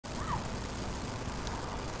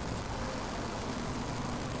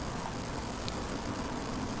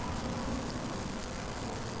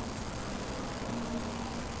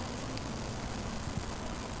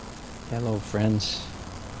Hello, friends.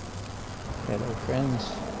 Hello,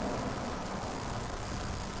 friends.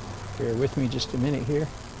 Bear with me just a minute here.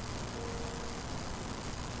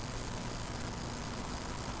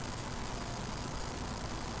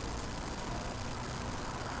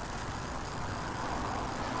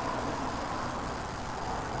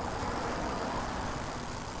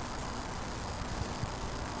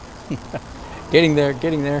 Getting there,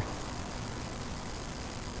 getting there.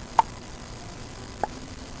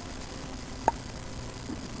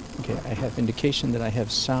 Okay, I have indication that I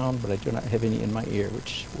have sound, but I do not have any in my ear,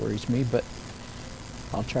 which worries me, but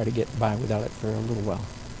I'll try to get by without it for a little while.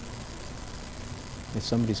 If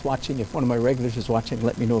somebody's watching, if one of my regulars is watching,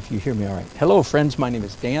 let me know if you hear me all right. Hello, friends. My name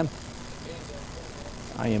is Dan.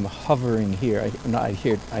 I am hovering here. I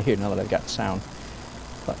hear now that I've got sound.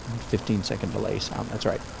 But 15-second delay sound. That's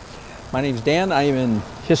right. My name is Dan. I am in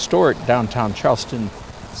historic downtown Charleston,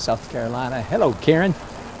 South Carolina. Hello, Karen.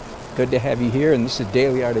 Good to have you here. And this is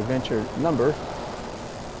Daily Art Adventure number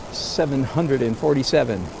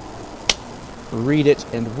 747. Read it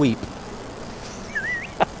and weep.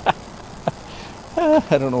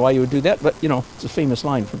 I don't know why you would do that, but you know, it's a famous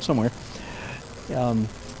line from somewhere.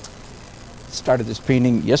 Started this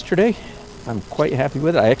painting yesterday. I'm quite happy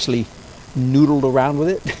with it. I actually noodled around with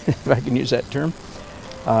it, if I can use that term.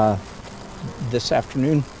 This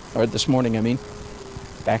afternoon, or this morning, I mean,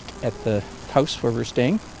 back at the house where we're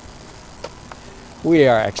staying. We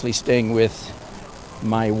are actually staying with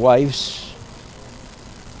my wife's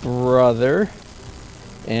brother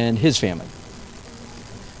and his family.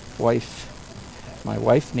 My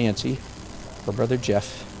wife Nancy, her brother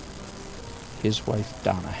Jeff, his wife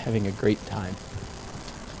Donna, having a great time.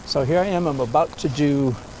 So here I am, I'm about to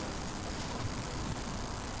do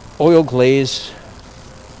oil glaze,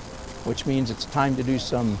 which means it's time to do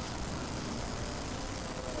some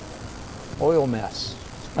oil mess.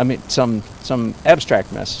 I mean, some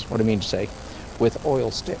abstract mess, what I mean to say, with oil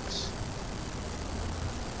sticks.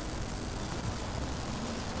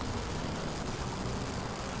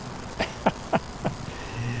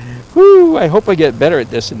 Whew, I hope I get better at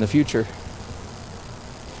this in the future.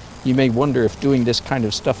 You may wonder if doing this kind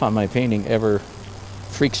of stuff on my painting ever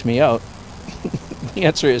freaks me out. The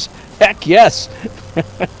answer is, heck yes!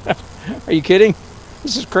 Are you kidding?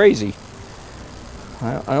 This is crazy.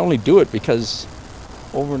 I only do it because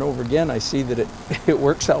over and over again I see that it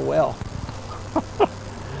works out well.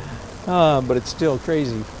 But it's still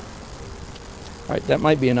crazy. All right, that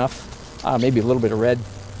might be enough. Maybe a little bit of red.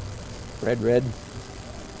 Red.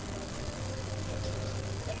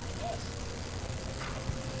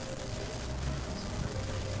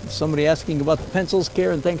 Somebody asking about the pencils,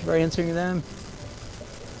 Karen, thank you for answering them.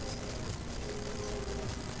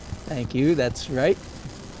 Thank you, that's right.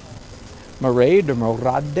 Morade or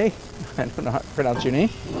Morade, I don't know how to pronounce your name.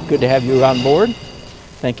 Good to have you on board.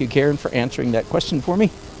 Thank you, Karen, for answering that question for me,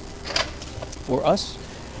 for us.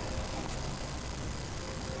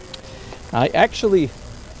 I actually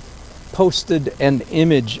posted an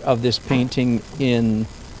image of this painting in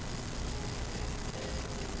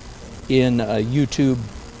a YouTube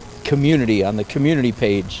community, on the community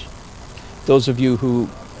page. Those of you who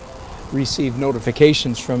receive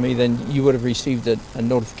notifications from me, then you would have received a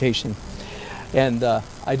notification. And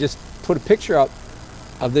I just put a picture up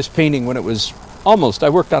of this painting when it was almost, I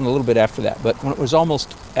worked on it a little bit after that, but when it was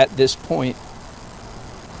almost at this point,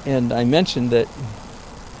 and I mentioned that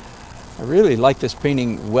I really like this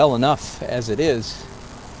painting well enough as it is,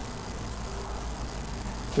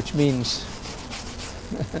 which means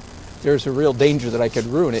there's a real danger that I could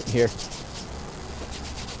ruin it here.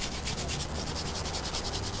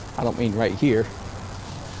 I don't mean right here,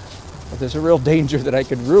 but there's a real danger that I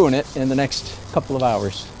could ruin it in the next couple of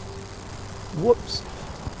hours. Whoops.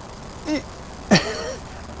 I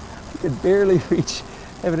could barely reach.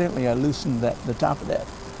 Evidently I loosened the top of that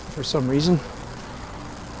for some reason.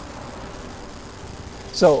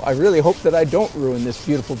 So I really hope that I don't ruin this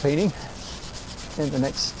beautiful painting in the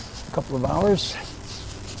next couple of hours.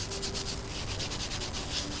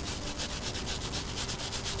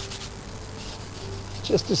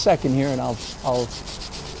 Just a second here and I'll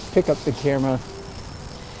pick up the camera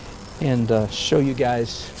and show you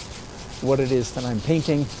guys what it is that I'm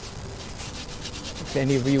painting. If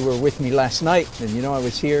any of you were with me last night, then you know I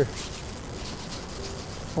was here.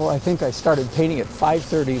 Well, I think I started painting at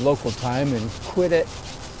 5:30 local time and quit at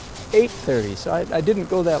 8:30, so I didn't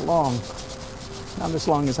go that long. Not as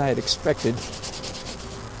long as I had expected.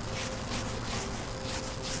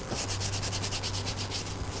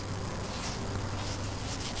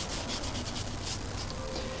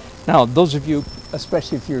 Now, those of you,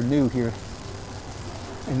 especially if you're new here,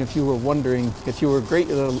 And if you were wondering, if you were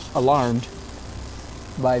greatly alarmed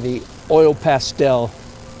by the oil pastel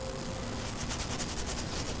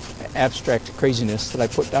abstract craziness that I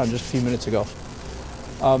put down just a few minutes ago,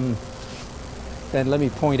 then let me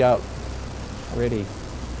point out already.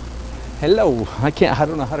 Hello, I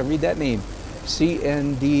don't know how to read that name.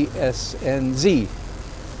 CNDSNZ.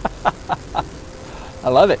 I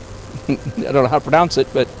love it. I don't know how to pronounce it,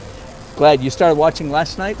 but glad you started watching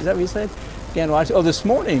last night. Is that what you said? Began watching. Oh, this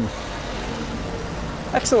morning.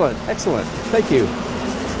 Excellent, excellent. Thank you.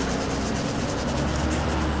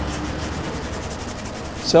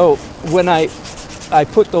 So when I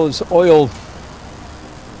put those oil,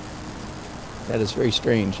 that is very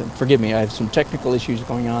strange. And forgive me, I have some technical issues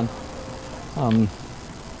going on.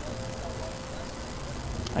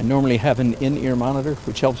 I normally have an in-ear monitor,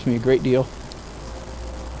 which helps me a great deal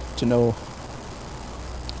to know.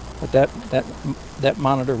 But that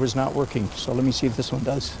monitor was not working. So let me see if this one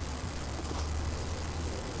does.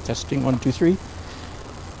 Testing 1, 2, 3.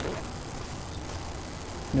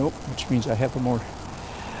 Nope, which means I have a more.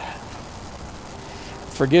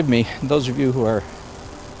 Forgive me, those of you who are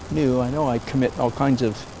new. I know I commit all kinds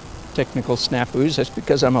of technical snafus. That's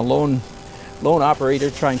because I'm a lone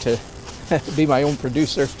operator trying to be my own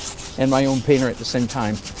producer and my own painter at the same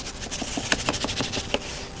time.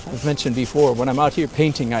 I've mentioned before, when I'm out here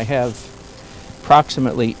painting, I have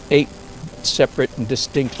approximately 8 separate and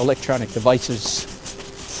distinct electronic devices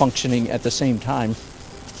functioning at the same time.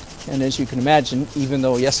 And as you can imagine, even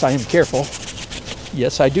though, yes, I am careful,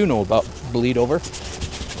 yes, I do know about bleed over.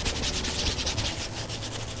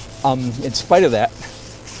 In spite of that,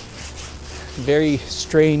 very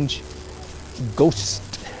strange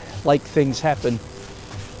ghost-like things happen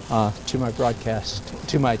to my broadcast,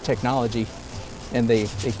 to my technology, and they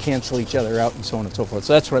cancel each other out and so on and so forth.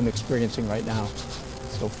 So that's what I'm experiencing right now.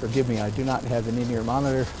 So forgive me, I do not have an in-ear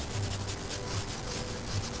monitor.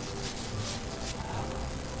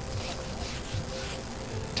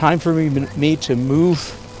 Time for me to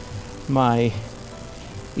move my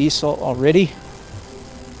easel already,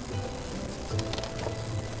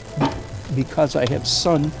 because I have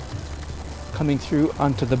sun coming through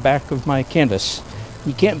onto the back of my canvas.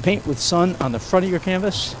 You can't paint with sun on the front of your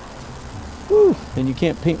canvas, and you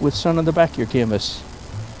can't paint with sun on the back of your canvas.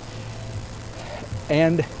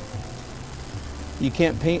 And you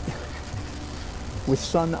can't paint with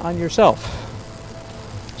sun on yourself.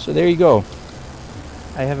 So there you go.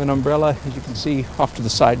 I have an umbrella, as you can see, off to the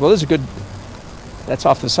side. Well, this is a good, that's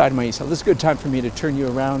off the side of my easel. This is a good time for me to turn you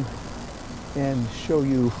around and show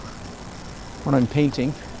you what I'm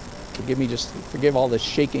painting. Forgive all the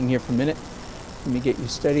shaking here for a minute. Let me get you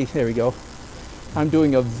steady. There we go. I'm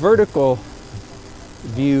doing a vertical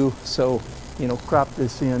view, so, crop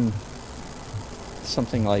this in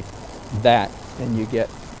something like that, and you get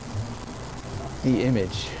the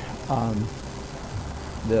image.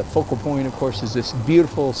 The focal point, of course, is this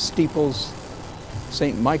beautiful steeples.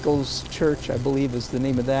 St. Michael's Church, I believe, is the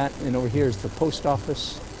name of that. And over here is the post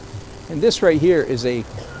office. And this right here is a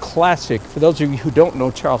classic. For those of you who don't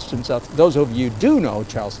know Charleston, those of you who do know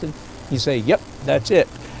Charleston, you say, yep, that's it.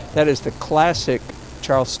 That is the classic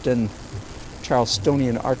Charlestonian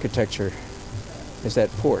architecture, is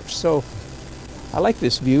that porch. So I like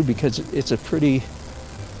this view because it's a pretty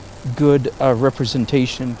good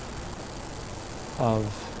representation of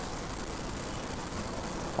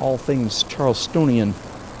all things Charlestonian.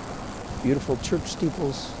 Beautiful church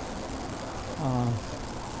steeples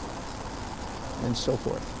and so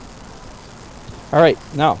forth. All right,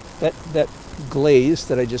 now that glaze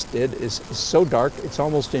that I just did is so dark it's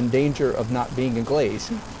almost in danger of not being a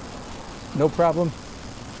glaze. No problem.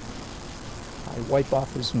 I wipe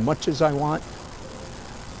off as much as I want,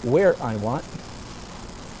 where I want.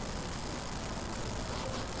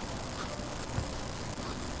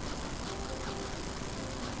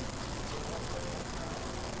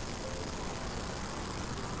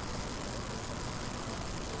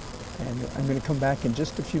 And I'm going to come back in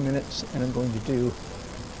just a few minutes and I'm going to do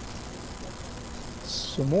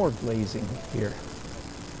some more glazing here.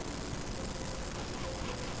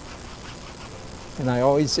 And I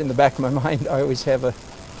always, in the back of my mind, I always have a,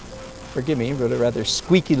 forgive me, but a rather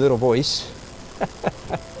squeaky little voice.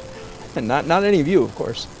 And not any of you, of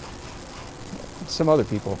course. Some other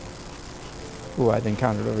people who I've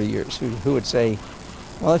encountered over the years who would say,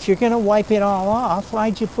 well, if you're going to wipe it all off,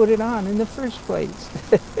 why'd you put it on in the first place?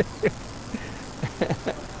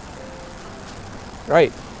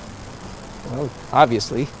 Right. Well,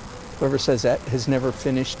 obviously, whoever says that has never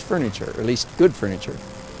finished furniture, or at least good furniture.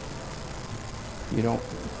 You don't,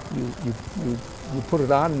 you put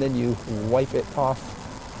it on and then you wipe it off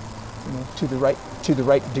you know, to the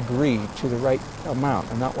right degree, to the right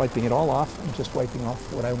amount. I'm not wiping it all off. I'm just wiping off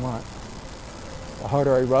what I want. The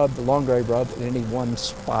harder I rub, the longer I rub at any one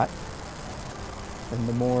spot, and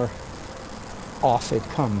the more off it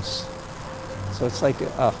comes. So it's like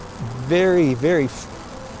a very, very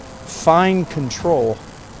fine control.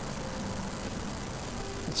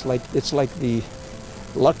 It's like the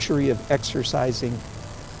luxury of exercising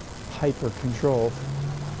hyper control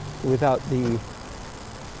without the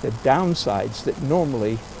downsides that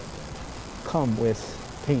normally come with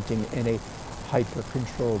painting in a hyper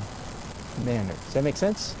controlled manner. Does that make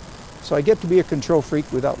sense? So I get to be a control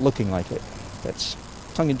freak without looking like it. That's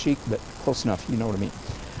tongue-in-cheek, but close enough. You know what I mean.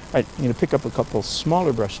 All right, I'm going to pick up a couple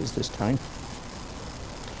smaller brushes this time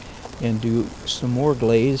and do some more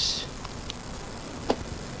glaze.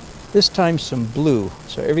 This time some blue.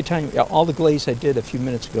 So every time, all the glaze I did a few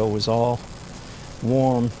minutes ago was all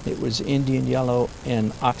warm. It was Indian yellow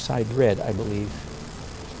and oxide red, I believe.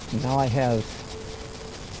 Now I have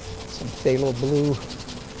some phthalo blue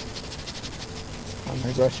on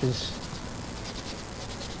my brushes.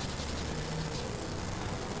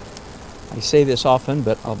 I say this often,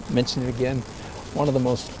 but I'll mention it again. One of the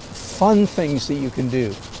most fun things that you can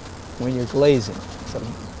do when you're glazing. So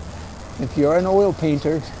if you're an oil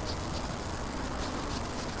painter,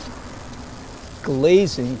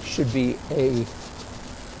 glazing should be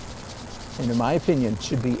and in my opinion,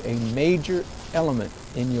 should be a major element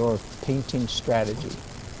in your painting strategy.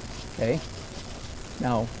 Okay?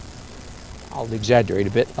 Now, I'll exaggerate a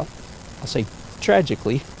bit. I'll say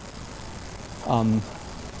tragically,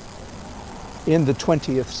 in the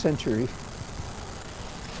 20th century,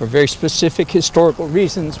 for very specific historical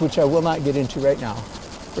reasons, which I will not get into right now,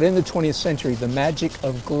 but in the 20th century, the magic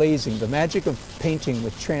of glazing, the magic of painting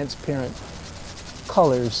with transparent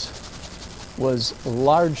colors was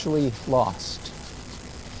largely lost.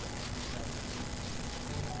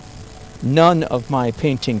 None of my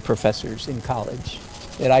painting professors in college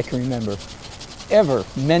that I can remember ever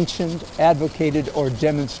mentioned, advocated, or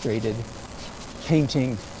demonstrated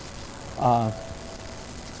painting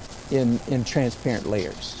in transparent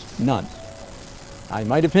layers. None. I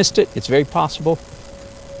might have missed it. It's very possible,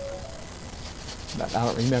 but I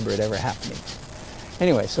don't remember it ever happening.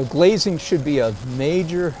 Anyway, so glazing should be a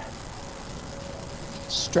major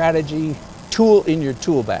strategy, tool in your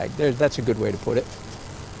tool bag. That's a good way to put it.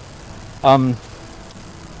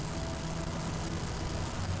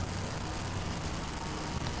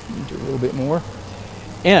 Do a little bit more.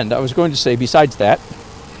 And I was going to say, besides that,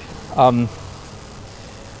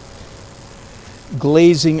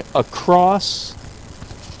 glazing across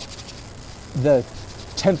the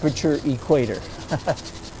temperature equator.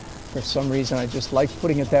 For some reason, I just like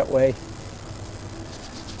putting it that way.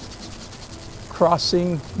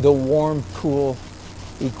 Crossing the warm-cool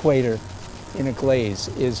equator in a glaze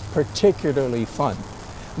is particularly fun.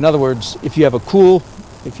 In other words, if you have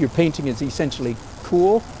if your painting is essentially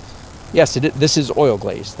cool, yes, this is oil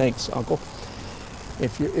glaze. Thanks, Uncle.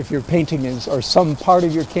 If your painting is, or some part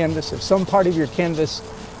of your canvas, if some part of your canvas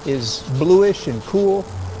is bluish and cool,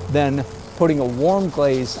 then putting a warm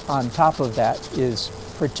glaze on top of that is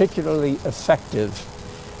particularly effective.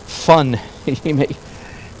 Fun.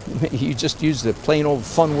 You just use the plain old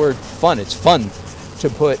fun word, fun. It's fun to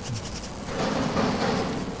put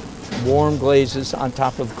warm glazes on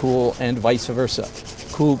top of cool and vice versa.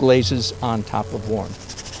 Cool glazes on top of warm.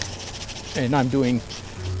 And I'm doing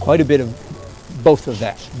quite a bit of both of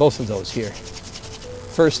those here.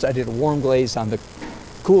 First I did a warm glaze on the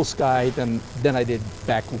cool sky, then I did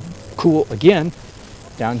back cool again.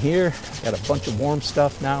 Down here, got a bunch of warm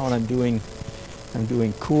stuff now, and I'm doing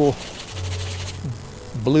cool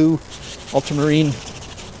blue ultramarine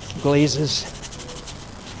glazes.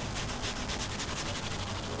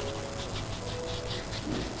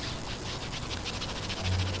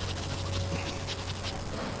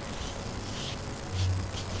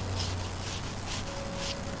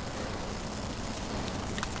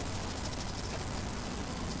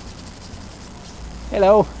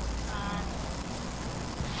 Hello.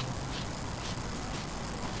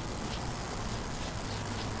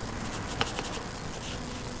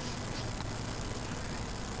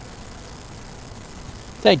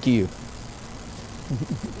 Thank you. Did you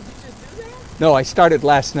just do that? No, I started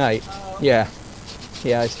last night. Oh. Yeah,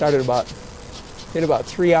 I started did about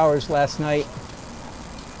 3 hours last night,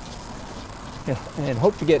 and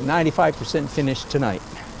hope to get 95% finished tonight.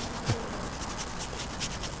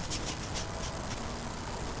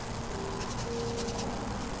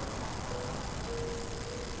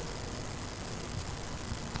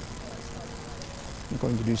 I'm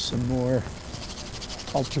going to do some more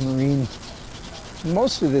ultramarine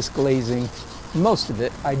Most of this glazing, most of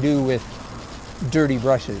it, I do with dirty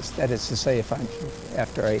brushes. That is to say, if I'm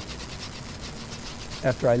after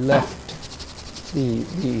I left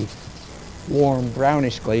the warm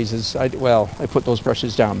brownish glazes, I put those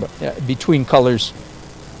brushes down, but yeah, between colors,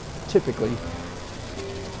 typically.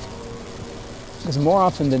 Because more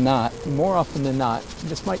often than not,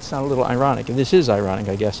 this might sound a little ironic, and this is ironic,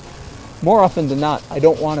 I guess. More often than not, I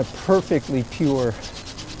don't want a perfectly pure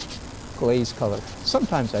glaze color.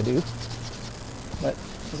 Sometimes I do, but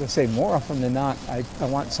as I say, more often than not, I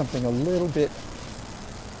want something a little bit,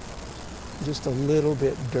 just a little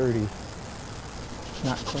bit dirty,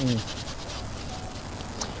 not clean.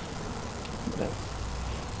 I'm gonna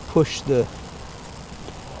push the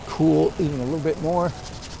cool even a little bit more.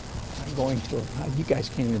 I'm going to, you guys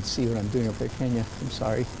can't even see what I'm doing up there, can you? I'm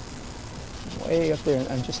sorry. Way up there,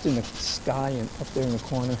 I'm just in the sky and up there in the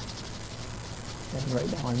corner. And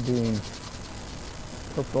right now I'm doing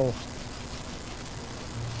purple.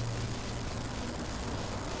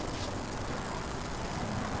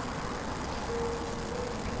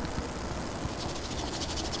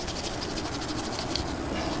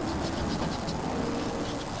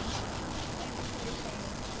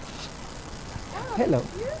 Hello.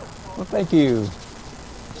 Well, thank you.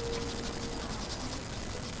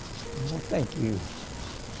 Well, thank you.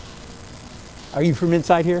 Are you from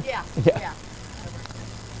inside here? Yeah. Yeah.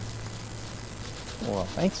 Well,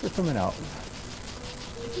 thanks for coming out.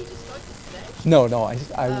 Did you just go to today? No,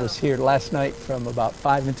 I was here last night from about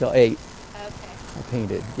 5 until 8. Okay. I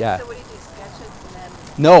painted, yeah. So what do you do, sketches and then?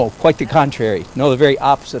 No, quite the contrary. No, the very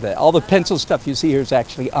opposite of that. All the pencil stuff you see here is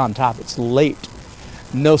actually on top. It's late.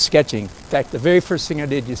 No sketching. In fact, the very first thing I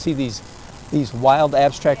did, you see these wild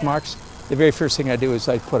abstract marks? The very first thing I do is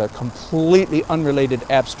I put a completely unrelated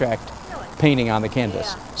abstract painting on the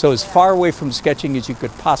canvas. So as far away from sketching as you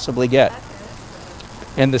could possibly get.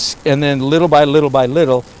 And then little by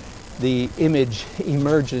little, the image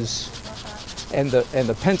emerges, and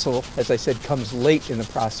the pencil, as I said, comes late in the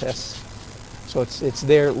process. So it's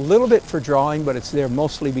there a little bit for drawing, but it's there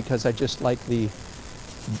mostly because I just like the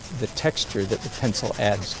texture that the pencil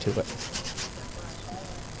adds to it.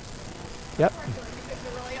 Yep.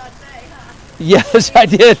 Yes, I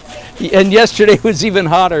did. And yesterday was even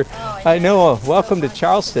hotter. Oh, I know. Welcome to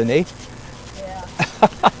Charleston, eh? Yeah.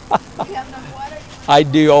 You have enough water? I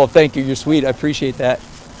do. Oh, thank you. You're sweet. I appreciate that.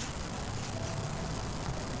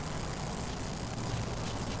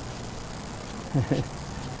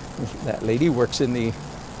 That lady works in the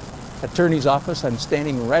attorney's office. I'm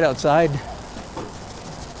standing right outside.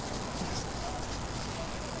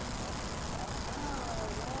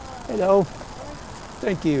 Hello.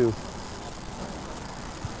 Thank you.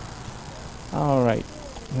 All right.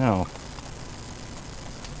 Now,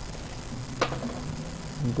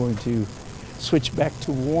 I'm going to switch back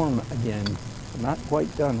to warm again. I'm not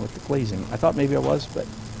quite done with the glazing. I thought maybe I was, but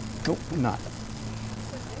nope, I'm not.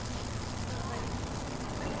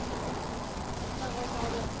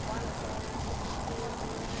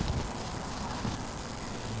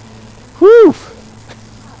 Whew!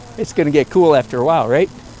 It's going to get cool after a while, right?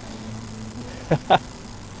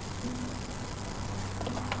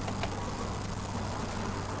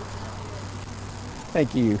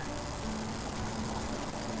 Thank you.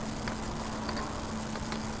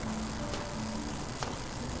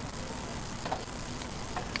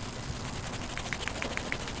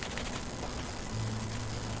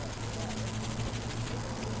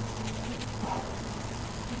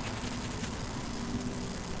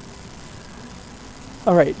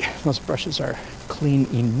 All right, those brushes are clean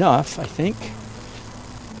enough, I think.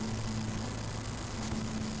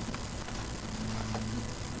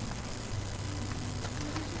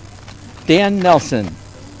 Dan Nelson.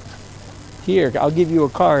 Here, I'll give you a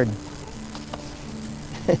card.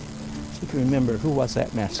 So you can remember who was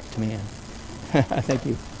that masked man. Thank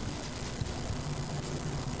you.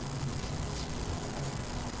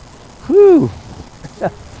 Whew!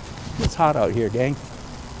 It's hot out here, gang.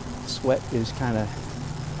 Sweat is kind of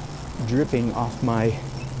dripping off my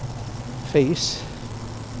face.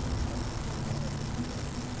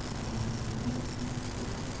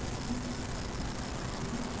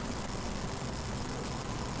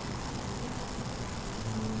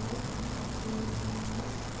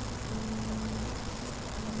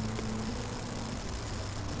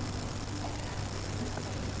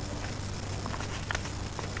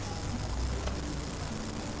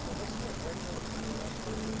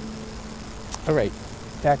 All right,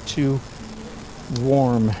 back to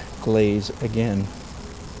warm glaze again.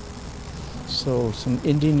 So some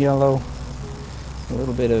Indian yellow, a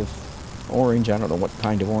little bit of orange. I don't know what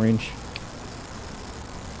kind of orange.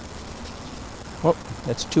 Oh,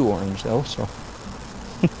 that's too orange though, so.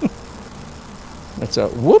 That's a,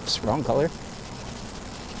 whoops, wrong color.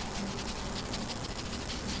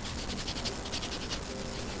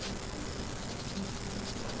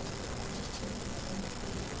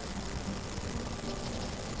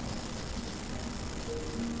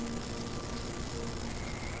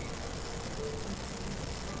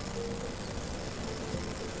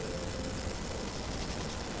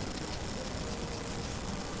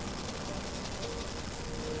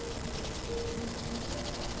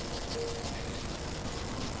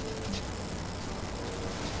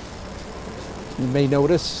 You may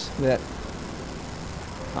notice that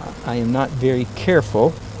I am not very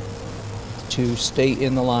careful to stay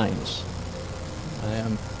in the lines.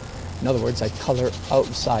 In other words, I color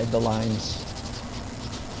outside the lines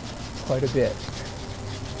quite a bit.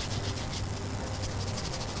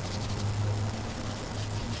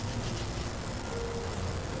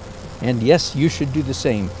 And yes, you should do the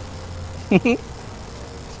same.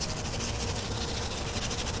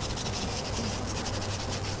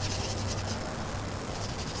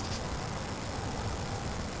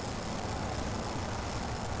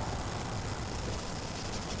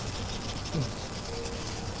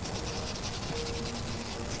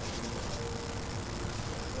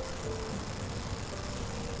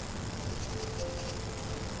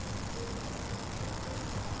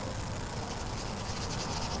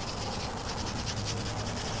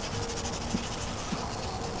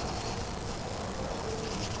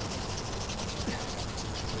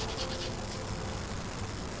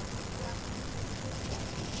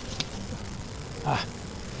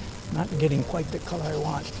 Not getting quite the color I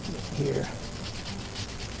want here.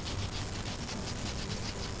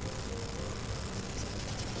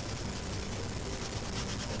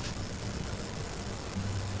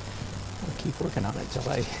 I'll keep working on it till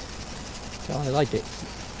I like it.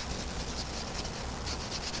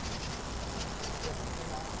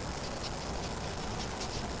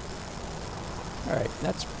 All right,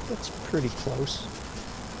 that's pretty close.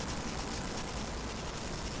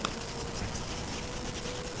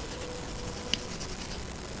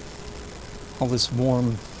 All this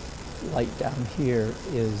warm light down here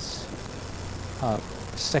is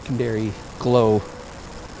secondary glow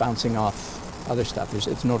bouncing off other stuff.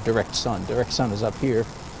 It's no direct sun. Direct sun is up here.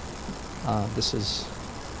 This is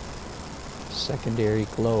secondary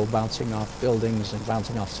glow bouncing off buildings and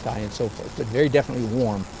bouncing off sky and so forth. But very definitely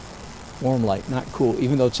warm light, not cool.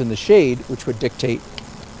 Even though it's in the shade, which would dictate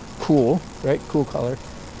cool, right? Cool color.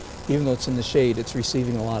 Even though it's in the shade, it's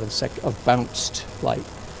receiving a lot of bounced light.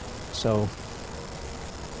 So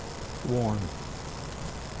warm.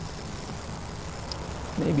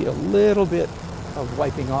 Maybe a little bit of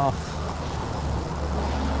wiping off.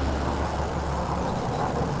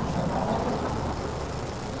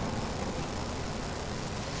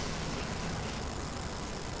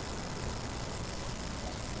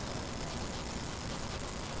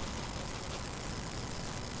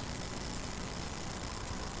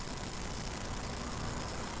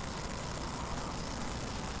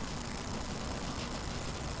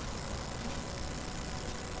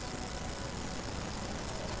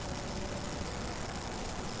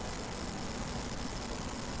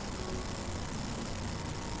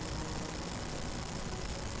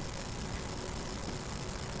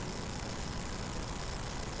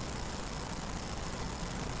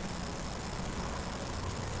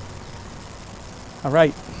 All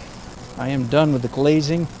right, I am done with the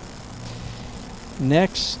glazing.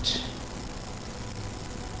 Next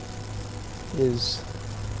is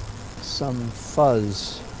some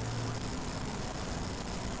fuzz.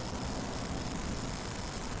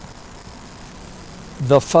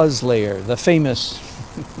 The fuzz layer, the famous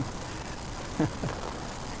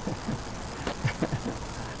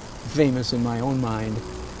famous in my own mind,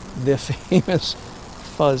 the famous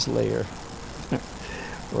fuzz layer.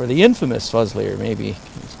 Or the infamous fuzz layer, maybe.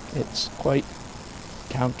 It's quite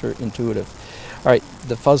counterintuitive. All right,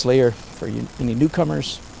 the fuzz layer, for any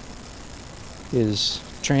newcomers, is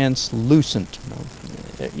translucent.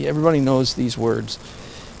 Everybody knows these words.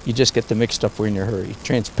 You just get them mixed up when you're in a hurry.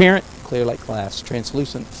 Transparent, clear like glass.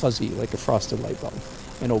 Translucent, fuzzy, like a frosted light bulb.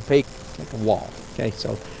 And opaque, like a wall. Okay,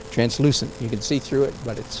 so translucent, you can see through it,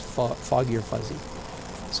 but it's foggy or fuzzy.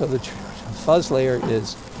 So the fuzz layer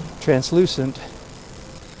is translucent,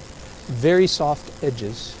 very soft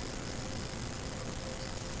edges,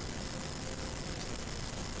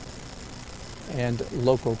 and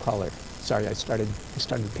local color. Sorry, I started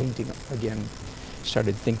painting again.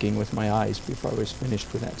 Started thinking with my eyes before I was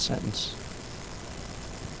finished with that sentence.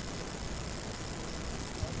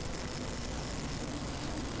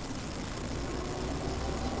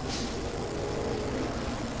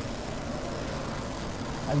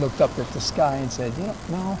 I looked up at the sky and said, you know,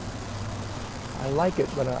 no, I like it,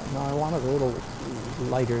 but no, I want it a little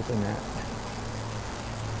lighter than that.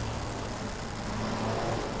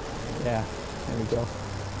 Yeah, there we go.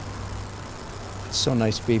 It's so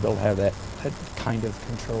nice to be able to have that kind of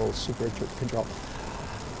control, super control.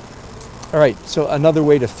 All right, so another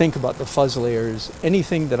way to think about the fuzz layer is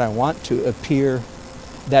anything that I want to appear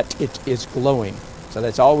that it is glowing. So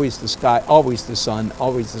that's always the sky, always the sun,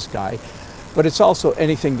 always the sky. But it's also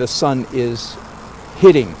anything the sun is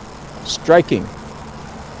hitting, striking,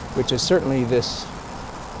 which is certainly this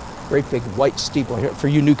great big white steeple here. For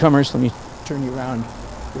you newcomers, let me turn you around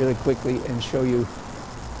really quickly and show you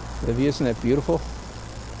the view. Isn't that beautiful?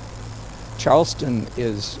 Charleston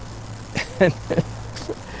is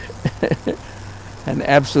an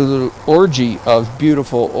absolute orgy of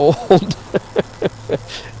beautiful old,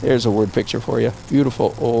 there's a word picture for you,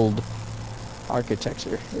 beautiful old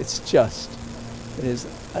architecture. It's just, it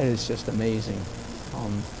is just amazing.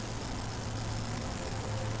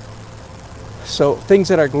 So things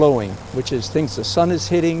that are glowing, which is things the sun is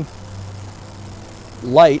hitting,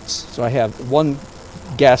 lights, so I have one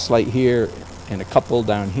gas light here and a couple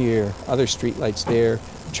down here, other street lights there,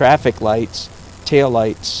 traffic lights, tail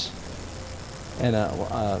lights, and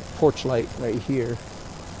a porch light right here.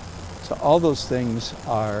 So all those things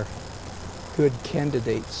are good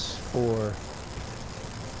candidates for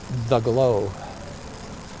the glow.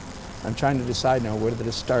 I'm trying to decide now whether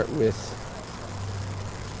to start with,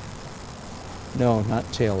 no,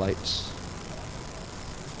 not tail lights.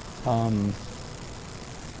 I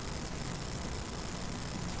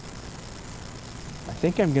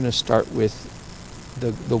think I'm going to start with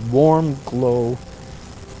the warm glow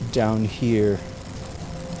down here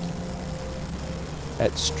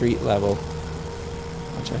at street level,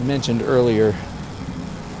 which I mentioned earlier.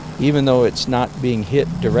 Even though it's not being hit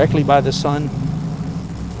directly by the sun,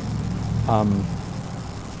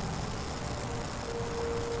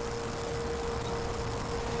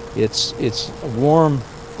 it's a warm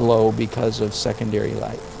glow because of secondary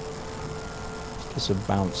light, because of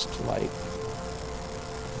bounced light.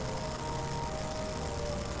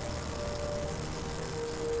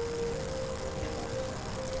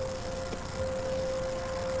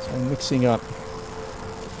 So I'm mixing up.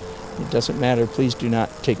 It doesn't matter, please do not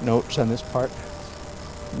take notes on this part.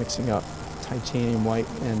 Mixing up titanium white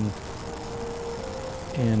and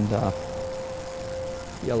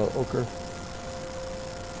yellow ochre.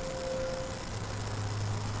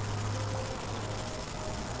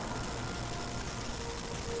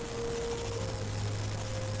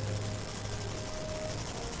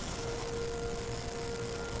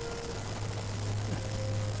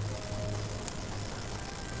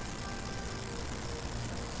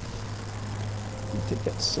 Take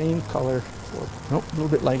that same color, or nope, a little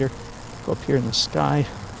bit lighter, go up here in the sky.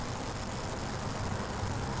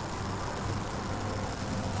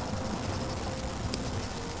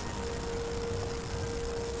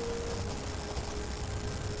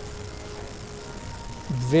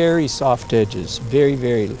 Very soft edges, very,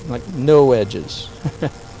 very, like no edges.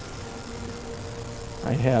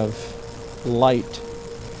 I have light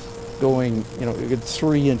going, you know,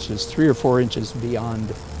 3 inches, 3 or 4 inches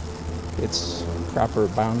beyond its proper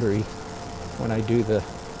boundary when I do the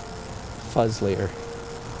fuzz layer.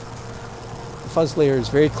 The fuzz layer is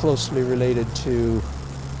very closely related to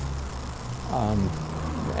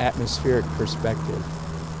atmospheric perspective.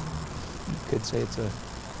 You could say it's a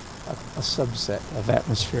subset of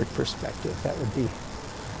atmospheric perspective. That would be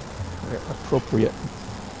an appropriate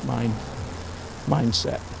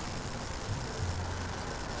mindset.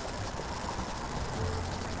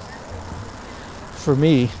 For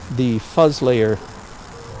me, the fuzz layer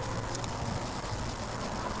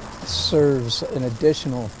serves an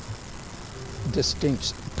additional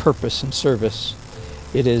distinct purpose and service.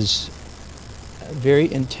 It is a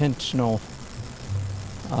very intentional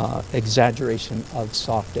exaggeration of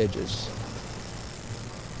soft edges.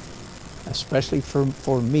 Especially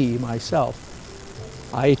for me, myself,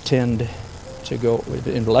 I tend to go,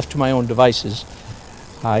 and left to my own devices,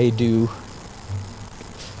 I do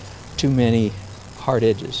too many hard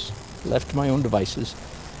edges. Left to my own devices,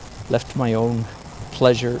 left to my own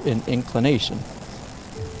pleasure and inclination.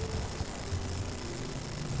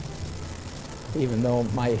 Even though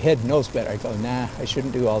my head knows better, I go, nah, I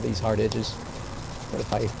shouldn't do all these hard edges. But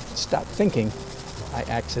if I stop thinking,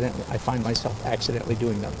 I find myself accidentally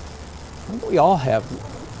doing them. And we all have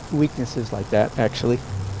weaknesses like that, actually.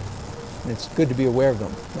 And it's good to be aware of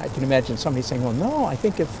them. I can imagine somebody saying, well, no, I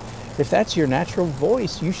think if that's your natural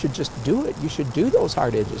voice, you should just do it. You should do those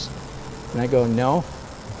hard edges. And I go, no,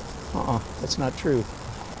 that's not true.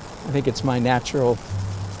 I think it's my natural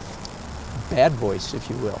bad voice, if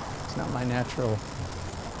you will. It's not my natural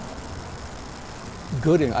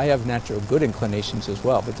good. I have natural good inclinations as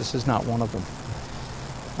well, but this is not one of them.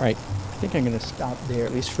 All right, I think I'm going to stop there,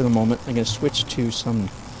 at least for the moment. I'm going to switch to some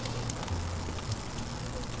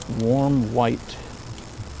warm white.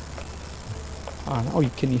 Oh,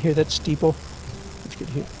 can you hear that steeple? If you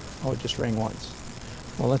could hear. Oh, it just rang once.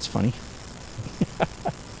 Well, that's funny.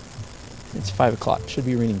 It's 5 o'clock. Should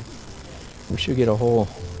be ringing. We should get a whole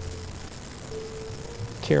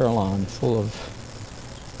carillon full of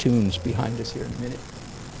tunes behind us here in a minute.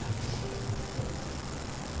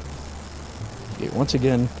 Okay, once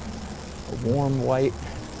again, a warm white.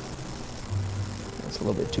 That's a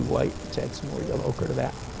little bit too white. Let's add some more yellow ochre to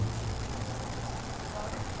that.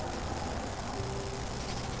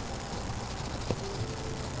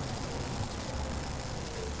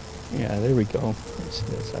 Yeah, there we go.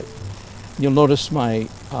 You'll notice my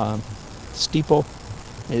steeple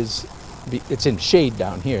it's in shade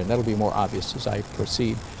down here, and that'll be more obvious as I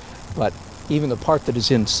proceed. But even the part that is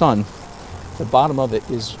in sun, the bottom of it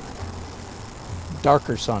is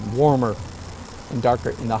darker sun, warmer and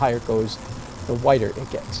darker, and the higher it goes, the whiter it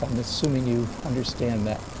gets. I'm assuming you understand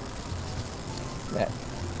that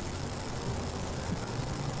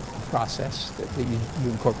process, that you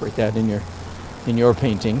incorporate that in your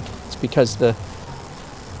painting. It's because the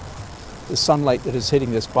sunlight that is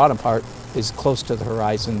hitting this bottom part is close to the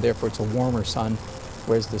horizon, therefore it's a warmer sun,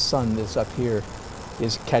 whereas the sun that's up here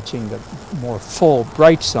is catching the more full,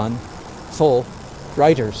 bright sun,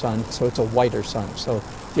 brighter sun, so it's a whiter sun. So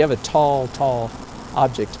if you have a tall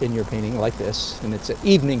object in your painting like this, and it's an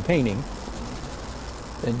evening painting,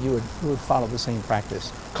 then you would follow the same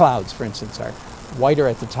practice. Clouds, for instance, are whiter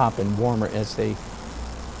at the top and warmer as they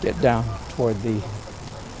get down toward the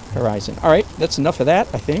horizon. All right, that's enough of that,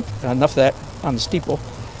 I think. Enough of that on the steeple.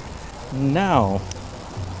 Now,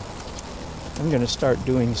 I'm going to start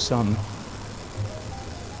doing some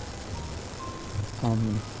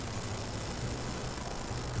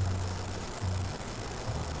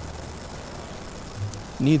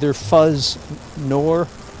neither fuzz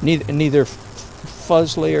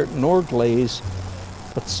layer nor glaze,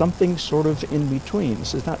 but something sort of in between.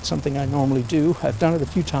 This is not something I normally do. I've done it a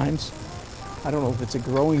few times. I don't know if it's a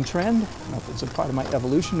growing trend, I don't know if it's a part of my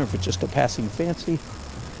evolution, or if it's just a passing fancy.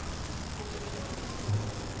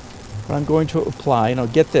 But I'm going to apply, and I'll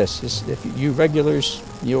get this. If you regulars,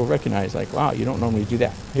 you'll recognize, like, wow, you don't normally do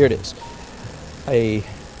that. Here it is. A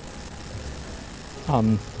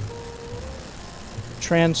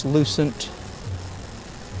translucent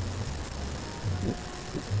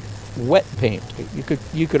wet paint.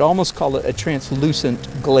 You could almost call it a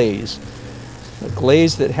translucent glaze. A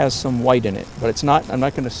glaze that has some white in it, but it's not. I'm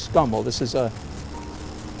not going to scumble.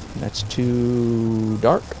 That's too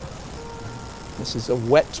dark. This is a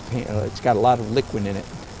wet paint. It's got a lot of liquid in it,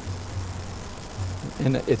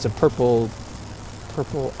 and it's a purple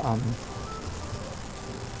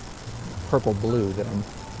blue that I'm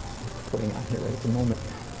putting on here right at the moment.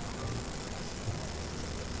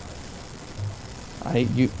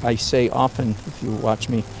 I say often, if you watch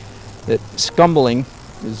me, that scumbling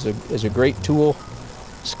is a great tool.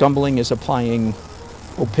 Scumbling is applying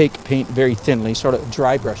opaque paint very thinly, sort of a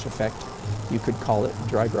dry brush effect, you could call it,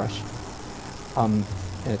 dry brush. And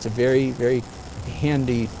it's a very, very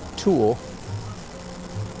handy tool,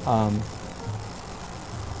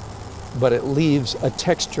 but it leaves a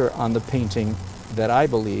texture on the painting that I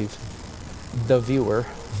believe the viewer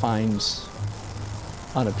finds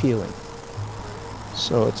unappealing.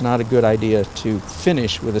 So it's not a good idea to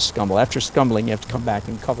finish with a scumble. After scumbling, you have to come back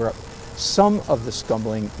and cover up some of the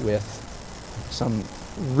scumbling with some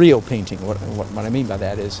real painting. What I mean by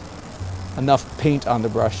that is enough paint on the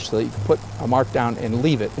brush so that you can put a mark down and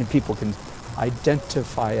leave it, and people can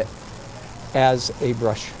identify it as a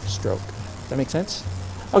brush stroke. Does that make sense?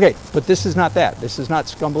 Okay, but this is not that. This is not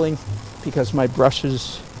scumbling because my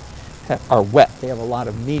brushes are wet. They have a lot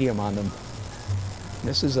of medium on them.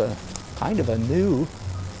 This is a kind of a new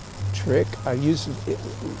trick. I use it,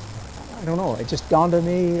 I don't know, it just dawned on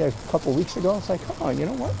me a couple weeks ago. It's like, oh, you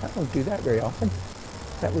know what? I don't do that very often.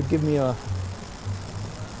 That would give me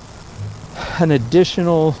an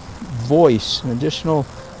additional voice, an additional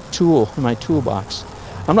tool in my toolbox.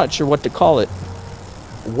 I'm not sure what to call it.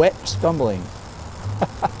 Wet scumbling.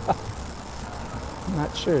 I'm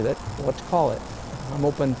not sure what to call it. I'm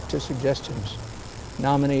open to suggestions.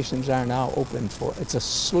 Nominations are now open for it. It's a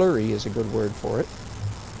slurry is a good word for it.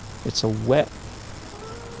 It's a wet.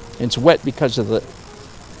 It's wet because of the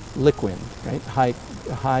liquid, right?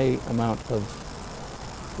 High amount of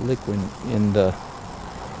liquid in the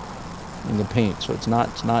paint. So it's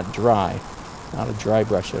not dry, not a dry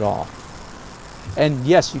brush at all. And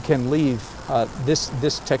yes, you can leave.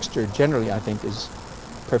 This texture generally, I think, is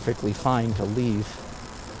perfectly fine to leave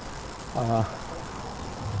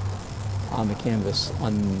on the canvas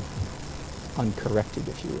uncorrected,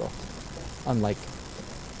 if you will. Unlike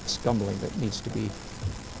scumbling that needs to be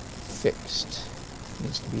fixed,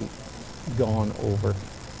 needs to be gone over.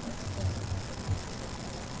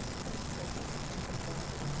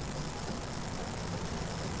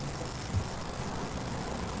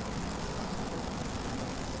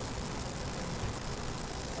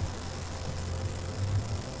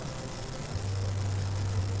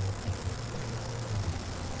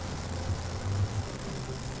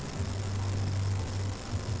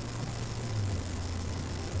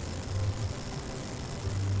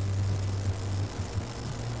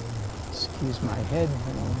 Excuse my head,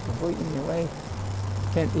 I'm completely in your way.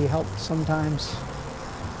 Can't be helped sometimes.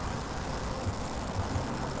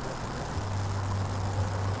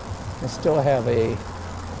 I still have a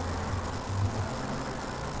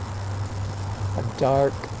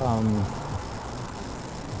dark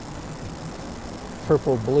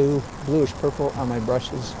purple blue, bluish purple on my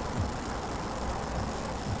brushes.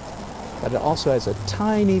 But it also has a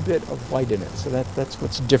tiny bit of white in it, so that's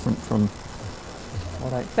what's different from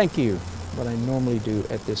what what I normally do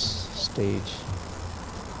at this stage.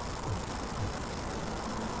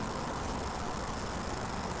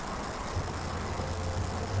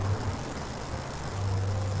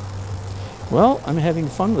 Well, I'm having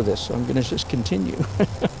fun with this, so I'm going to just continue.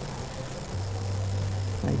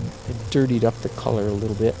 I dirtied up the color a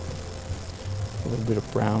little bit of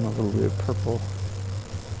brown, a little bit of purple.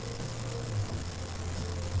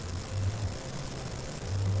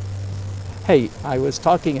 Hey, I was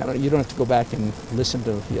talking, you don't have to go back and listen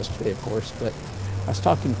to yesterday, of course, but I was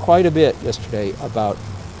talking quite a bit yesterday about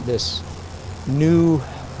this new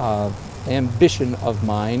ambition of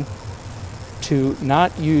mine to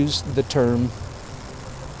not use the term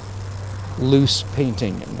loose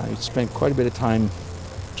painting. And I spent quite a bit of time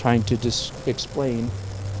trying to explain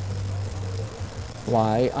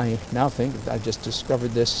why I now think I just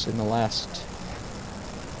discovered this in the last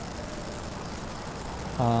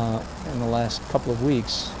couple of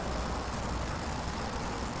weeks,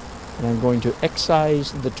 and I'm going to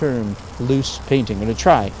excise the term loose painting. I'm going to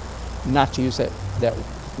try not to use that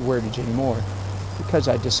wordage anymore, because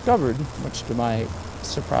I discovered, much to my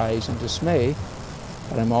surprise and dismay,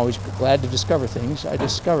 but I'm always glad to discover things, I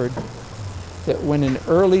discovered that when an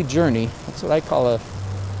early journey, that's what I call a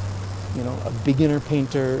beginner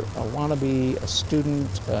painter, a wannabe, a student,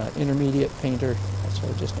 intermediate painter, that's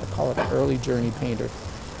what I call it an early journey painter.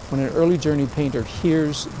 When an early journey painter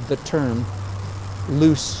hears the term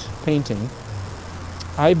loose painting,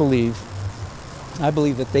 I believe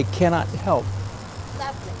that they cannot help.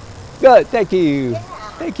 Lovely. Good, thank you. Yeah.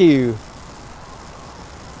 Thank you.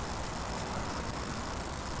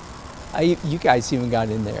 You guys even got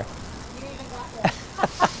in there. You even got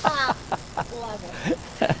that. Love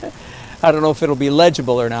it. I don't know if it'll be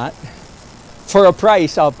legible or not. For a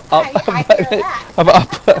price, I'll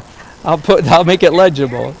make it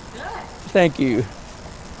legible. Good. Thank you.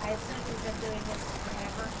 I assume you've been doing this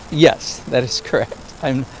forever. Yes, that is correct.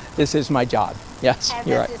 This is my job. Yes, And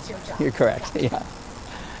you're this right. is your job. You're correct. Yeah.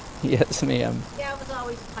 Yes, ma'am. Yeah, it was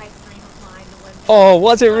always a pipe dream of mine to when Oh,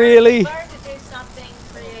 was it really? learn to do something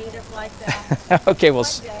creative like that. Okay, well,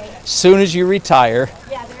 One day. as soon as you retire,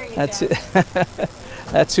 Yeah, there you that's go. it.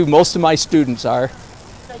 That's who most of my students are.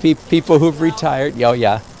 So you People teach who've as well? retired. Oh,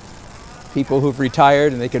 yeah. People who've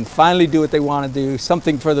retired and they can finally do what they want to do,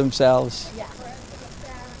 something for themselves. Yeah.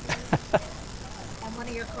 And one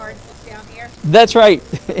of your cards is down here. That's right.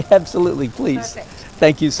 Absolutely, please. Perfect.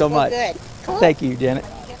 Thank you so Well, much. good. Cool. Thank you, Janet.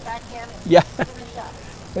 When you get back in, Yeah. give it a shot.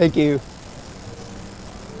 Thank you.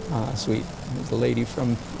 Ah, sweet. There's the lady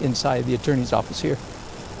from inside the attorney's office here.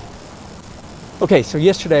 Okay, so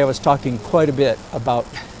yesterday I was talking quite a bit about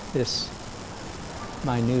this,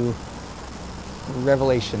 my new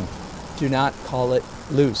revelation. Do not call it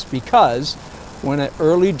loose, because when an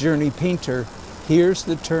early journey painter hears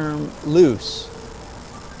the term loose,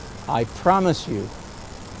 I promise you,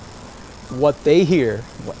 what they hear,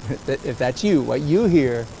 if that's you, what you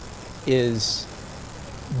hear is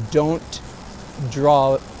don't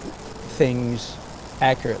draw things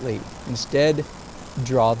accurately. Instead,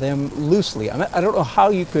 draw them loosely. I don't know how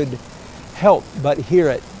you could help but hear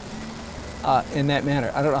it in that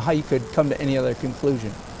manner. I don't know how you could come to any other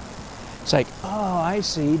conclusion. It's like, oh, I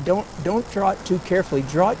see. Don't draw it too carefully.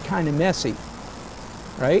 Draw it kind of messy,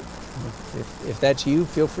 right? If that's you,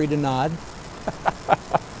 feel free to nod.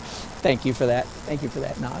 Thank you for that. Thank you for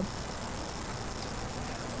that nod.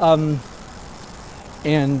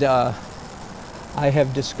 I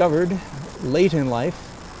have discovered late in life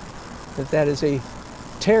that that is a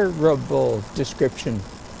terrible description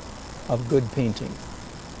of good painting.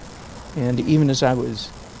 And even as I was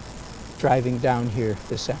driving down here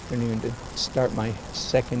this afternoon to start my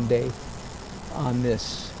second day on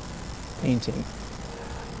this painting,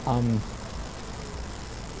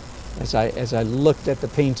 as I looked at the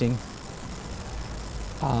painting,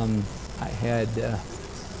 I had, oh,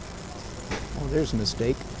 there's a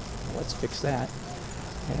mistake. Let's fix that.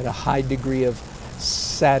 I had a high degree of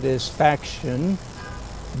satisfaction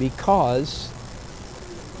because,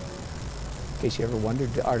 in case you ever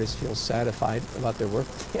wondered, do artists feel satisfied about their work?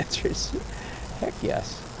 The answer is heck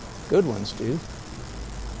yes. Good ones do.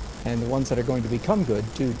 And the ones that are going to become good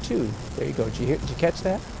do too. There you go. Did you catch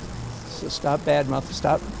that? So stop bad mouth,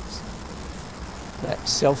 stop that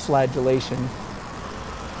self-flagellation.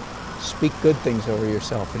 Speak good things over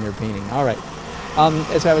yourself in your painting. All right.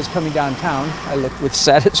 As I was coming downtown, I looked with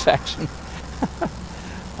satisfaction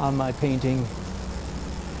on my painting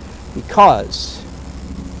because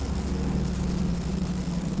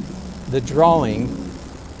the drawing,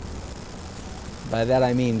 by that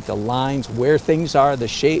I mean the lines, where things are, the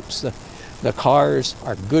shapes, the cars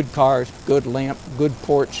are good cars, good lamp, good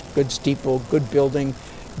porch, good steeple, good building,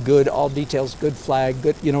 good all details, good flag,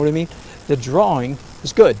 good, you know what I mean? The drawing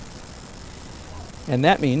is good. And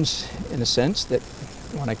that means, in a sense, that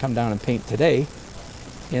when I come down and paint today,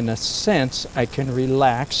 in a sense, I can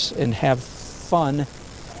relax and have fun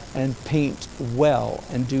and paint well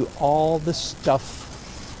and do all the stuff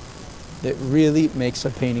that really makes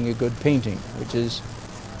a painting a good painting, which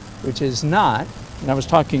is not, and I was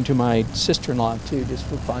talking to my sister-in-law too, just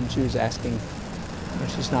for fun. She was asking,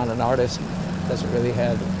 she's not an artist, doesn't really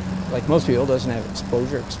have, like most people, doesn't have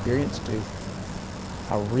exposure, experience to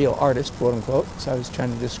a real artist, quote unquote. So I was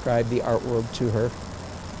trying to describe the art world to her.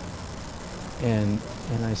 And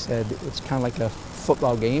I said, it's kind of like a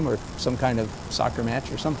football game or some kind of soccer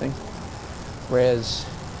match or something.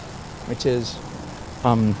 Which is,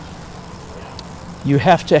 you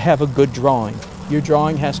have to have a good drawing. Your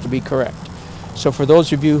drawing has to be correct. So for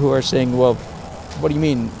those of you who are saying, well, what do you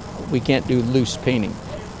mean we can't do loose painting?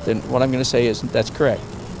 Then what I'm going to say is that's correct.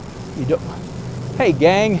 You don't. Hey,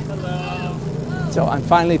 gang. Hello. So I'm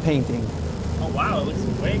finally painting. Oh wow, it looks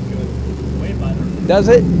way good. Way better. Does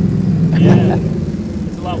it? Yeah.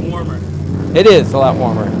 It's a lot warmer. It is a lot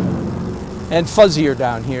warmer. And fuzzier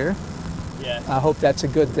down here. Yeah. I hope that's a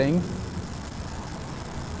good thing.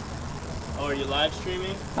 Oh, are you live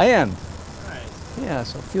streaming? I am. Nice. Yeah,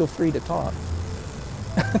 so feel free to talk.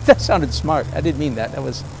 That sounded smart. I didn't mean that. That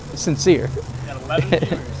was sincere. Got 11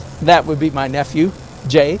 viewers. That would be my nephew,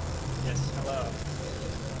 Jay. Yes, hello.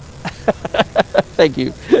 Thank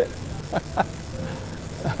you.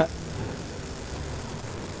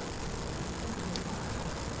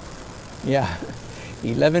 Yeah,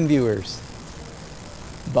 11 viewers.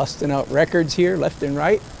 Busting out records here, left and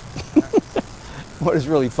right. What is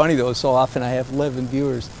really funny though, so often I have 11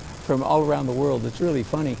 viewers from all around the world. It's really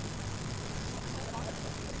funny.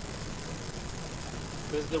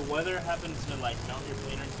 Does the weather happen to like melt your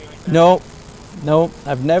paint or anything like that? No,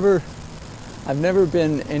 I've never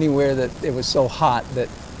been anywhere that it was so hot that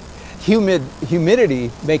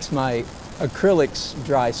humidity makes my acrylics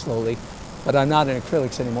dry slowly, but I'm not in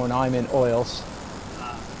acrylics anymore. Now I'm in oils.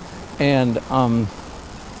 And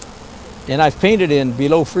I've painted in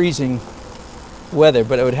below freezing weather,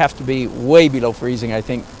 but it would have to be way below freezing, I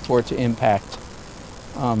think, for it to impact,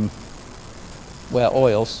 well,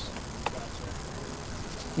 oils.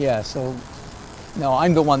 Yeah, so, no,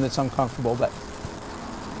 I'm the one that's uncomfortable, but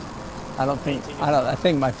I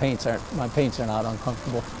think my paints are not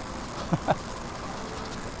uncomfortable.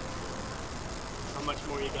 How much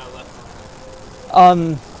more you got left?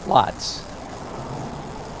 Lots.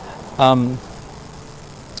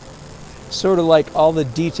 Sort of like all the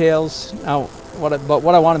details. Now, what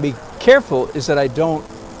I want to be careful is that I don't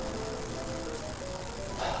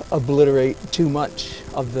obliterate too much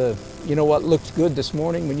of the, you know what looked good this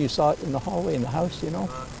morning when you saw it in the hallway in the house, you know?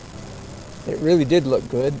 It really did look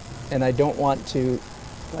good, and I don't want to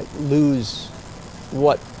like lose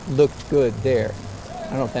what looked good there. I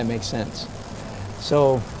don't know if that makes sense.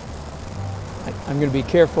 So I'm going to be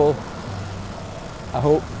careful, I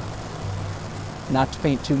hope, not to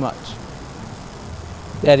paint too much.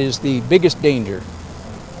 That is the biggest danger,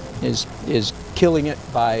 is killing it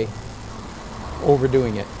by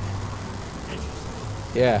overdoing it.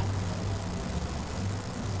 Yeah.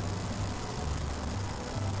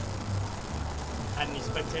 Had any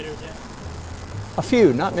spectators yet? A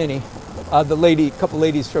few, not many. Couple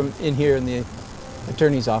ladies from in here in the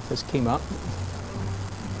attorney's office came up.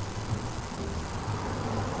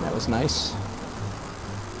 was nice.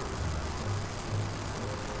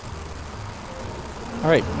 All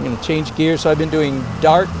right, I'm going to change gears. So I've been doing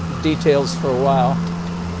dark details for a while.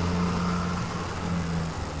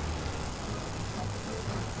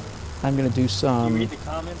 I'm going to do You some... read the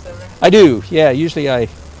comments ever? I do, yeah. Usually I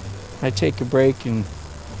take a break and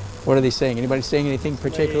what are they saying? Anybody saying anything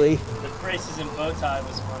particularly? The braces and bow tie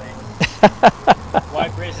was funny. Why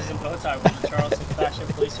braces and bow tie? Will the Charleston Fashion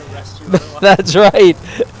Police arrest you otherwise? That's right.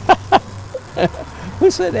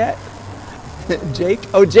 Who said that? Jake?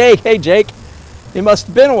 Oh, Jake. Hey, Jake. It must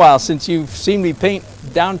have been a while since you've seen me paint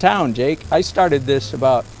downtown, Jake. I started this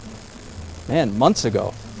about, months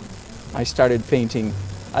ago. I started painting.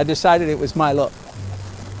 I decided it was my look.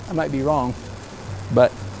 I might be wrong,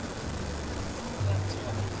 but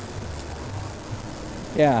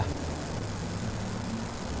yeah.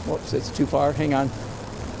 Whoops, it's too far. Hang on.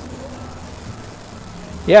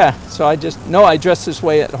 Yeah, so I dress this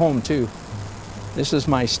way at home too. This is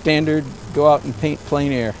my standard go out and paint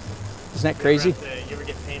plein air. Isn't that crazy? You ever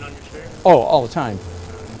get paint on your shirt? Oh, all the time.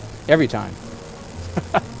 Every time.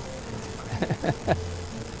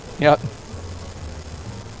 Yep.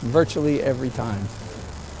 Virtually every time.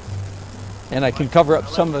 And I can cover up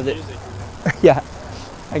some of it. Yeah.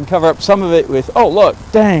 I can cover up some of it with, oh, look,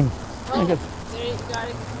 dang. Oh, there you got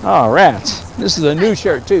it. Oh, rats. This is a new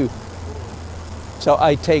shirt, too. So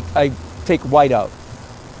I take white out,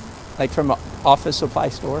 like from an office supply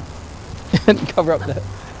store, and cover up the...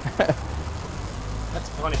 That's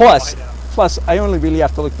funny. Plus, I only really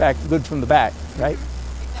have to look good from the back, right?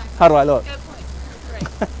 Exactly. How do I look? Good point. Great.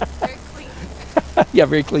 Very clean. Yeah,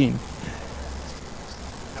 very clean.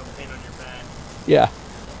 Have paint on your back. Yeah,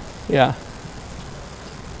 yeah.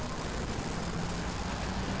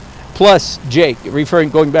 Plus, Jake,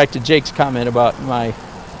 going back to Jake's comment about my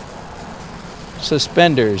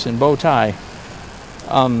suspenders and bow tie.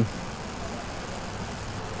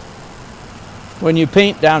 When you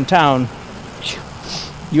paint downtown,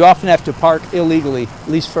 you often have to park illegally, at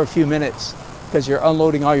least for a few minutes, because you're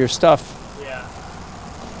unloading all your stuff. Yeah.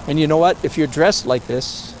 And you know what? If you're dressed like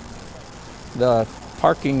this, the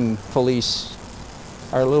parking police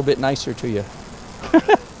are a little bit nicer to you.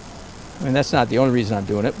 I mean, that's not the only reason I'm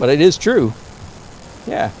doing it, but it is true.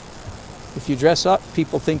 Yeah. If you dress up,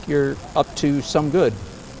 people think you're up to some good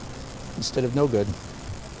instead of no good.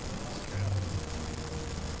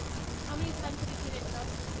 How many times have you painted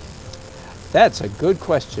Charleston? That's a good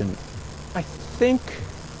question. I think,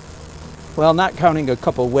 well, not counting a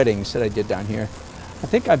couple weddings that I did down here, I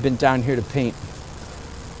think I've been down here to paint.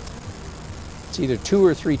 It's either 2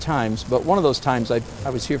 or 3 times, but one of those times I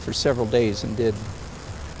was here for several days and did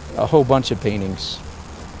a whole bunch of paintings.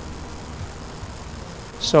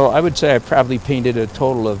 So I would say I probably painted a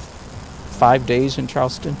total of 5 days in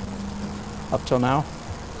Charleston up till now,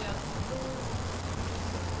 Yeah.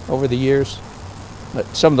 over the years. But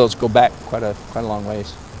some of those go back quite a long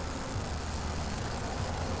ways.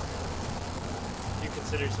 Do you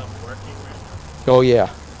consider yourself working right now? Oh yeah,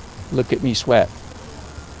 look at me sweat.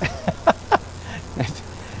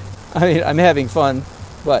 I mean, I'm having fun,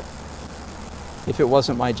 but if it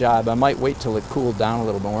wasn't my job, I might wait till it cooled down a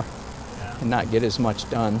little more and not get as much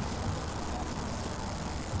done.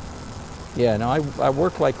 Yeah, no, I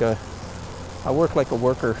work like a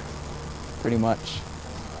worker, pretty much,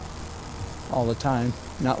 all the time,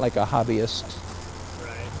 not like a hobbyist.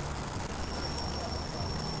 Right.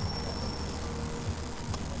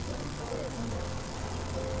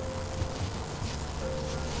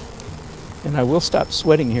 And I will stop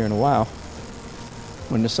sweating here in a while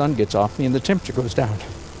when the sun gets off me and the temperature goes down.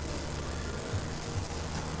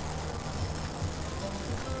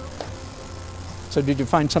 So did you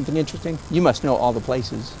find something interesting? You must know all the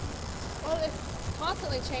places. Well, it's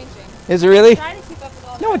constantly changing. Is it really? Trying to keep up with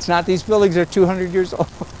all No, it's not. These buildings are 200 years old.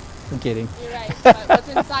 I'm kidding. You're right, but what's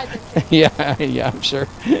inside them changes. Yeah, I'm sure.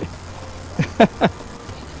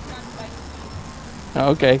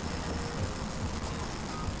 Okay.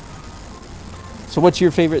 So what's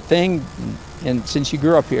your favorite thing, and since you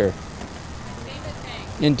grew up here Favorite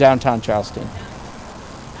thing? in downtown Charleston?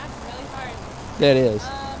 That's really hard. That is.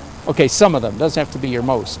 Okay, some of them. Doesn't have to be your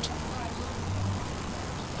most.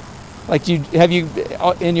 Like, have you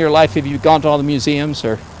in your life, have you gone to all the museums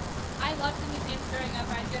or? I loved the museums growing up.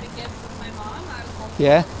 I'd go to gigs with my mom. I was homeschooled,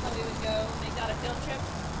 Yeah. so we would go make that a field trip.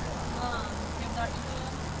 Gibbs Art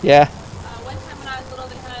Museum. Yeah. One time when I was little,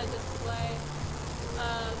 they had a display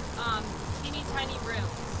of teeny tiny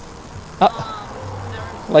rooms.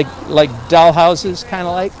 Like doll houses, kind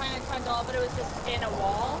of like. Kind of doll, but it was just in a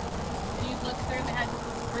wall. And you'd look through and it had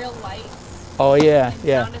real lights. Oh yeah, And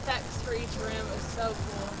yeah. sound effects for each room. It was so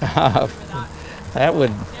cool. I remember that. That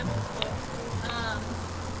would Yep.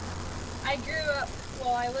 I grew up,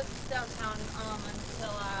 well, I lived downtown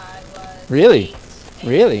until I was Really? 8.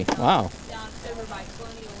 Really? And, Wow. Down over by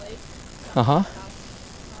Colonial Lake. Uh-huh.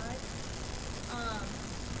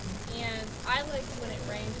 And I liked when it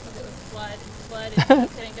rained because it was flood and you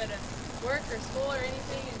couldn't go to work or school or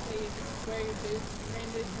anything, and so you just wear your boots, rain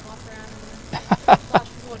boots, and walk around. And watch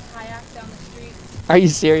people would kayak down the street. Are you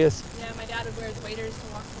serious? Yeah, my dad would wear his waders to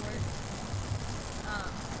walk to work.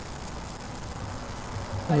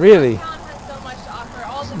 But Really? downtown has so much to offer.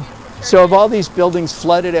 All the beautiful churches. So have all these buildings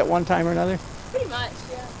flooded at one time or another? Pretty much,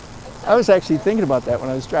 yeah. I was actually thinking about that when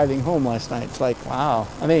I was driving home last night. It's like, wow.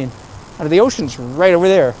 I mean, the ocean's right over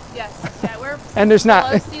there. Yes, yeah, we're And there's below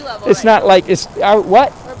not, sea level. it's right not now. like, it's,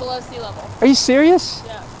 what? We're below sea level. Are you serious?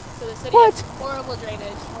 Yeah. So the city What? has horrible drainage,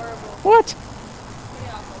 horrible. What?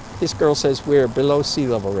 Pretty awful. This girl says we're below sea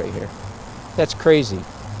level right here. That's crazy.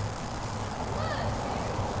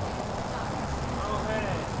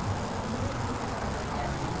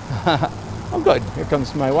 Oh, good. Here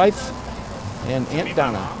comes my wife and Aunt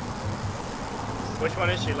Donna. Which one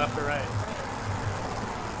is she, left or right?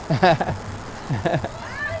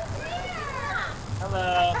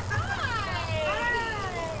 Hello.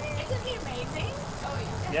 Isn't he amazing? Oh,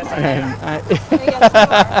 yeah. Yes, I And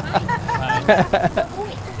am.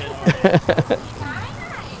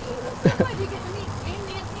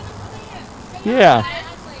 yeah.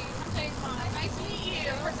 Nice to meet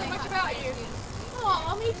you. I've heard so much about you.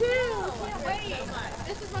 Oh, me too. Can't wait.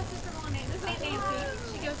 This is my sister-in-law, Nancy. This is Aunt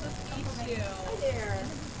Nancy. She goes with Steve too. Hi there.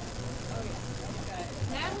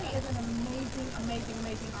 Natalie is an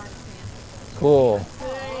amazing artist fan. Cool.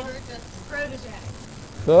 Good protege.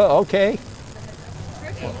 Cool. Okay.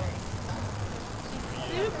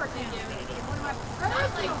 Super talented. One of my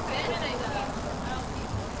personal favorites.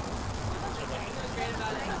 Great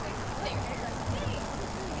about it.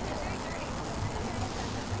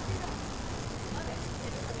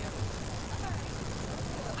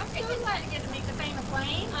 I'm so glad to get to meet the famous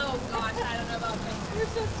Lane. Oh gosh, I don't know about famous. You're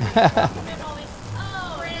so sweet. You met all these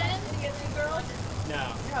friends. You get two girls. No.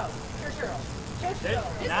 No, your girls.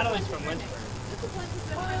 Natalie's from Lynchburg. This is one she's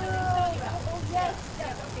been trying to tell you about. Oh yes.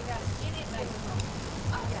 Yes. Okay, got it. It is nice.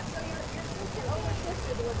 Oh yeah. So your sister, older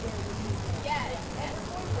sister, lives there with you. Yes. And her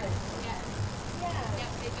boyfriend. Yes. Yeah. Yep.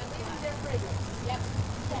 They just live there forever. Yep.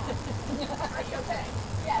 Yeah. Are you okay?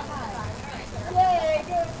 Yes. Hi. Yay,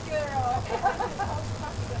 good girl.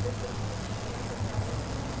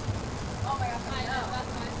 Oh my gosh, I know,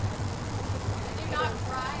 that's fine. Do not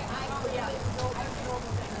cry. I don't really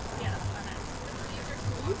normal things. Yeah, that's fine.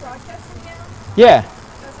 Are you broadcasting now? Yeah.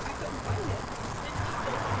 Because I couldn't find it.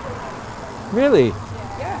 Really?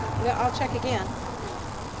 Yeah, I'll check again.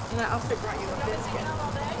 And I also brought you a biscuit.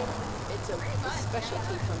 It's a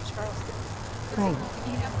specialty from Charleston.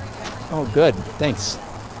 Oh, good. Thanks.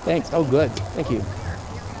 Thanks. Oh, good. Thank you.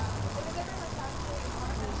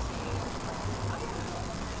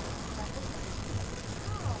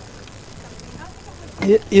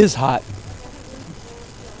 It is hot.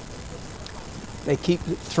 They keep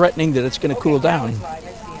threatening that it's going to cool down. Live, I see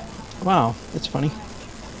it. Wow, that's funny. Okay.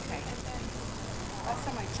 Last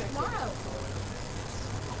time I checked it.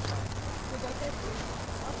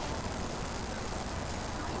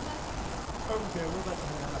 Okay, we're about to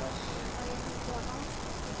hang out.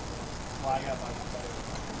 Well, I got my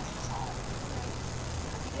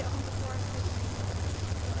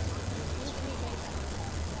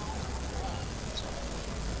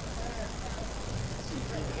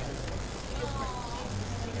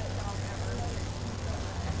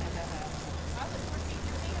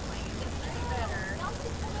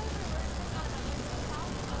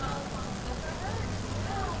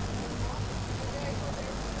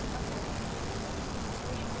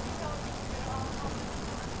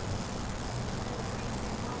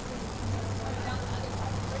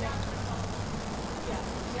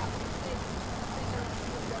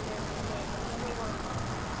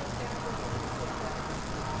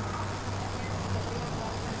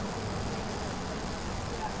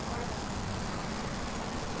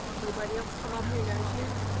Everybody else come up here, don't you?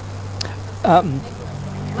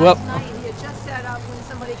 Well, Last night he had just set up when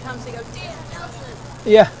somebody comes, they go, Dan Nelson.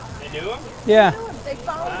 yeah, They knew him? yeah. They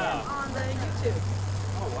followed him on the YouTube.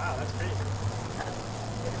 Oh, wow, that's crazy.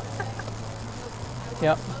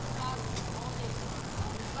 Yep.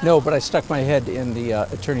 No, but I stuck my head in the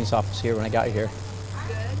attorney's office here when I got here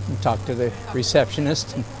and talked to the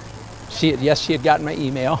receptionist. And she had gotten my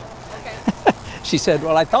email. She said,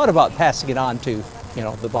 well, I thought about passing it on to,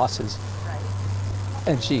 the bosses.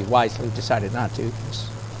 And she wisely decided not to. It's,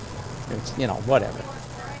 whatever.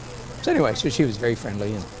 So anyway, so she was very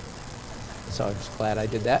friendly, and so I was glad I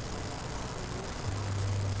did that.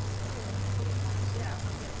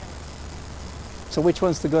 So which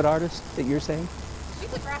one's the good artist that you're saying?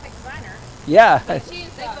 She's a graphic designer. Yeah. She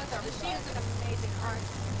is an amazing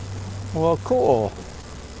artist. Well, cool.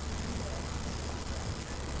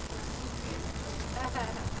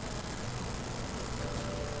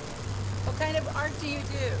 What kind of art do you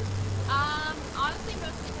do? Honestly,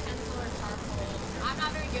 mostly pencil or charcoal. I'm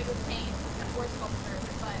not very good with paint or sculpture,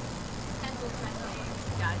 but pencil's my thing.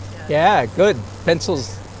 Gotcha. Yeah, good.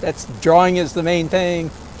 Pencils. That's drawing is the main thing.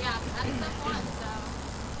 Yeah, that's step one, so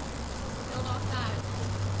build off that.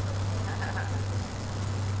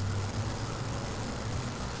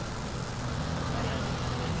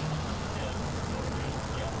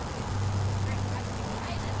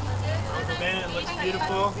 Man, it looks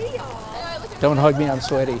beautiful. Don't hug me. I'm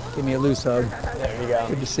sweaty. Give me a loose hug. There you go.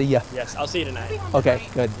 Good to see you. Yes, I'll see you tonight. Okay,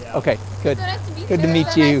 good. Yeah. Okay, good. So nice to meet Good you. to meet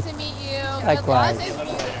So you. Nice to meet you. Likewise. The plaza is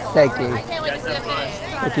beautiful. Thank you. I can't wait to see the finish.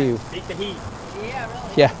 Thank you. Beat the heat. Yeah,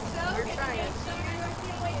 really. Yeah. We're trying.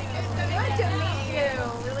 Nice to meet you.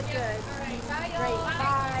 Really good. Bye, Great. y'all.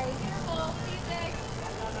 Bye. Careful. Be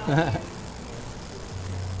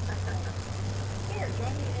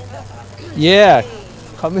safe. Yeah.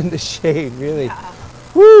 Come in the shade, really.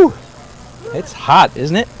 Woo! It's hot,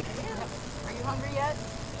 isn't it? Are you hungry yet?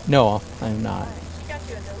 No, I'm not. She got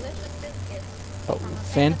you a delicious biscuit. Oh,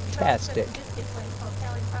 fantastic. Biscuit place called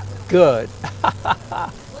Kelly's Hot Little. Good.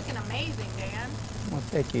 Looking amazing, Dan. Well,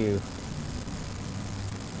 thank you.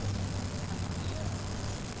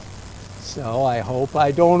 So I hope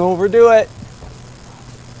I don't overdo it.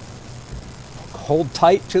 Hold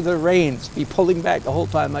tight to the reins. Be pulling back the whole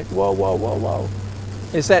time like, whoa, whoa, whoa, whoa.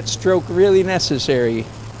 Is that stroke really necessary?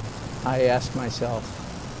 I ask myself.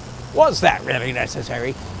 Was that really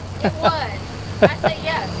necessary? It was. I say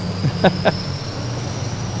yes.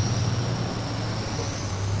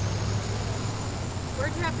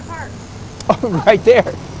 Where'd you have to park? Oh, right there.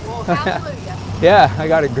 Well, hallelujah. Yeah, I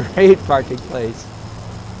got a great parking place.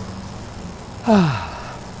 Oh,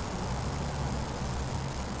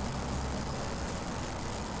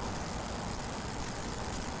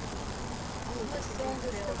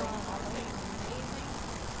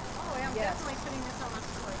 I'm definitely putting this on my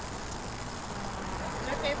story. Is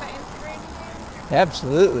it okay if I Instagram you?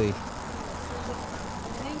 Absolutely.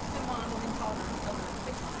 Thanks to Mom and then call her over and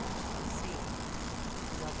pick on it. Let's see.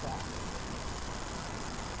 Love that.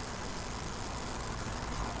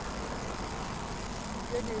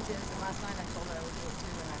 Good news is that last night I told her I would do it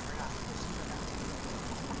too and I forgot. So she forgot to do it.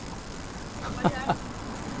 What's that?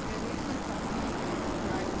 Good news is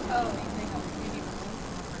oh, you think I was giving you a link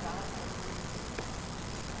and I forgot?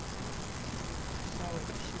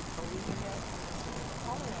 So she told you yet?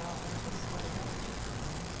 Oh, yeah. Just let it go.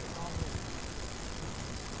 It's all good.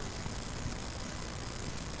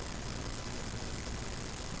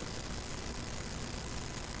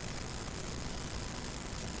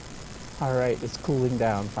 All right, it's cooling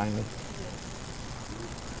down finally.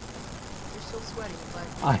 You're still sweaty, but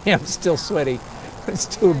I am still sweaty. It's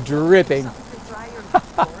still dripping. something to dry your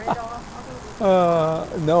forehead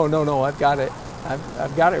off. No, I've got it.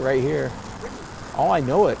 I've got it right here. Oh, I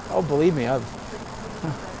know it. Oh, believe me, I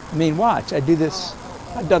mean, watch. I do this.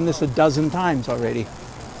 I've done this a dozen times already.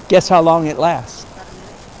 Guess how long it lasts?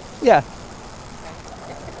 Yeah.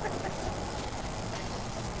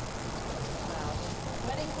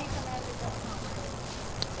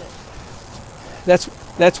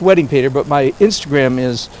 That's Wedding Painter, but my Instagram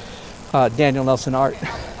is Daniel Nelson Art.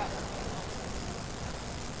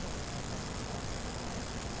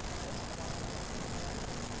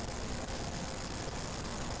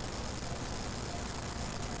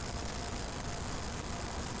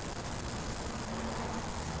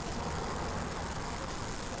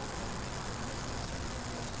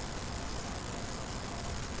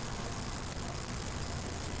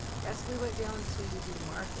 Yes, we went down to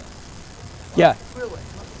the market. Yeah. Through it.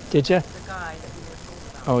 Did you? The guy that we were told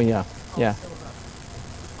about. Oh yeah. Yeah. Also,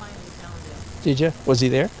 finally found it. Did you? Was he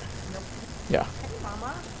there? Nope. Yeah. Hey,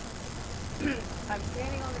 Mama. I'm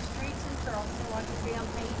standing on the streets in Charleston watching Bam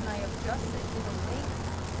paint, and I have just sent you the link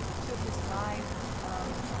to his live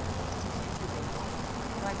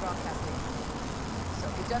broadcast page.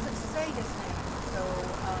 So it doesn't say his name, so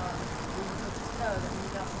we will just know that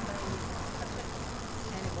we got somebody touch it,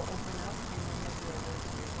 and it will open up, and then you'll be able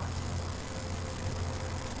to watch it.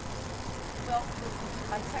 Well,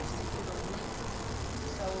 I texted you the link,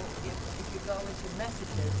 so if you go into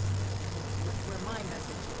messages, where my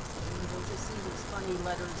message is, and you'll just see these funny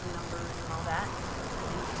letters and numbers and all that,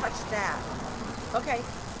 and you touch that. Okay.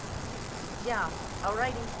 Yeah.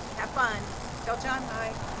 Alrighty. Have fun. Tell John hi.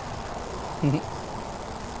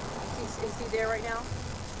 Is he there right now?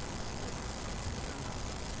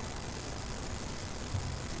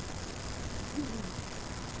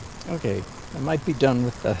 Okay, I might be done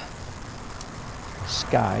with the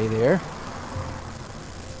sky there.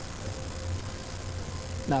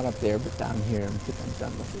 Not up there, but down here. I think I'm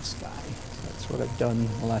done with the sky. So that's what I've done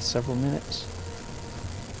the last several minutes.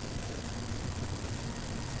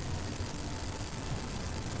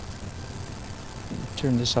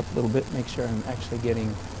 Turn this up a little bit, make sure I'm actually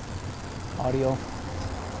getting audio.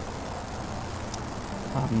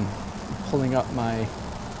 I'm pulling up my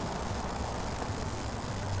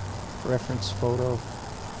reference photo.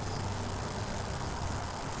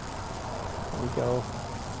 There we go.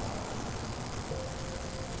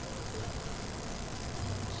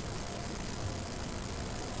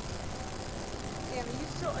 Sam,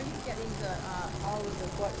 are you getting the all of the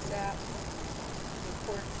WhatsApp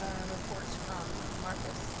reports from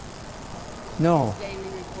Marcus? No. Daily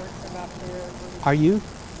reports about their. Are you?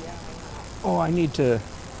 Yeah. Oh, I need to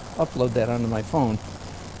upload that onto my phone.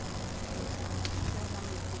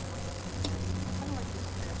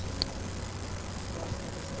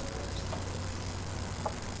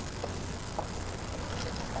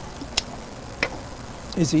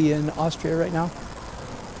 Is he in Austria right now?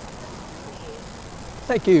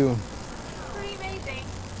 Thank you. Pretty amazing.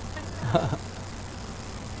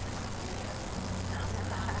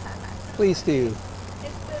 Please do.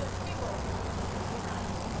 It's the people.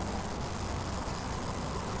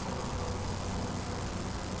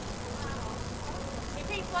 He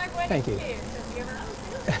paints flag weddings Thank you. too. So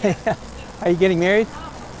if you ever Are you getting married?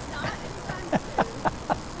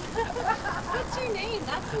 What's your name?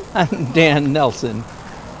 That's I'm Dan Nelson.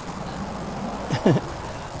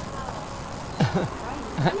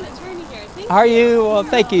 I'm an attorney here. Thank Are you? Well,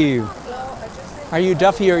 thank you. Well, I just think Are you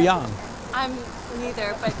Duffy or Young? I'm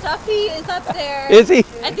neither, but Duffy is up there. Is he?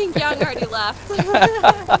 I think Young already left.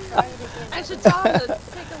 I should tell him to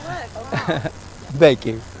take a look. Wow. Thank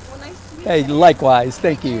you. Well, nice to meet Hey, you. likewise.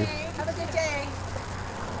 Thank you. have a good day.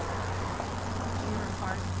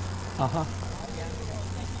 Uh-huh.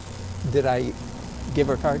 Did I give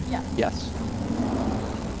her a card? Yeah. Yes.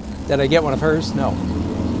 Did I get one of hers? No.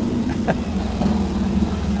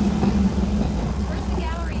 Where's the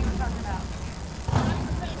gallery you were talking about?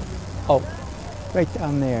 Oh, right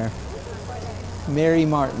down there. Mary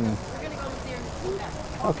Martin. We're going to go over there and see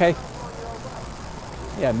that. Okay.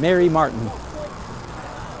 Yeah, Mary Martin.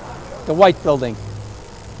 The white building.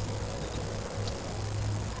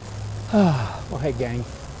 Well, hey, gang.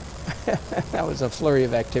 That was a flurry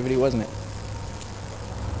of activity, wasn't it?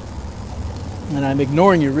 And I'm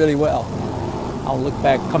ignoring you really well. I'll look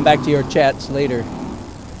back, come back to your chats later.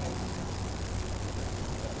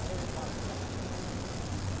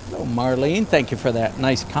 Hello, Marlene. Thank you for that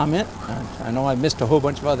nice comment. I know I missed a whole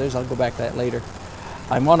bunch of others. I'll go back to that later.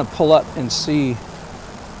 I want to pull up and see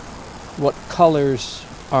what colors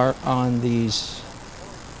are on these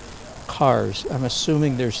cars. I'm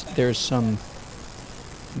assuming there's some.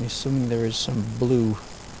 I'm assuming there is some blue,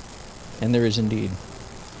 and there is indeed,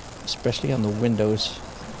 especially on the windows,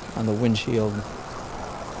 on the windshield,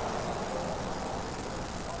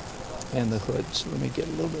 and the hood. So let me get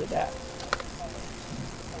a little bit of that.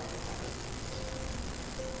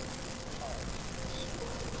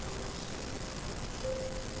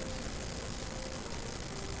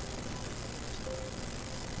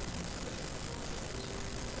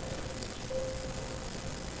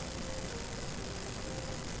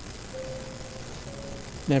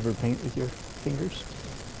 Never paint with your fingers.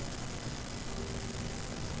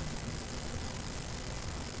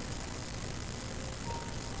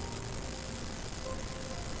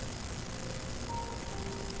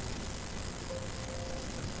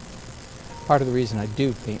 Part of the reason I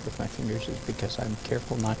do paint with my fingers is because I'm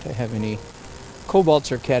careful not to have any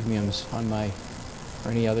cobalts or cadmiums on my,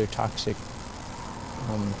 or any other toxic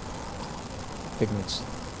pigments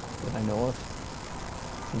that I know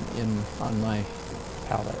of on my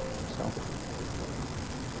palette. So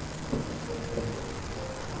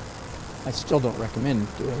I still don't recommend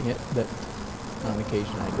doing it, but on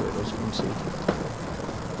occasion I do it, as you can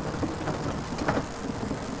see.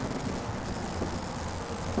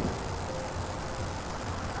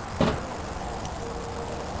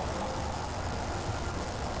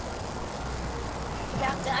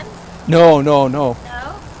 About done? No. No?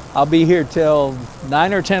 I'll be here till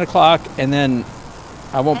 9 or 10 o'clock, and then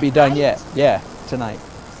I won't be At done night? yet. Yeah, tonight.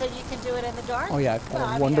 So you can do it in the dark? Oh yeah, I've got Well,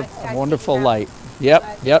 I a, mean, I wonderful figured out- light. Yep,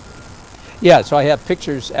 Right. yep. Yeah, so I have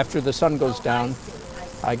pictures after the sun goes Oh, down. I see.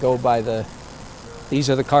 I go by these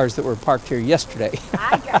are the cars that were parked here yesterday.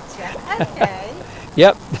 I gotcha. Okay.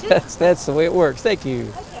 Yep, that's the way it works. Thank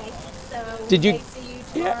you. Okay. So Did you- they see you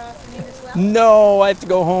tomorrow Yeah. afternoon as well? No, I have to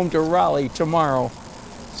go home to Raleigh tomorrow,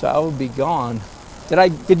 so I will be gone.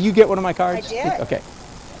 Did you get one of my cards? I did. Okay.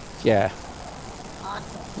 Yeah.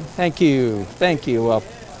 Awesome. Thank you. Thank you. Well,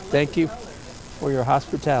 thank you for your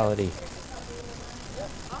hospitality.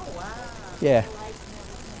 Oh, wow. Yeah.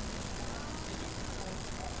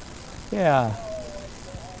 Yeah.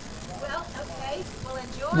 Well, okay. Well,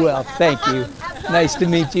 enjoy. Well, thank you. Nice to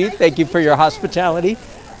meet you. Thank you for your hospitality.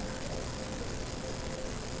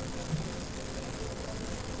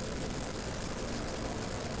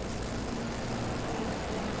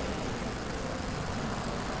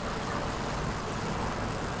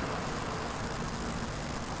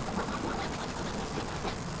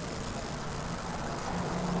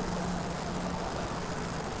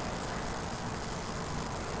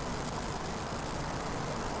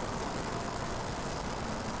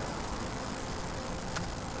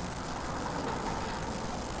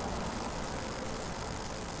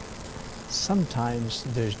 Sometimes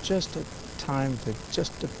there's just a time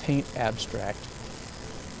to paint abstract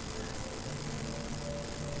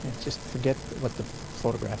and just forget what the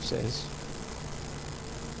photograph says.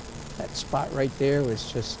 That spot right there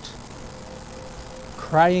was just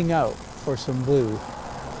crying out for some blue.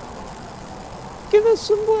 Give us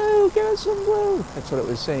some blue, give us some blue. That's what it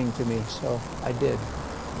was saying to me, so I did.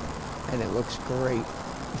 And it looks great.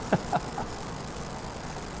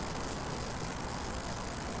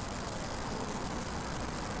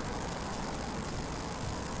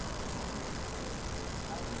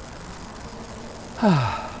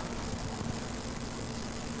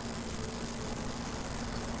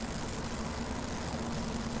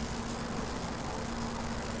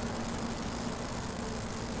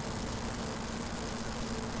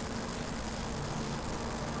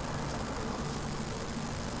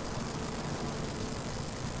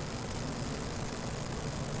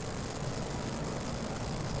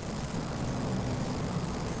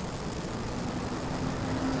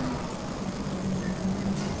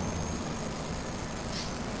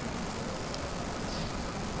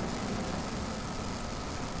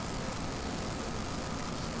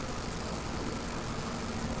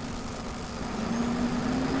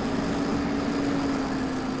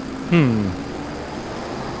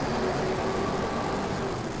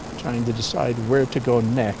 Trying to decide where to go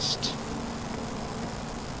next.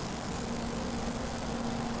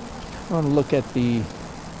 I want to look at the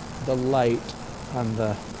light on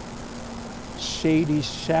the shady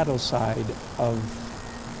shadow side of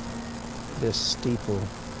this steeple.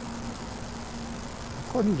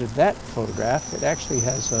 According to that photograph, it actually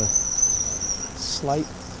has a slight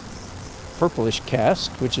purplish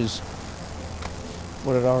cast, which is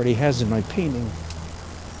what it already has in my painting.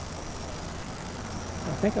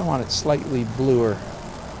 I think I want it slightly bluer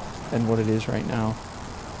than what it is right now.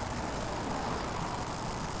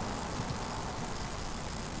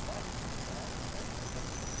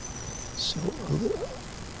 So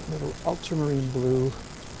a little ultramarine blue.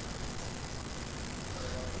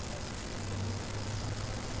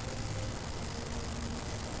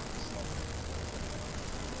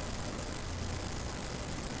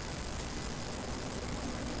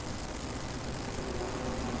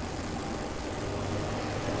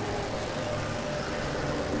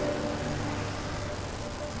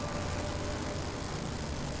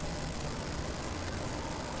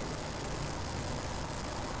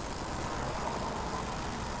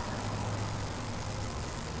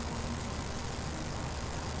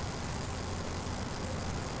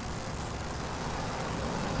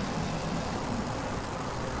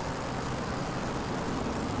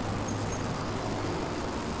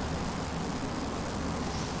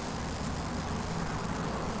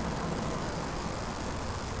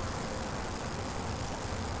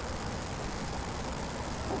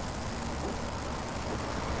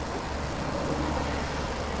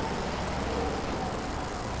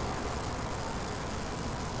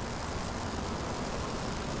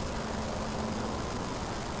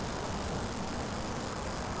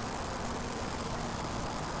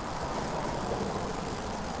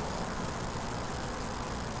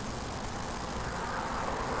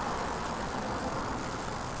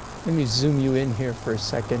 Let me zoom you in here for a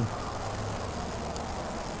second.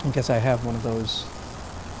 I guess I have one of those.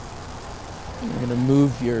 I'm going to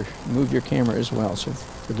move your camera as well, so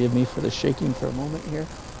forgive me for the shaking for a moment here.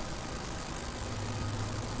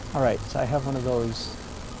 All right, so I have one of those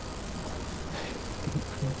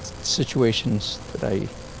situations that I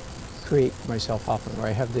create myself often, where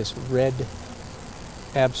I have this red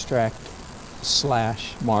abstract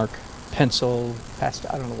slash mark, pencil,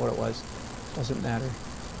 pastel, I don't know what it was, doesn't matter,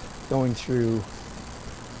 going through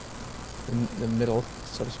the middle,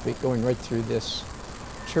 so to speak, going right through this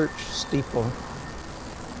church steeple.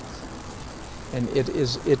 And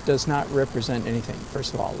it does not represent anything.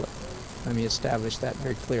 First of all, let me establish that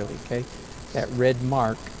very clearly, okay? That red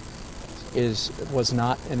mark was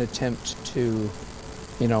not an attempt to,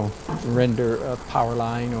 you know, render a power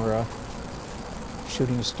line or a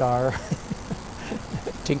shooting star,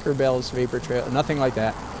 Tinkerbell's vapor trail, nothing like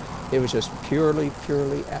that. It was just purely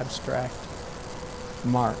abstract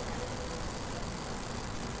mark.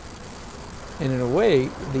 And in a way,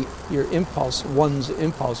 one's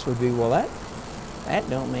impulse would be, well, that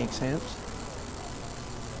don't make sense.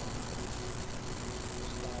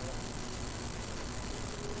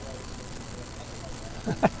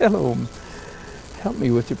 Hello. Help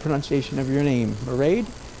me with the pronunciation of your name. Maraid?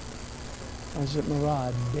 Or is it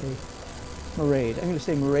Marad? Maraid. I'm going to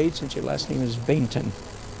say Maraid since your last name is Bainton.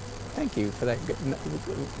 Thank you for that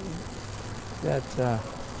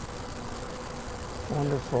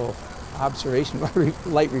wonderful observation.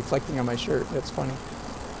 Light reflecting on my shirt. That's funny.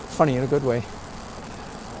 Funny in a good way.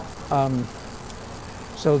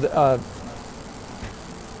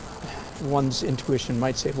 One's intuition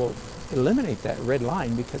might say, well, eliminate that red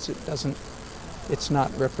line because it's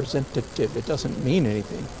not representative. It doesn't mean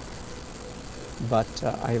anything. But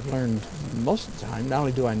I have learned most of the time, not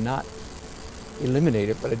only do I not eliminate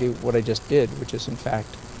it, but I do what I just did, which is in fact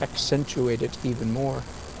accentuate it even more,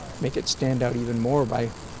 make it stand out even more by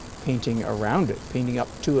painting around it, painting up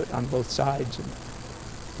to it on both sides. And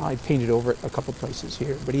I painted over it a couple places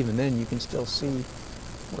here, but even then you can still see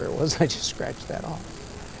where it was. I just scratched that off.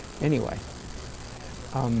 Anyway,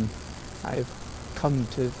 I've come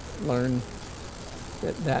to learn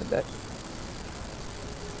that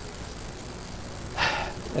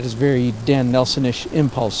is very Dan Nelson-ish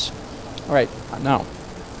impulse. All right, now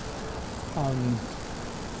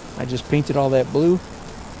I just painted all that blue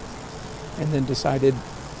and then decided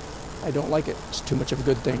I don't like it. It's too much of a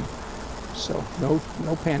good thing. So no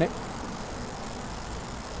panic.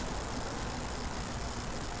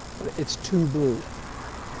 But it's too blue.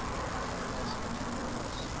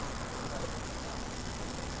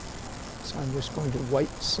 So I'm just going to wipe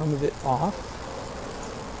some of it off.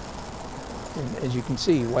 And as you can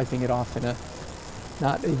see, wiping it off in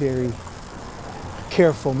not a very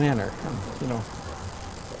careful manner. I'm,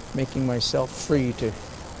 making myself free to,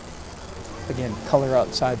 again, color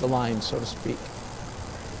outside the line, so to speak.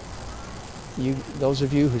 Those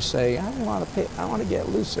of you who say, I want to get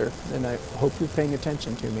looser, then I hope you're paying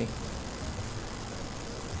attention to me.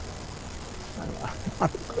 I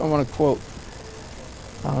want to quote.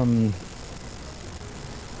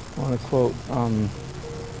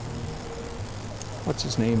 What's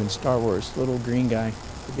his name in Star Wars? Little green guy.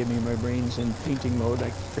 Forgive me, my brain's in painting mode. I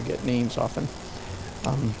forget names often.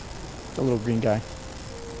 The little green guy.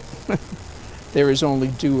 There is only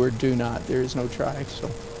do or do not. There is no try. So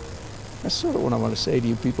that's sort of what I want to say to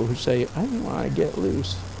you people who say, I want to get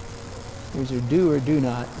loose. There's a do or do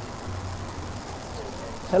not.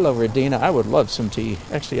 Hello, Radina. I would love some tea.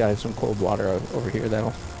 Actually, I have some cold water over here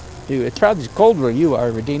that'll do. It's probably cold where you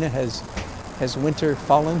are, Radina. Has winter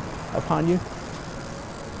fallen upon you?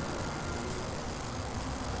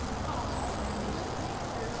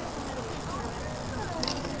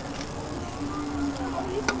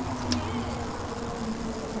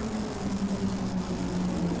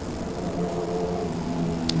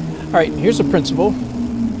 All right, here's a principle,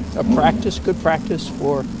 good practice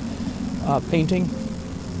for painting.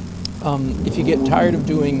 If you get tired of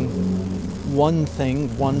doing one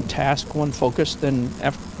thing, one task, one focus, then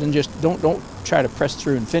just don't try to press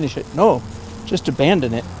through and finish it. No, just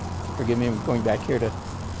abandon it. Forgive me, I'm going back here to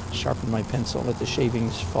sharpen my pencil, let the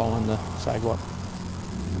shavings fall on the sidewalk.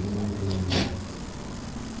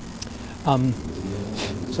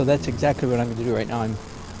 So that's exactly what I'm going to do right now.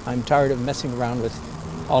 I'm tired of messing around with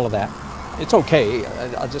all of that. It's okay.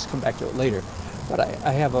 I'll just come back to it later. But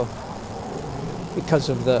I have because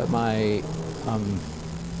of my.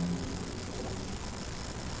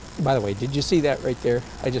 By the way, did you see that right there?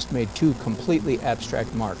 I just made two completely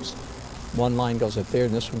abstract marks. One line goes up there,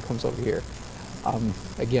 and this one comes over here.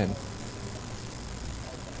 Again,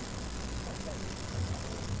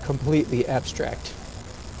 completely abstract.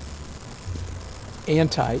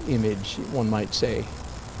 Anti-image, one might say.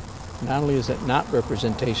 Not only is it not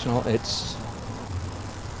representational, it's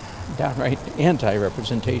downright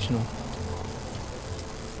anti-representational.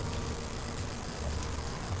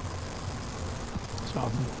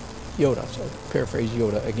 So Yoda, so paraphrase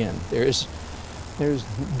Yoda again. There's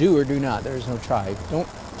do or do not, there's no try. Don't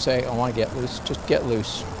say, I want to get loose, just get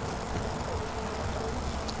loose.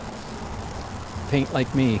 Paint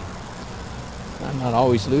like me. I'm not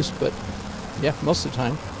always loose, but yeah, most of the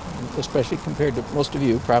time. Especially compared to most of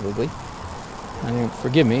you, probably. I mean,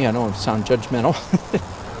 forgive me, I don't sound judgmental.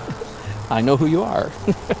 I know who you are.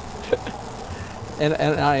 and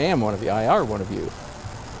I am one of you. I are one of you.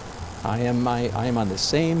 I am on the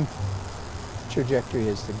same trajectory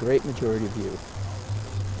as the great majority of you.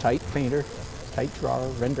 Tight painter, tight drawer,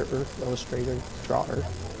 renderer, illustrator, drawer.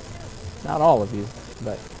 Not all of you,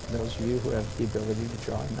 but those of you who have the ability to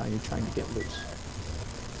draw, and now you're trying to get loose.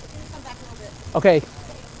 Come back a little bit. Okay,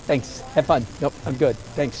 thanks. Have fun. Nope, I'm good.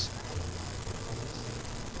 Thanks.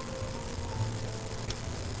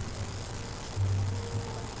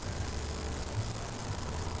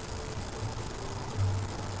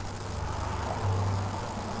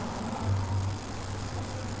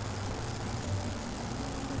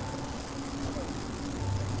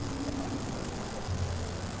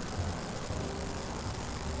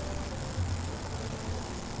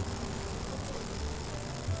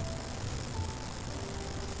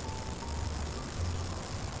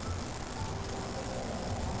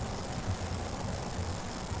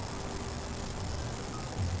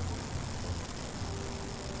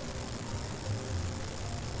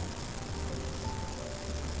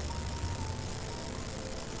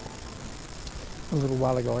 A little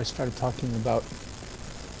while ago, I started talking about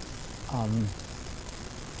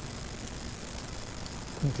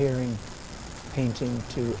comparing painting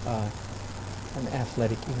to an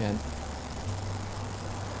athletic event.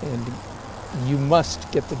 And you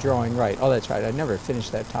must get the drawing right. Oh, that's right. I never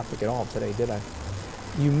finished that topic at all today, did I?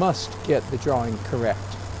 You must get the drawing correct.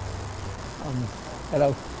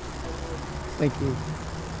 Hello. Thank you.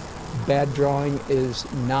 Bad drawing is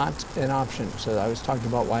not an option. So I was talking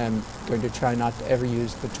about why I'm going to try not to ever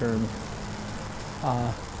use the term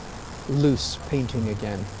loose painting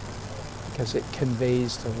again, because it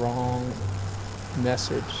conveys the wrong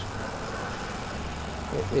message.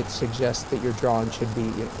 It suggests that your drawing should be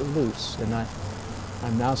loose, and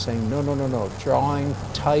I'm now saying no. Drawing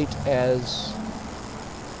tight as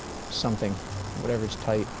something, whatever's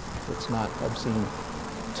tight. It's not obscene.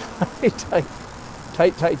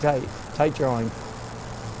 Tight drawing.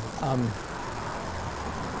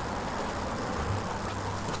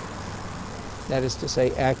 That is to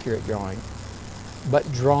say, accurate drawing, but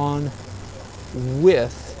drawn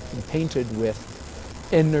with and painted with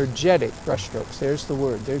energetic brushstrokes. There's the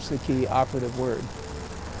word. There's the key operative word.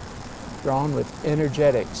 Drawn with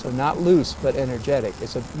energetic. So not loose, but energetic.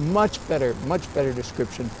 It's a much better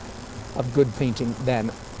description of good painting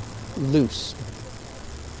than loose.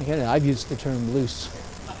 Again, I've used the term loose,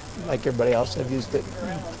 like everybody else. I've used it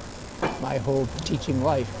my whole teaching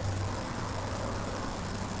life.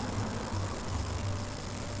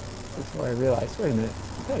 Before I realized, wait a minute,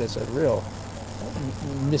 that is a real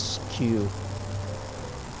miscue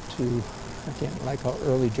to, again, like how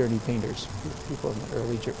early journey painters, people in the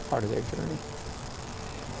early part of their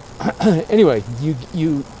journey. Anyway,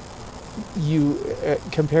 you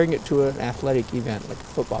comparing it to an athletic event like a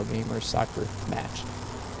football game or a soccer match.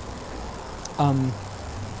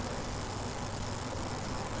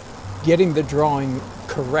 Getting the drawing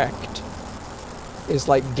correct is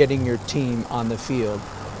like getting your team on the field.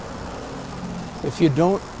 If you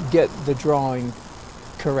don't get the drawing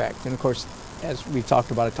correct, and of course, as we talked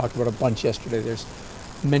about, I talked about a bunch yesterday, there's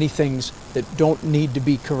many things that don't need to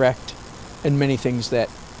be correct and many things that,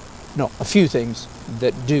 no, a few things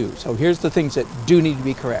that do. So here's the things that do need to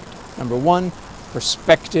be correct. Number one,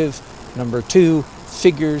 perspective. Number two,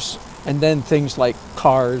 figures. And then things like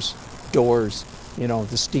cars, doors,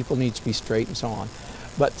 the steeple needs to be straight and so on.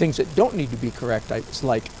 But things that don't need to be correct, it's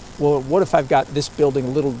like, well, what if I've got this building a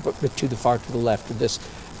little bit too far to the left of this?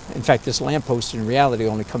 In fact, this lamppost in reality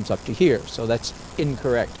only comes up to here. So that's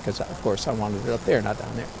incorrect because, of course, I wanted it up there, not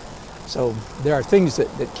down there. So there are things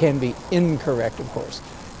that can be incorrect, of course.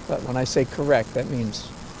 But when I say correct, that means,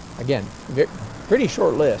 again, pretty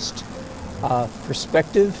short list.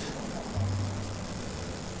 Perspective,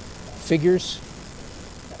 figures,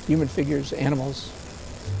 human figures, animals,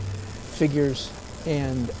 figures,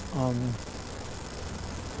 and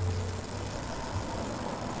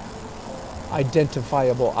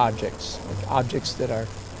identifiable objects, like objects that are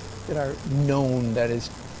known. That is,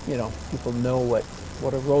 people know what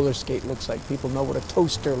a roller skate looks like. People know what a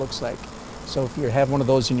toaster looks like. So if you have one of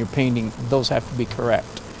those in your painting, those have to be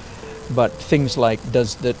correct. But things like,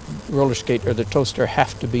 does the roller skate or the toaster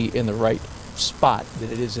have to be in the right spot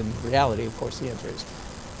that it is in reality? Of course, the answer is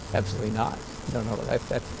absolutely not. No,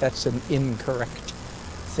 that's an incorrect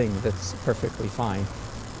thing. That's perfectly fine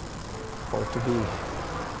for it to be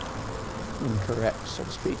incorrect, so to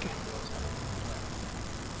speak.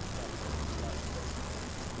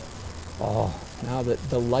 Oh, now that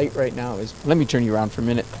the light right now is, let me turn you around for a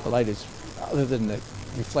minute. The light is, other than the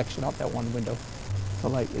reflection out that one window. The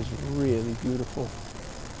light is really beautiful.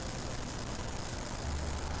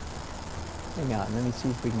 Hang on, let me see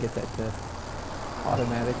if we can get that to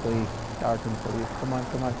automatically darken for you. Come on,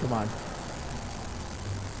 come on, come on.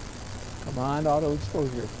 Come on, auto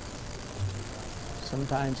exposure.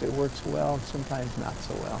 Sometimes it works well, sometimes not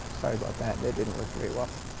so well. Sorry about that, that didn't work very well.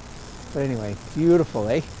 But anyway, beautiful,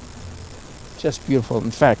 eh? Just beautiful.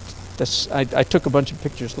 In fact, I took a bunch of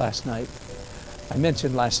pictures last night. I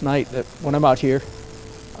mentioned last night that when I'm out here,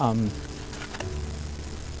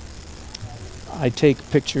 I take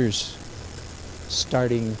pictures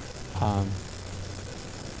starting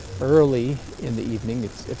early in the evening.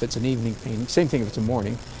 If it's an evening painting, same thing if it's a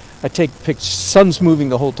morning. I take pictures, sun's moving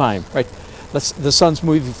the whole time, right? The sun's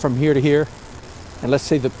moving from here to here, and let's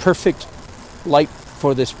say the perfect light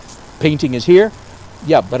for this painting is here.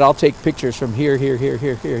 Yeah, but I'll take pictures from here, here, here,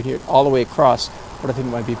 here, here, here, all the way across what I think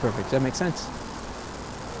might be perfect. Does that make sense?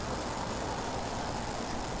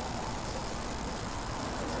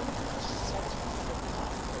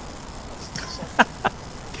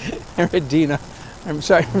 Dina, I'm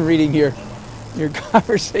sorry, I'm reading your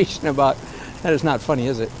conversation about, that is not funny,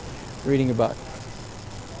 is it? Reading about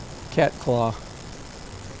cat claw.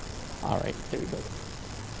 All right, there we go.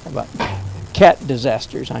 About cat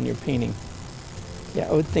disasters on your painting. Yeah,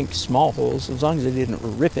 I would think small holes, as long as they didn't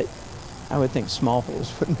rip it, I would think small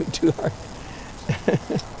holes wouldn't be too hard.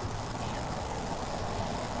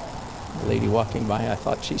 The lady walking by, I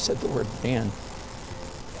thought she said the word ban.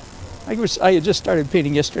 I had just started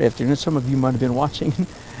painting yesterday afternoon. Some of you might have been watching.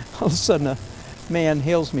 All of a sudden, a man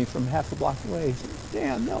hails me from half a block away. He says,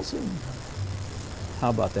 "Dan Nelson." How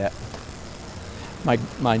about that? My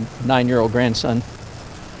 9-year-old grandson,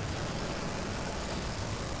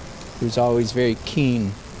 who's always very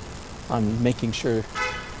keen on making sure,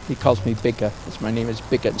 he calls me Bigga, because my name is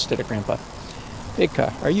Bigga instead of Grandpa.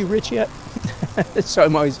 Bigga, are you rich yet? So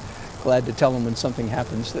I'm always glad to tell him when something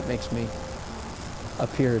happens that makes me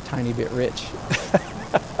appear a tiny bit rich.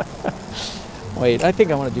 Wait, I think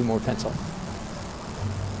I want to do more pencil.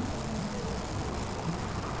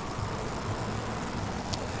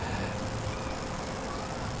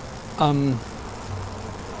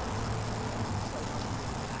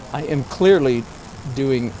 I am clearly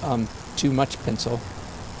doing too much pencil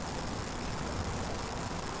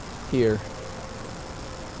here.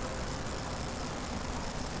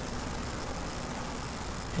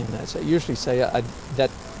 And as I usually say,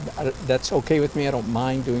 that's okay with me. I don't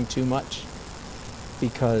mind doing too much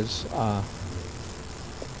because I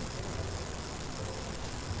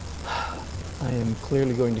am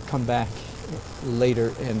clearly going to come back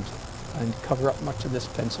later and cover up much of this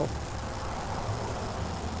pencil.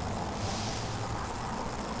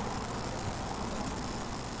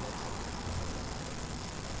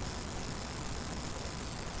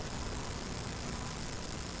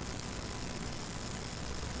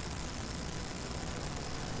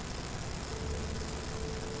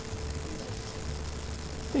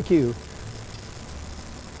 Thank you.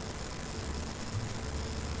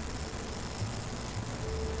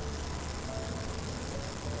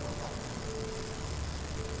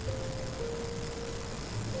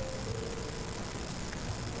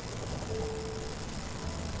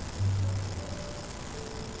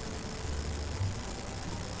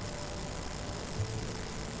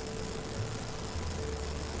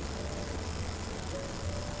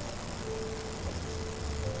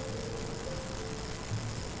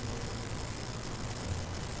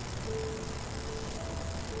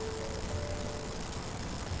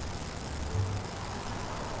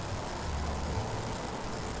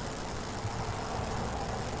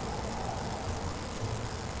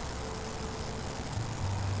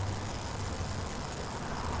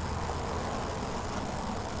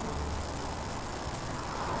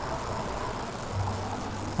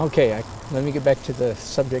 Okay, let me get back to the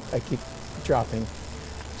subject I keep dropping.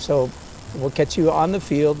 So what gets you on the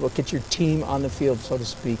field, what gets your team on the field, so to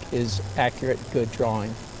speak, is accurate, good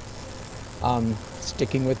drawing.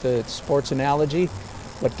 Sticking with the sports analogy,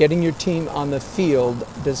 but getting your team on the field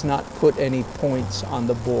does not put any points on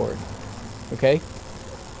the board, okay?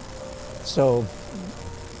 So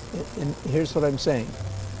and here's what I'm saying.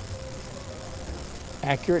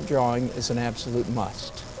 Accurate drawing is an absolute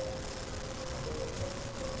must.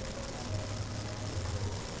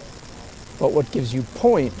 But what gives you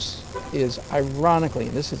points is, ironically,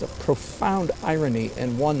 and this is a profound irony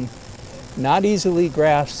and one not easily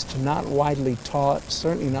grasped, not widely taught,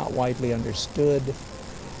 certainly not widely understood.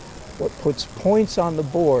 What puts points on the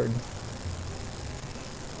board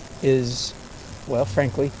is, well,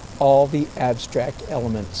 frankly, all the abstract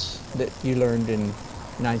elements that you learned in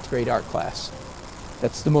 9th grade art class.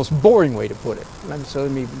 That's the most boring way to put it. So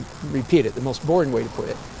let me repeat it, the most boring way to put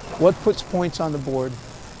it. What puts points on the board?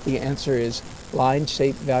 The answer is line,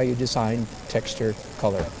 shape, value, design, texture,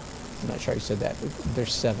 color. I'm not sure I said that.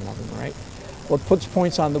 There's 7 of them, right? What puts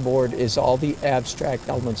points on the board is all the abstract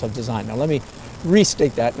elements of design. Now let me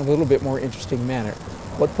restate that in a little bit more interesting manner.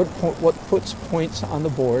 What puts points on the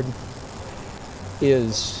board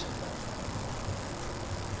is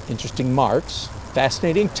interesting marks,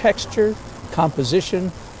 fascinating texture,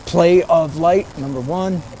 composition, play of light, number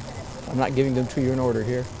 1. I'm not giving them to you in order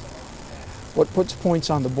here. What puts points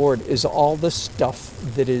on the board is all the stuff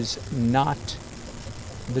that is not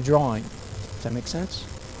the drawing. Does that make sense?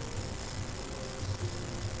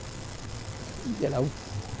 You know,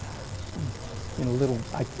 in a little,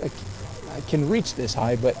 I can reach this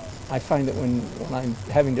high, but I find that when I'm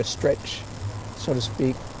having to stretch, so to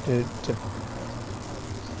speak, to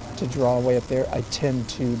draw way up there, I tend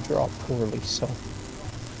to draw poorly. So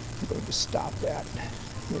I'm going to stop that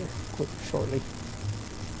here shortly,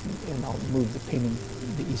 and I'll move the painting,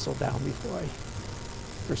 the easel down before I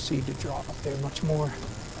proceed to draw up there much more.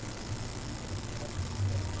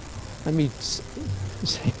 Let me say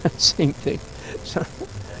the same thing. So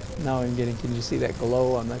now I'm getting, can you see that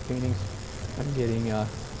glow on my painting? I'm getting a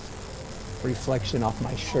reflection off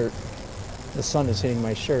my shirt. The sun is hitting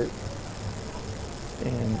my shirt,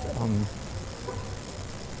 and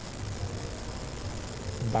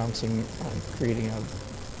bouncing, creating a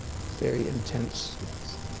very intense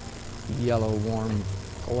yellow, warm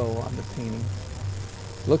glow on the painting.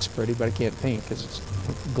 It looks pretty, but I can't paint because it's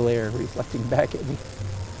glare reflecting back at me.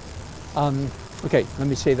 Okay, let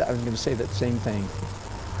me say that. I'm going to say that same thing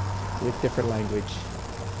with different language,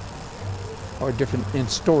 or different in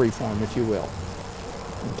story form, if you will.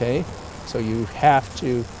 Okay, so you have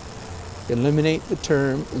to eliminate the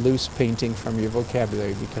term loose painting from your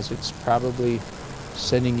vocabulary because it's probably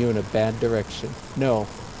sending you in a bad direction. No,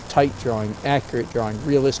 tight drawing, accurate drawing,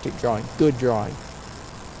 realistic drawing, good drawing.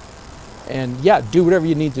 And yeah, do whatever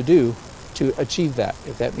you need to do to achieve that.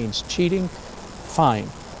 If that means cheating, fine.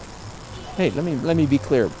 Hey, let me be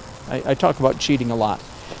clear. I talk about cheating a lot.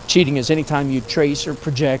 Cheating is anytime you trace or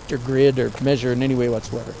project or grid or measure in any way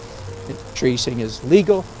whatsoever. Tracing is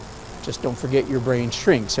legal. Just don't forget your brain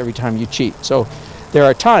shrinks every time you cheat. So there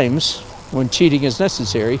are times when cheating is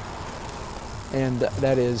necessary, and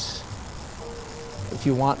that is if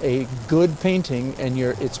you want a good painting and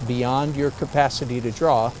it's beyond your capacity to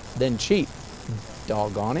draw, then cheat.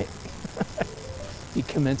 Doggone it. He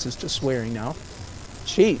commences to swearing now.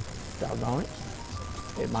 Cheat. Doggone it.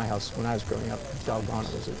 At my house, when I was growing up, doggone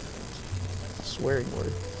it was a swearing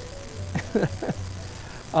word.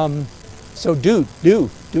 So do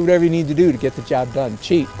whatever you need to do to get the job done.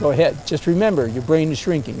 Cheat, go ahead. Just remember, your brain is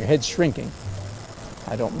shrinking, your head's shrinking.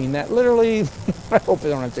 I don't mean that literally. I hope I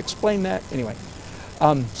don't have to explain that. Anyway,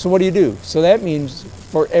 so what do? So that means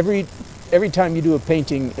for every time you do a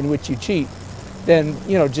painting in which you cheat, then,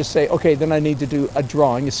 you know, just say, okay, then I need to do a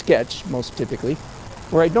drawing, a sketch, most typically,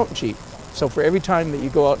 where I don't cheat. So for every time that you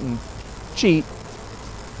go out and cheat,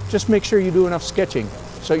 just make sure you do enough sketching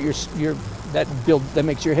so that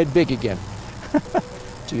makes your head big again.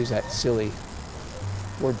 To use that silly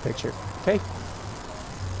word picture. Okay?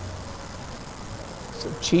 So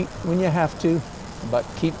cheat when you have to, but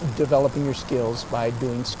keep developing your skills by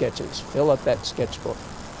doing sketches. Fill up that sketchbook.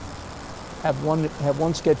 Have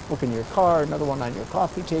one sketchbook in your car, another one on your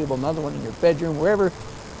coffee table, another one in your bedroom, wherever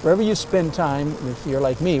you spend time. If you're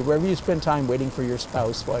like me, wherever you spend time waiting for your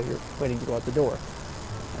spouse while you're waiting to go out the door.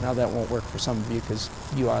 Now that won't work for some of you because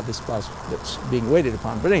you are the spouse that's being waited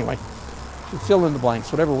upon. But anyway, you fill in the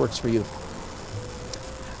blanks, whatever works for you.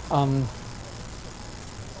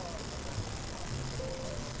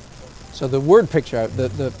 So the word picture,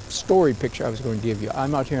 the story picture I was going to give you,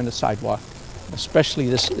 I'm out here on the sidewalk. Especially,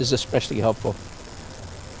 this is especially helpful.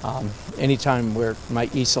 Anytime where my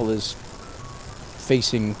easel is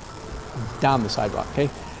facing down the sidewalk, okay?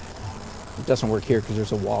 It doesn't work here because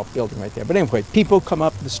there's a wall building right there. But anyway, people come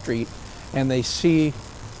up the street and they see,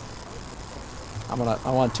 I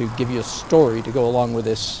want to give you a story to go along with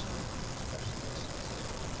this.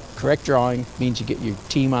 Correct drawing means you get your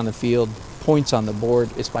team on the field, points on the board,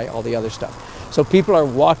 it's by all the other stuff. So people are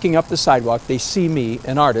walking up the sidewalk, they see me,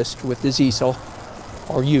 an artist, with this easel,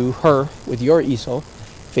 or you, her, with your easel,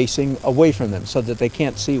 facing away from them so that they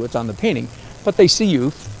can't see what's on the painting. But they see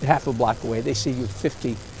you half a block away, they see you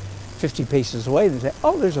 50 paces away, and they say,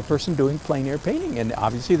 oh, there's a person doing plein air painting, and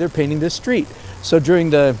obviously they're painting this street. So during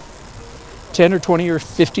the 10 or 20 or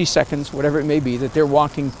 50 seconds, whatever it may be, that they're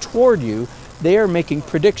walking toward you, they are making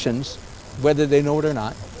predictions, whether they know it or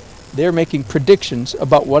not. They're making predictions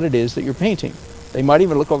about what it is that you're painting. They might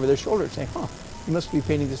even look over their shoulder and say, huh, you must be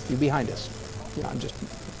painting this view behind us. You know, I'm just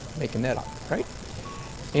making that up, right?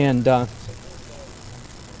 And I'm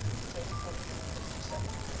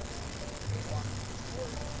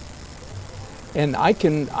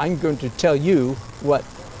going to tell you what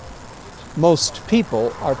most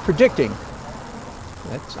people are predicting.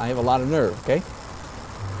 I have a lot of nerve, okay?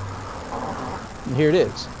 And here it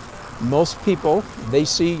is. Most people, they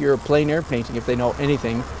see your plein air painting if they know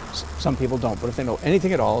anything. Some people don't, but if they know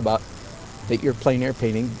anything at all about that your plein air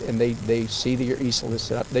painting, and they see that your easel is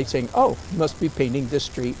set up, they think, oh, you must be painting this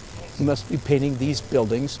street, you must be painting these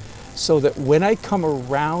buildings, so that when I come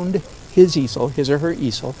around his easel, his or her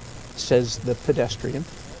easel, says the pedestrian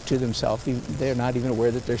to themselves, they're not even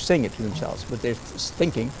aware that they're saying it to themselves, but they're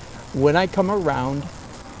thinking, when I come around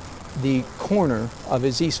the corner of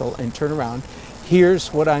his easel and turn around,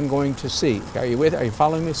 here's what I'm going to see. Are you with? Are you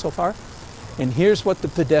following me so far? And here's what the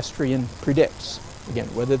pedestrian predicts. Again,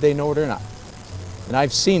 whether they know it or not. And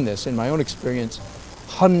I've seen this in my own experience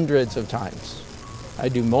hundreds of times. I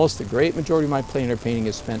do the great majority of my plein air painting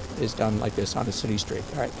is done like this on a city street.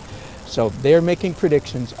 All right. So they're making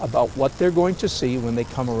predictions about what they're going to see when they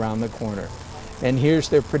come around the corner. And here's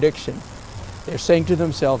their prediction. They're saying to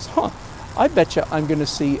themselves, huh, I bet you I'm going to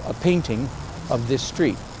see a painting of this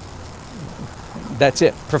street. That's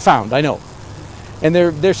it. Profound, I know. And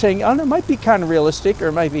they're saying, oh, no, it might be kind of realistic, or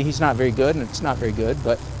it might be he's not very good, and it's not very good,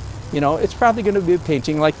 but, you know, it's probably going to be a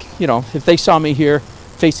painting like, you know, if they saw me here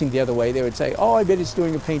facing the other way, they would say, oh, I bet he's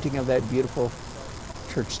doing a painting of that beautiful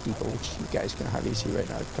church steeple, which you guys can hardly see right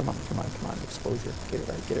now. Come on, exposure. Get it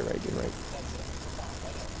right.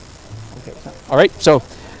 Okay, all right, so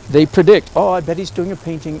they predict, oh, I bet he's doing a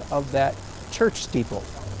painting of that church steeple.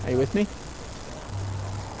 Are you with me?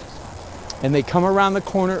 And they come around the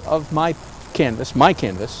corner of my canvas,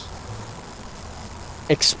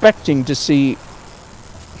 expecting to see,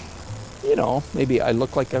 you know, maybe I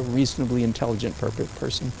look like a reasonably intelligent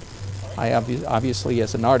person. I obviously,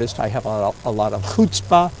 as an artist, I have a lot of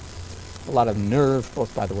chutzpah, a lot of nerve,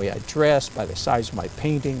 both by the way I dress, by the size of my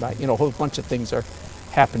painting, by, you know, a whole bunch of things are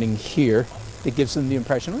happening here that gives them the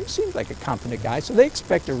impression, well, he seems like a competent guy, so they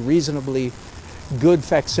expect a reasonably good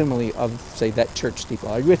facsimile of, say, that church steeple.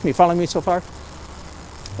 Are you with me? Following me so far?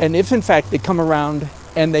 And if, in fact, they come around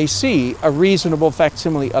and they see a reasonable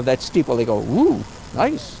facsimile of that steeple, they go, ooh,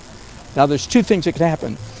 nice. Now, there's two things that could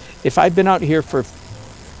happen. If I've been out here for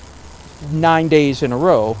 9 days in a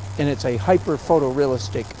row, and it's a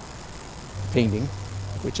hyper-photorealistic painting,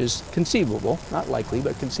 which is conceivable, not likely,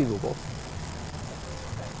 but conceivable,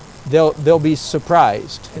 they'll be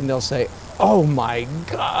surprised, and they'll say, oh my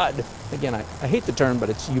God. Again, I hate the term, but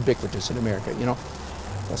it's ubiquitous in America, you know.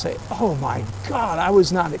 They'll say, oh my God, I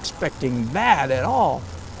was not expecting that at all.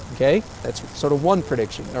 Okay, that's sort of one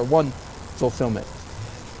prediction, or one fulfillment.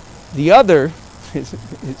 The other,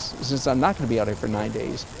 since I'm not going to be out here for 9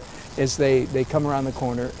 days, is they come around the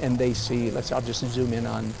corner and they see, I'll just zoom in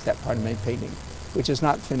on that part of my painting, which is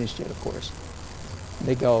not finished yet, of course.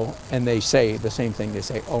 They go and they say the same thing. They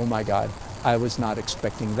say, oh my God, I was not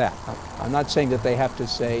expecting that. I'm not saying that they have to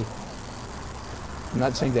say,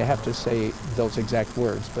 those exact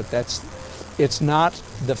words, but it's not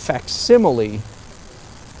the facsimile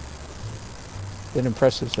that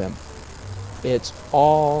impresses them. It's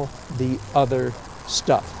all the other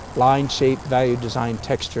stuff. Line, shape, value, design,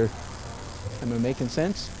 texture. Am I making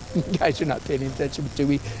sense? You guys are not paying attention to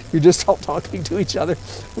me. You're just all talking to each other,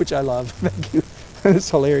 which I love. Thank you.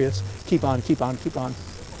 It's hilarious. Keep on.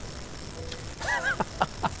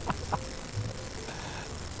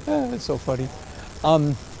 It's so funny.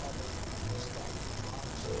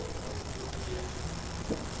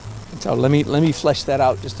 So let me flesh that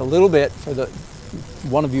out just a little bit for the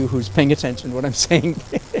one of you who's paying attention to what I'm saying.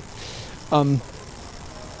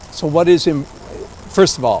 So what is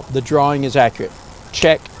first of all, the drawing is accurate.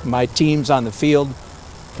 Check. My team's on the field.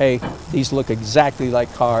 Okay, these look exactly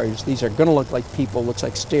like cars. These are going to look like people. Looks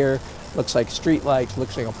like stair. Looks like street lights.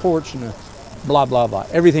 Looks like a porch and a blah blah blah.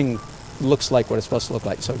 Everything looks like what it's supposed to look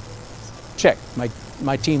like. So check.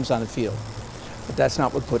 My team's on the field. But that's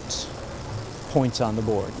not what puts points on the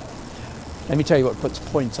board. Let me tell you what puts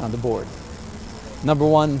points on the board. Number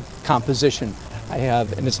one, composition. I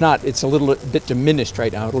have, and it's a little bit diminished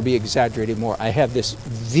right now. It'll be exaggerated more. I have this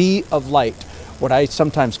V of light, what I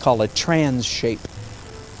sometimes call a trans shape.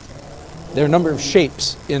 There are a number of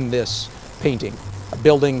shapes in this painting. A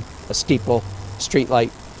building, a steeple, street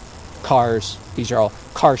light, cars. These are all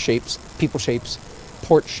car shapes, people shapes,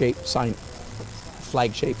 porch shape, sign,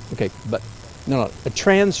 flag shape. Okay, but no. A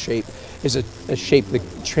trans shape is a shape that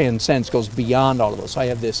transcends, goes beyond all of those. So I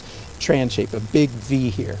have this trans shape, a big V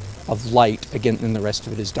here. of light again, and the rest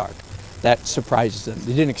of it is dark. That surprises them.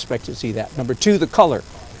 They didn't expect to see that. Number two, the color.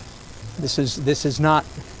 This is not,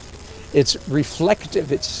 it's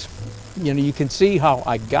reflective. It's, you know, you can see how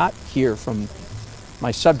I got here from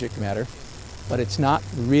my subject matter, but it's not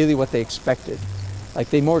really what they expected. Like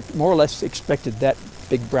they more or less expected that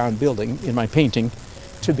big brown building in my painting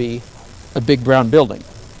to be a big brown building.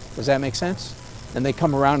 Does that make sense? And they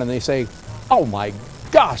come around and they say, oh my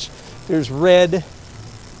gosh, there's red,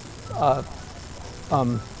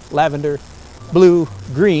 lavender, blue,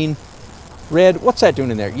 green, red. What's that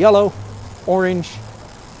doing in there? Yellow, orange,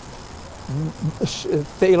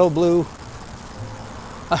 phthalo blue,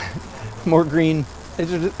 more green.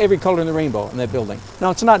 There's every color in the rainbow in that building.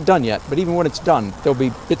 Now, it's not done yet, but even when it's done, there'll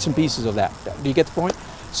be bits and pieces of that. Do you get the point?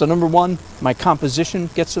 So number one, my composition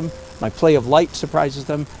gets them. My play of light surprises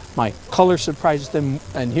them. My color surprises them.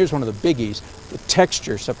 And here's one of the biggies. The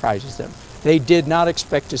texture surprises them. They did not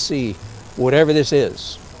expect to see whatever this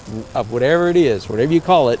is, whatever it is, whatever you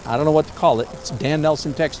call it. I don't know what to call it. It's Dan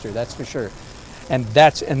Nelson texture, that's for sure. And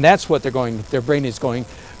that's what they're going, their brain is going,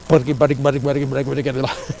 their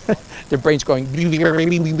brain's going,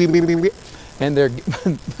 and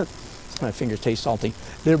my fingers taste salty.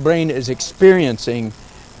 Their brain is experiencing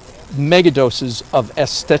megadoses of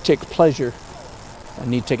aesthetic pleasure. I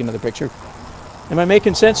need to take another picture. Am I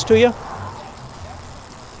making sense to you?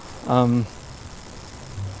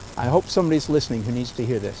 I hope somebody's listening who needs to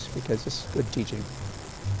hear this, because this is good teaching.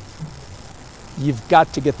 You've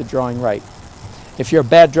got to get the drawing right. If you're a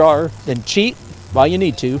bad drawer, then cheat while you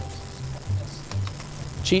need to.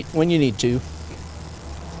 Cheat when you need to.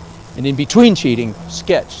 And in between cheating,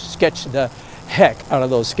 sketch the heck out of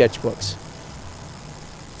those sketchbooks.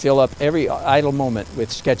 Fill up every idle moment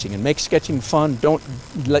with sketching and make sketching fun. Don't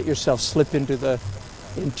let yourself slip into the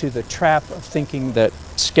trap of thinking that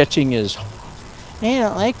sketching is, I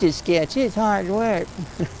don't like to sketch, it's hard work.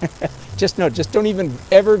 Just don't even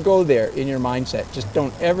ever go there in your mindset. Just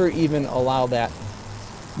don't ever even allow that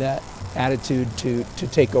attitude to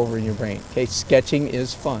take over in your brain. Okay, sketching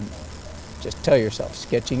is fun. Just tell yourself,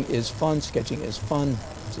 sketching is fun, sketching is fun.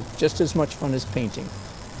 It's just as much fun as painting.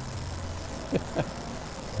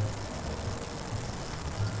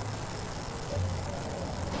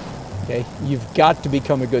 Okay, you've got to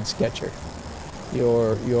become a good sketcher.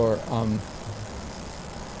 Your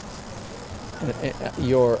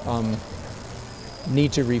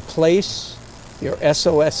need to replace your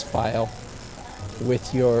SOS file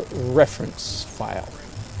with your reference file.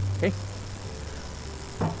 Okay?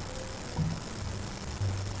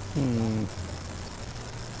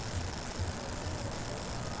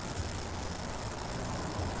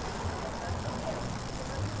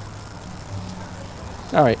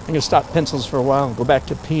 All right, I'm going to stop pencils for a while and go back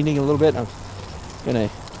to painting a little bit. I'm going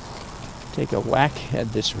to take a whack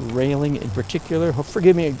at this railing in particular. Oh,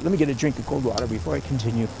 forgive me, let me get a drink of cold water before I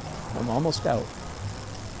continue. I'm almost out.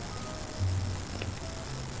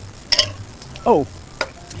 Oh,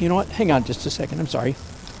 you know what? Hang on just a second. I'm sorry.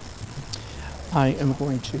 I am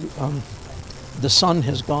going to, the sun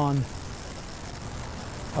has gone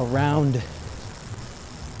around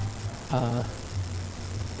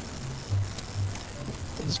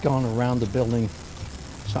the building.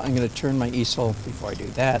 So I'm going to turn my easel. Before I do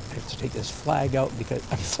that, I have to take this flag out because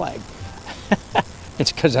I'm flag.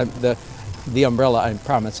 It's because the umbrella, I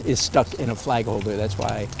promise, is stuck in a flag holder. That's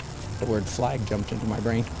why the word flag jumped into my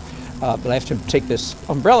brain. But I have to take this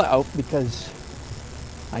umbrella out because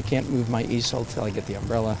I can't move my easel till I get the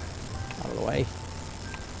umbrella out of the way.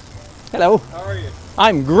 Hello. How are you?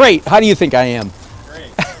 I'm great. How do you think I am? Great.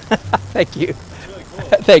 Thank you. Really cool.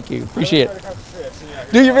 Thank you. Appreciate it.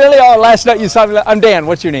 Do you really? Oh, last night you saw me. I'm Dan.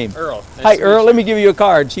 What's your name? Earl. Nice. Hi, Earl. Let me give you a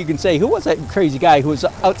card so you can say, who was that crazy guy who was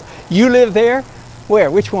out? You live there?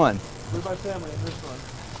 Where? Which one? With my family in Richmond.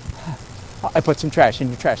 I put some trash in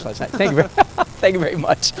your trash last night. Thank you. Thank you very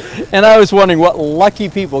much. And I was wondering what lucky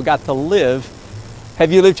people got to live.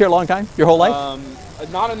 Have you lived here a long time? Your whole life?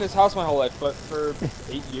 Not in this house my whole life, but for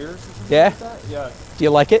 8 years or something yeah? like that. Yeah. Do you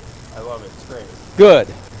like it? I love it. It's great. Good.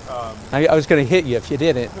 I was going to hit you if you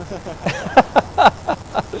didn't.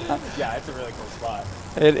 Yeah, it's a really cool spot.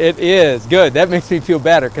 It is. Good. That makes me feel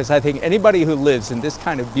better because I think anybody who lives in this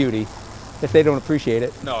kind of beauty, if they don't appreciate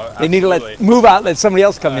it, they need to move out, let somebody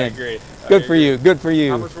else come in. I agree. Good for you. Good for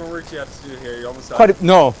you. How much more work do you have to do here? You almost done?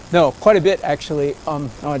 Quite a bit actually. Oh,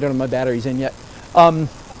 I don't have my batteries in yet. No,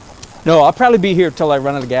 I'll probably be here till I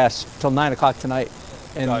run out of gas till 9 o'clock tonight,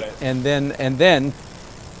 and then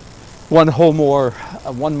one more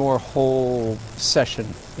whole session,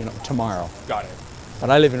 tomorrow. Got it. But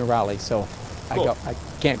I live in Raleigh, so cool. I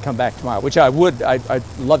can't come back tomorrow, which I would. I'd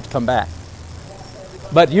love to come back.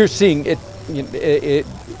 But you're seeing it.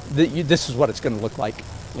 This is what it's going to look like.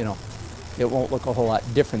 You know, it won't look a whole lot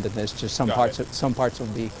different than this. Just some Got it. some parts will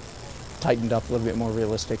be tightened up a little bit more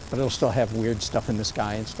realistic, but it'll still have weird stuff in the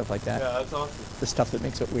sky and stuff like that. Yeah, that's awesome. The stuff that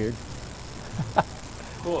makes it weird.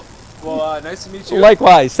 Cool. Well, nice to meet you.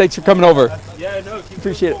 Likewise. Thanks for coming over. Yeah, no, keep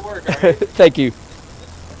Appreciate doing cool it. work. All right. Thank you.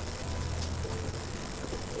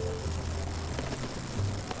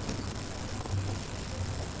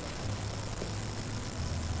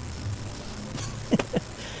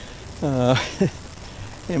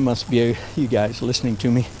 It must be you guys listening to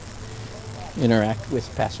me interact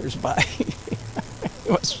with passersby.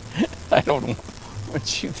 I don't know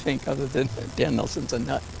what you think other than Dan Nelson's a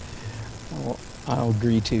nut. I'll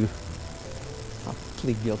agree to. I'll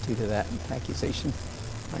plead guilty to that accusation.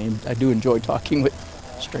 I do enjoy talking with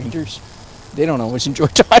strangers. They don't always enjoy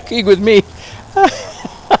talking with me.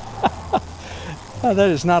 That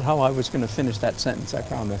is not how I was going to finish that sentence, I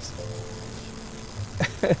promise.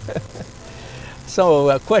 So,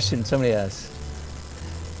 a question somebody asked.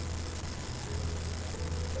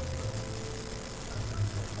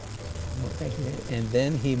 And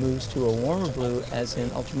then he moves to a warmer blue, as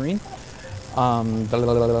in ultramarine. I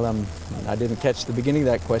didn't catch the beginning of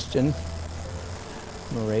that question.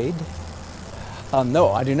 Marade. No,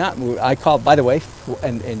 I do not move. I called, by the way,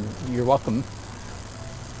 and you're welcome.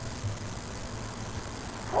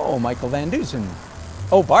 Oh, Michael Van Dusen.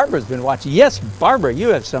 Oh, Barbara's been watching. Yes, Barbara, you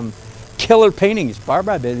have some killer paintings.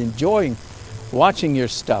 Barbara, I've been enjoying watching your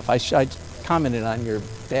stuff. I commented on your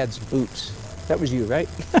dad's boots. That was you, right?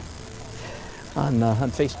 on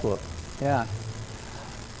Facebook. Yeah.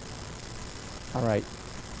 All right.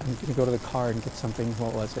 I'm going to go to the car and get something.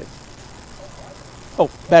 What was it? Oh,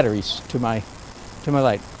 batteries to my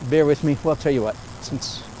light. Bear with me. Well, I'll tell you what.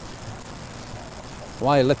 Since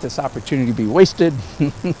why let this opportunity be wasted?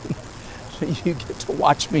 So you get to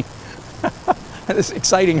watch me. It's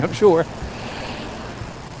exciting, I'm sure.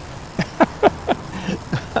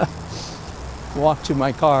 Walk to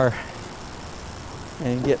my car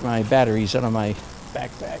and get my batteries out of my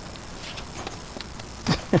backpack.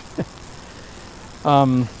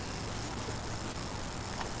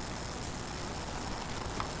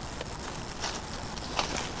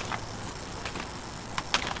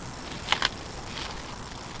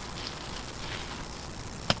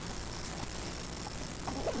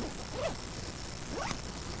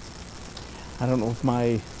 I don't know if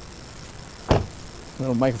my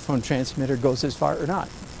little microphone transmitter goes as far or not.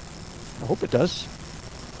 I hope it does.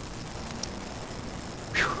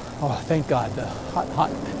 Whew. Oh, thank God. The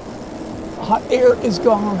hot air is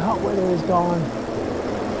gone. Hot weather is gone.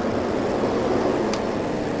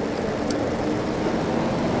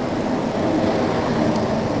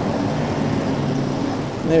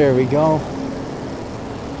 There we go.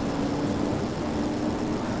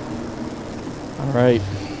 All right.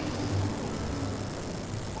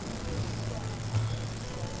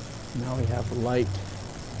 Now we have light.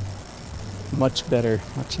 Much better,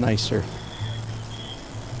 much nicer.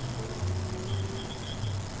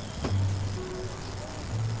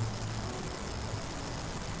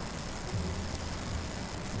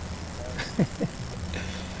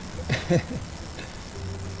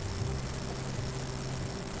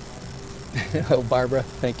 Oh, Barbara,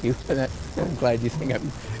 thank you for that. I'm glad you think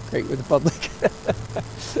I'm great with the public.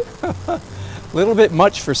 A little bit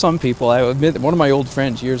much for some people, I admit. One of my old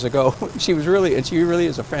friends years ago, she really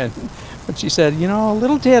is a friend, but she said, you know,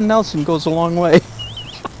 little Dan Nelson goes a long way.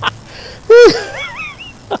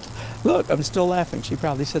 Look, I'm still laughing. She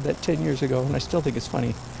probably said that 10 years ago, and I still think it's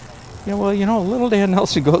funny. Yeah, well, you know, little Dan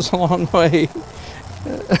Nelson goes a long way.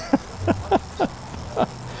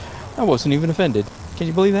 I wasn't even offended. Can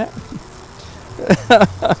you believe that?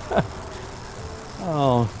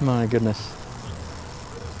 Oh, my goodness.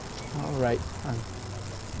 All right, I'm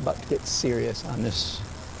about to get serious on this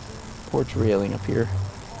porch railing up here.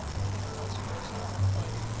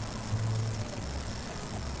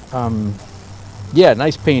 Yeah,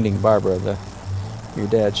 nice painting, Barbara, your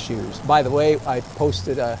dad's shoes. By the way, I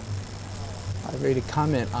made a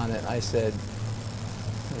comment on it. I said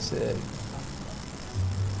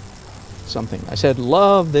something. I said,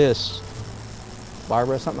 love this,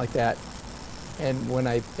 Barbara, something like that. And when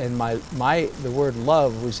the word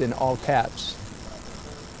love was in all caps.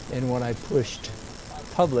 And when I pushed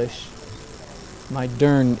publish, my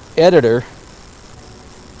darn editor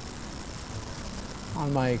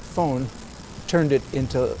on my phone turned it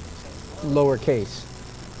into lowercase.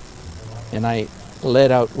 And I let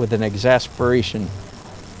out with an exasperation,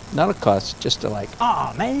 not a cuss, just a like,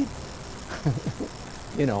 aw, man.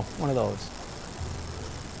 You know, one of those.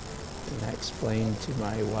 And I explained to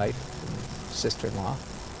my wife, sister-in-law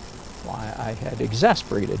why I had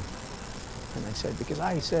exasperated. And I said, because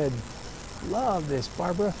I said, love this,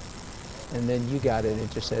 Barbara. And then you got it and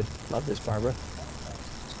it just said, love this, Barbara.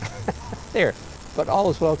 There. But all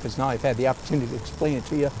is well, because now I've had the opportunity to explain it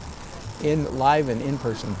to you in live and in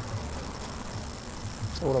person.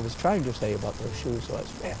 So what I was trying to say about those shoes was,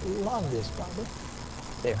 man, love this, Barbara.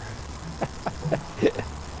 There.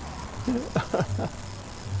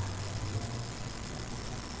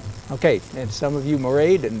 Okay, and some of you,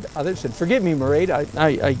 Mairead and others, and forgive me, Mairead,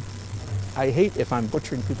 I hate if I'm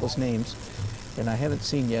butchering people's names, and I haven't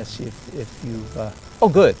seen yet if you've, oh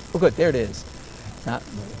good, there it is. Not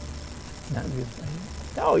you.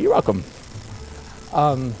 Oh, you're welcome.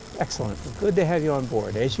 Excellent, good to have you on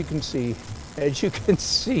board. As you can see,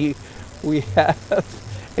 we have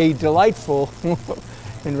a delightful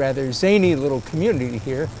and rather zany little community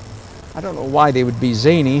here. I don't know why they would be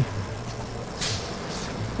zany.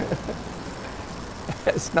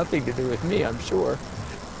 It has nothing to do with me, I'm sure.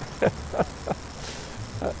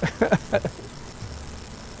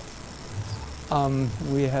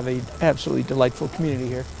 We have an absolutely delightful community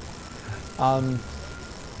here.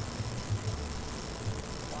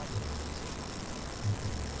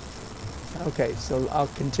 Okay, so I'll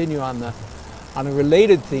continue on a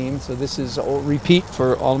related theme. So this is a repeat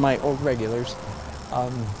for all my old regulars.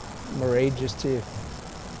 Mairead, just to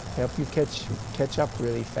help you catch up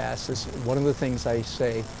really fast. This is one of the things I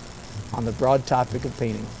say on the broad topic of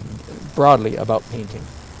painting, broadly about painting.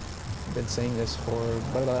 I've been saying this for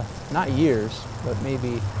not years, but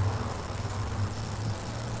maybe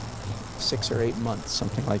 6 or 8 months,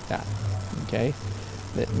 something like that. Okay,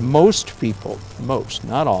 that most people,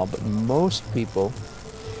 not all, but most people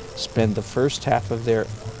spend the first half of their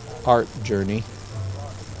art journey,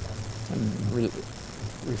 and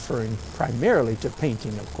referring primarily to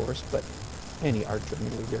painting, of course, but any art journey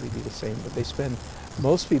would really be the same. But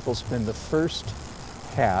most people spend the first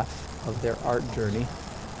half of their art journey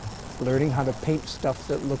learning how to paint stuff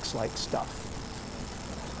that looks like stuff.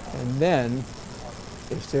 And then,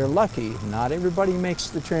 if they're lucky, not everybody makes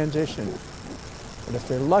the transition, but if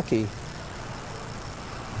they're lucky,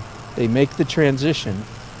 they make the transition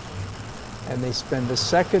and they spend the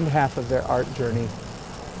second half of their art journey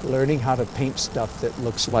learning how to paint stuff that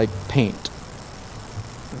looks like paint.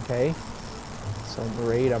 Okay? So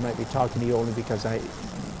Mairead, I might be talking to you only because I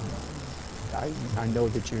know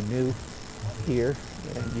that you're new here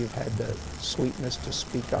and you've had the sweetness to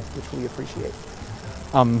speak up, which we appreciate.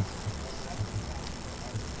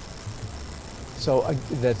 So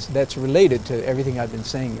that's related to everything I've been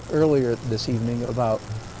saying earlier this evening about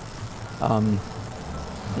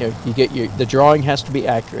the drawing has to be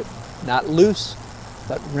accurate, not loose,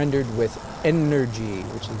 but rendered with energy,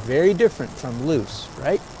 which is very different from loose,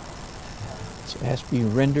 right? So it has to be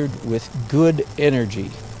rendered with good energy.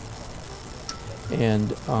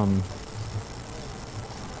 And it's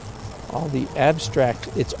all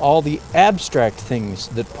the abstract things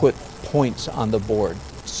that put points on the board,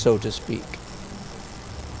 so to speak.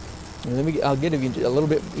 And I'll give you a little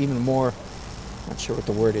bit even more, not sure what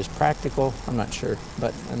the word is, practical, I'm not sure,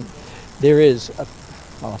 but there is in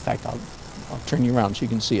fact, I'll turn you around so you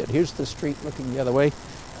can see it. Here's the street looking the other way.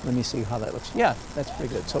 Let me see how that looks. Yeah, that's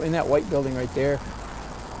pretty good. So in that white building right there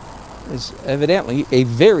is evidently a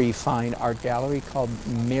very fine art gallery called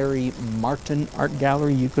Mary Martin Art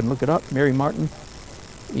Gallery. You can look it up, Mary Martin,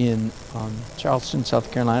 in Charleston,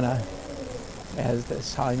 South Carolina. Has a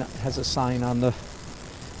sign on the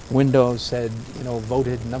window said,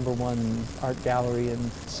 voted #1 art gallery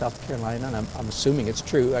in South Carolina. And I'm assuming it's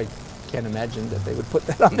true. I can't imagine that they would put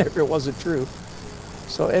that on there if it wasn't true.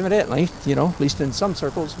 So evidently, at least in some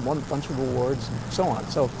circles, won a bunch of awards and so on.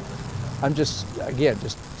 So I'm just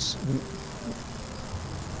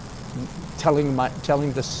telling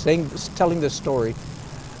the story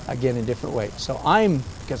again in different ways. So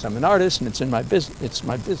because I'm an artist and it's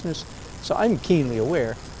my business, so I'm keenly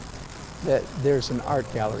aware that there's an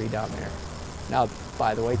art gallery down there. Now,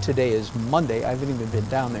 by the way, today is Monday. I haven't even been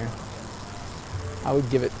down there. I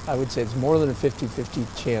would say it's more than a 50-50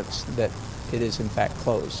 chance that it is in fact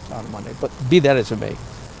closed on Monday, but be that as it may.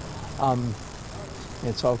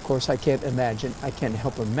 And so of course I can't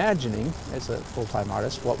help imagining as a full-time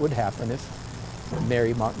artist what would happen if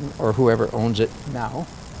Mary Martin or whoever owns it now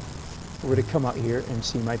were to come out here and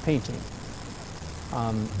see my painting.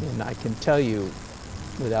 And I can tell you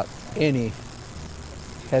without any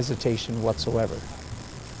hesitation whatsoever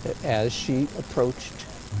that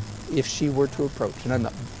if she were to approach, and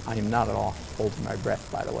I am not at all holding my breath,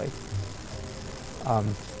 by the way,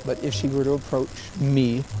 but if she were to approach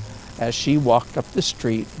me as she walked up the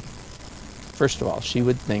street, first of all, she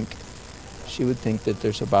would think she would think that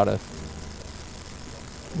there's about a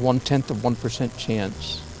 1/10 of 1%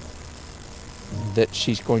 chance that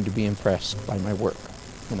she's going to be impressed by my work.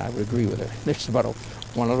 And I would agree with her. There's about a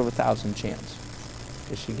 1 out of 1,000 chance.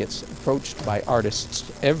 Because she gets approached by artists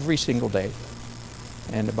every single day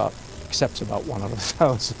and accepts about 1 out of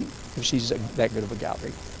 1,000 if she's that good of a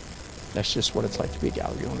gallery. That's just what it's like to be a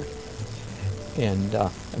gallery owner. And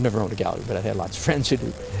I've never owned a gallery, but I had lots of friends who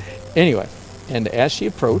do. Anyway, and as she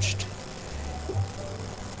approached,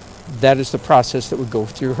 that is the process that would go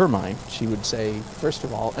through her mind. She would say, first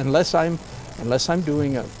of all, unless I'm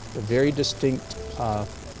doing a very distinct,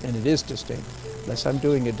 and it is distinct, unless I'm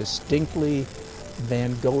doing a distinctly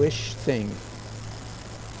Van Gogh-ish thing,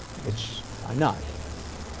 which I'm not,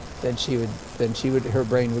 then her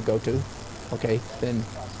brain would go to, okay, then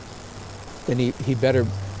he better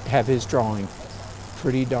have his drawing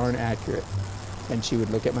pretty darn accurate. And she would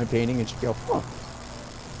look at my painting and she'd go, oh,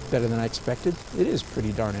 better than I expected. It is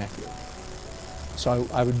pretty darn accurate. So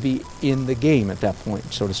I would be in the game at that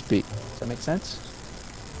point, so to speak. Does that make sense?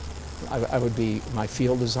 I would be, my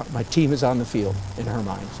team is on the field in her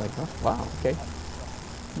mind. It's like, oh, wow, okay.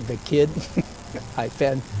 The kid,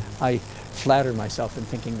 I flatter myself in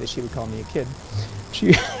thinking that she would call me a kid.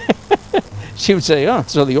 She would say, oh,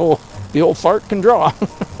 so the old fart can draw.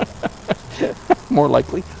 More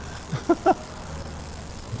likely.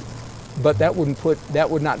 But that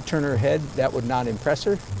would not turn her head. That would not impress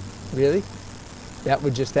her, really. That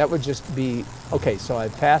would just be, okay, so I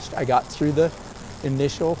passed, I got through the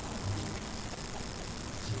initial,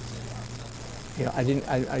 I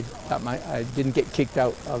didn't get kicked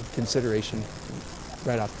out of consideration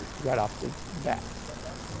right off the bat.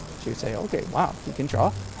 She would say, okay, wow, you can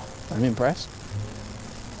draw. I'm impressed.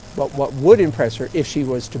 But what would impress her, if she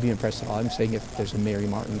was to be impressed at all, I'm saying if there's a Mary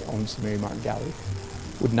Martin, owns the Mary Martin Gallery,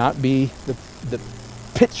 would not be the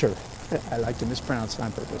picture, I like to mispronounce it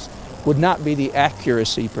on purpose, would not be the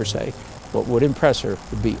accuracy per se. What would impress her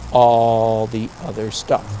would be all the other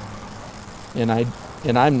stuff. And I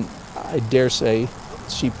dare say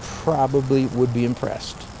she probably would be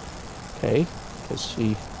impressed, okay? Because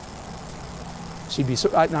she'd be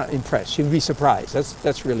not impressed. She would be surprised.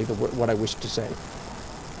 That's really what I wish to say.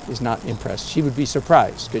 Is not impressed. She would be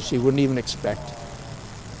surprised because she wouldn't even expect.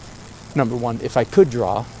 Number one, if I could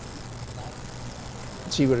draw,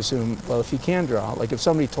 she would assume, well, if he can draw, like if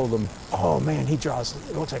somebody told them, oh man, he draws,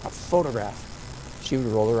 it looks like a photograph, she would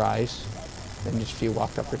roll her eyes, and if she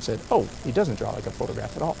walked up and said, oh, he doesn't draw like a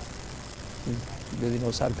photograph at all. He really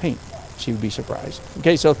knows how to paint. She would be surprised.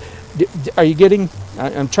 Okay, so are you getting?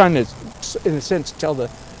 I'm trying to, in a sense, tell the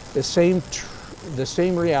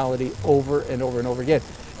same reality over and over and over again,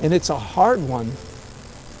 and it's a hard one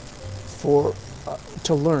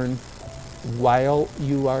to learn while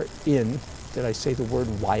you are in. Did I say the word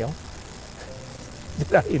while?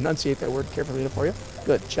 Did I enunciate that word carefully for you?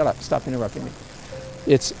 Good. Shut up. Stop interrupting me.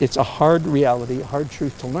 It's a hard reality, a hard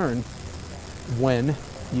truth to learn when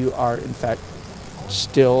you are, in fact,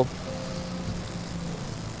 still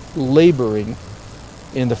laboring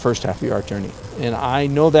in the first half of your art journey. And I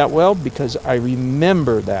know that well because I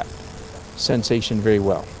remember that sensation very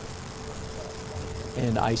well.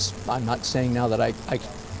 And I'm not saying now that I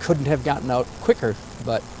couldn't have gotten out quicker,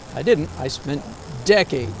 but I didn't. I spent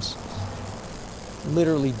decades,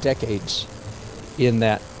 literally decades, in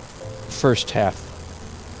that first half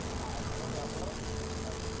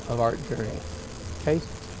of art journey. Okay?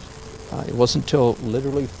 It wasn't until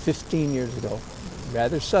literally 15 years ago,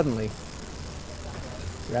 rather suddenly,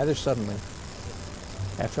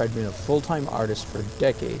 after I'd been a full-time artist for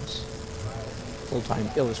decades, full-time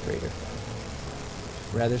illustrator,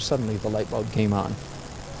 rather suddenly the light bulb came on.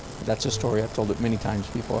 That's a story, I've told it many times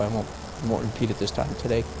before, I won't repeat it this time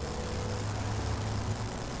today.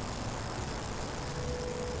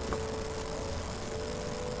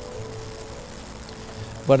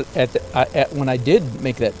 But when I did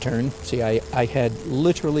make that turn, see, I had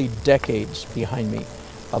literally decades behind me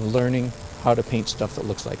of learning how to paint stuff that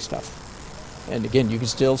looks like stuff. And again, you can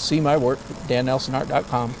still see my work at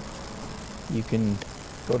dannelsonart.com. You can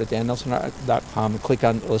go to dannelsonart.com and click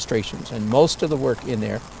on illustrations. And most of the work in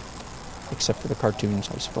there, except for the cartoons,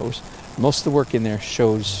 I suppose, most of the work in there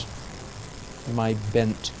shows my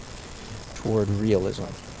bent toward realism.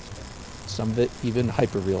 Some of it even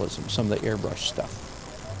hyperrealism, some of the airbrush stuff.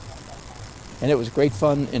 And it was great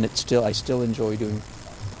fun, and I still enjoy doing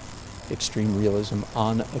extreme realism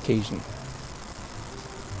on occasion.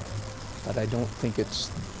 But I don't think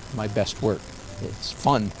it's my best work. It's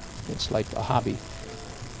fun. It's like a hobby,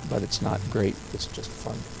 but it's not great. It's just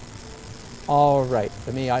fun. All right.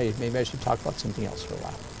 Maybe I should talk about something else for a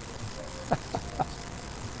while.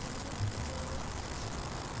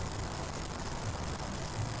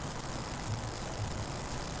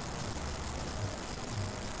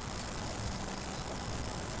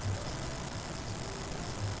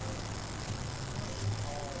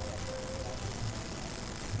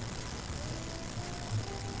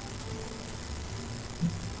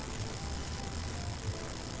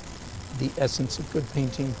 the essence of good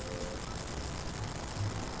painting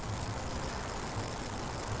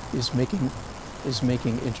is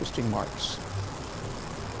making interesting marks.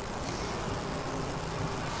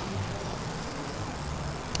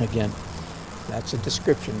 Again, that's a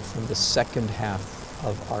description from the second half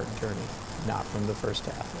of Art Journey, not from the first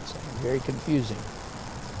half. It's very confusing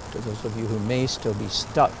to those of you who may still be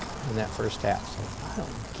stuck in that first half. So, I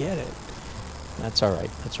don't get it. That's all right.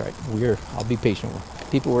 That's all right. I'll be patient.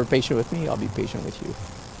 People were patient with me. I'll be patient with you.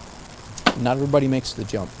 Not everybody makes the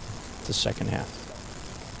jump to the second half.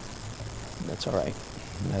 That's all right.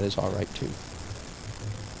 That is all right too.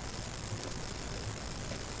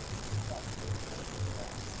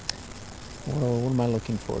 Well, what am I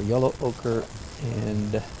looking for? Yellow ochre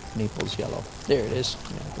and Naples yellow. There it is.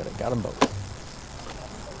 Yeah, got them both.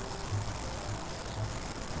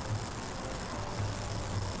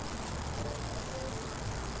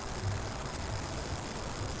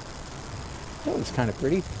 That looks kind of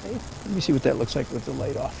pretty. Hey, let me see what that looks like with the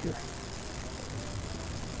light off here.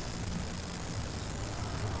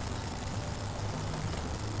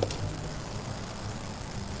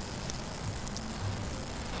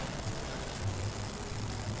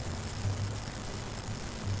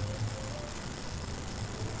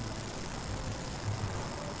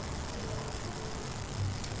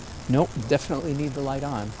 Nope, definitely need the light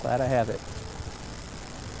on. Glad I have it.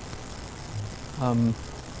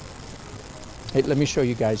 Hey, let me show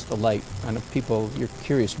you guys the light. I know people, you're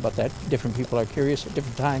curious about that. Different people are curious at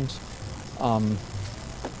different times.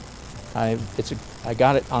 I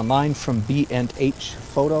got it online from B&H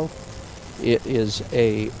Photo. It is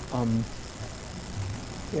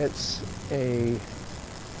it's a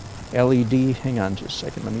LED. Hang on just a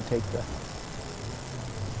second. Let me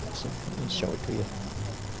show it to you.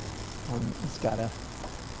 It's got a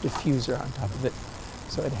diffuser on top of it,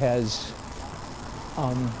 so it has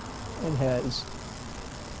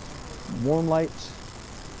warm lights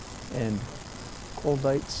and cold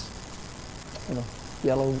lights. You know,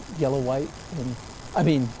 yellow, white, and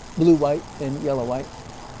blue, white, and yellow, white,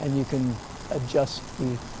 and you can adjust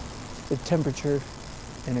the temperature,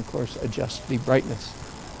 and of course adjust the brightness.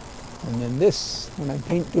 And then this, when I'm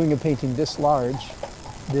doing a painting this large,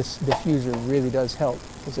 this diffuser really does help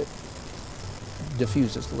because it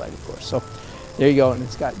diffuses the light, of course. So there you go, and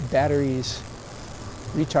it's got batteries,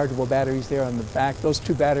 rechargeable batteries there on the back. Those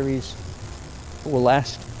two batteries will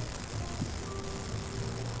last,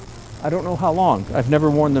 I don't know how long. I've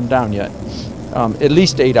never worn them down yet. At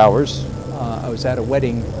least 8 hours. I was at a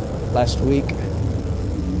wedding last week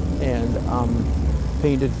and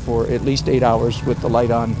painted for at least 8 hours with the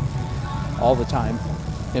light on all the time.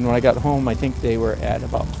 And when I got home, I think they were at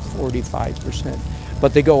about 45%.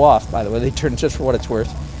 But they go off, by the way. They turn, just for what it's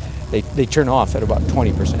worth, they turn off at about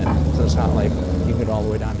 20%. So it's not like you get all the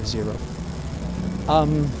way down to zero.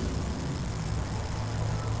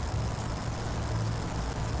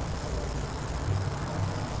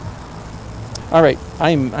 All right,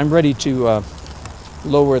 I'm ready to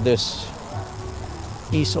lower this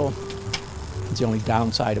easel. It's the only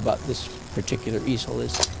downside about this particular easel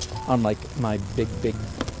is, unlike my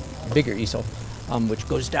bigger easel, which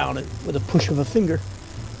goes down with a push of a finger,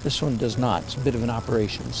 this one does not. It's a bit of an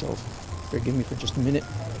operation, so forgive me for just a minute.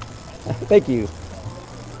 Thank you.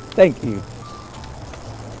 Thank you.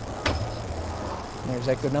 Is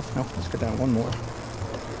that good enough? No, let's go down one more.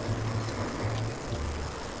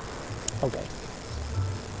 Okay.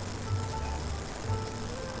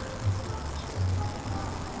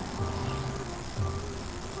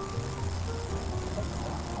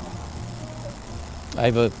 I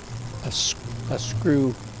have a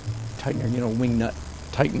screw tightener, you know, wing nut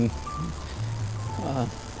tighten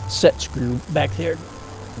set screw back there.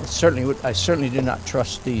 I certainly do not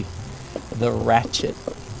trust the ratchet,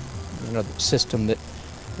 you know, the system that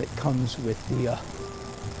comes with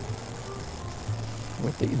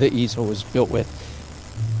the easel was built with.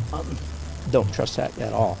 Don't trust that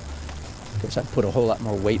at all, because I put a whole lot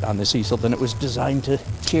more weight on this easel than it was designed to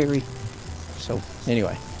carry. So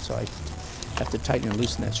anyway, so I have to tighten and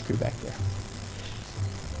loosen that screw back there.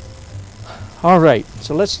 All right,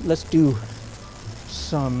 so let's do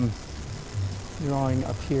some drawing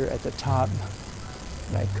up here at the top.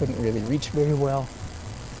 And I couldn't really reach very well.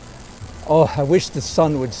 Oh, I wish the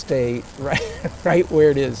sun would stay right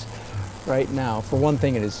where it is right now. For one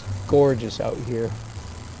thing, it is gorgeous out here,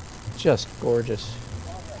 just gorgeous.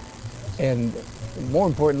 And more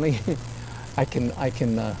importantly, I can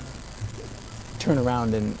turn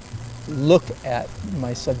around and look at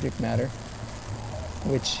my subject matter,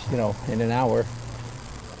 which, you know, in an hour,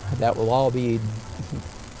 that will all be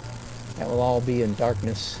in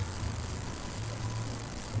darkness.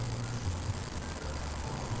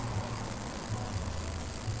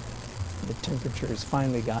 temperature has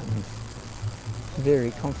finally gotten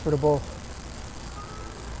very comfortable.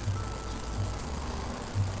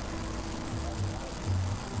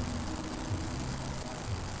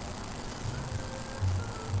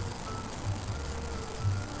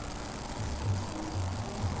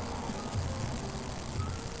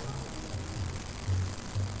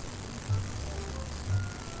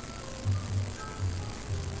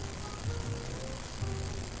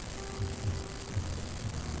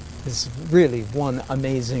 This is really one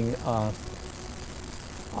amazing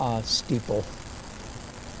steeple,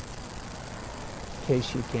 in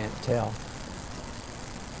case you can't tell.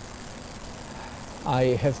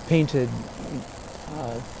 I have painted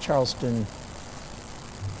Charleston,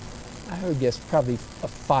 I would guess probably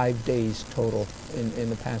 5 days total in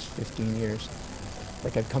the past 15 years.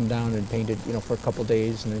 Like I've come down and painted, you know, for a couple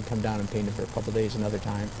days, and then come down and painted for a couple days another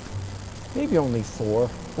time. Maybe only 4.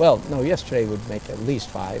 Well, no, yesterday would make at least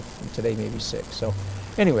 5, and today maybe 6. So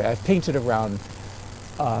anyway, I've painted around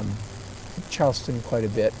Charleston quite a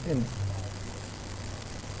bit, and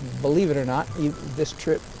believe it or not, this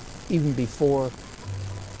trip, even before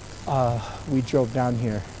we drove down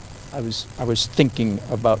here, I was thinking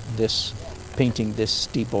about this, painting this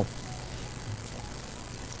steeple.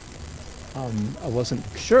 I wasn't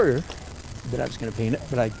sure that I was going to paint it,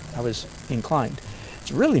 but I was inclined.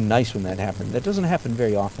 It's really nice when that happens. That doesn't happen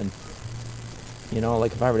very often. You know,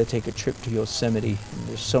 like if I were to take a trip to Yosemite, and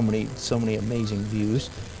there's so many amazing views.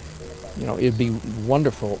 You know, it'd be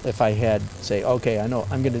wonderful if I had, say, okay, I know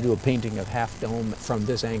I'm going to do a painting of Half Dome from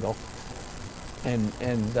this angle, and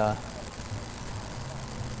in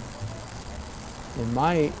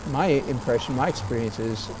my impression, my experience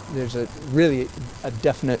is there's really a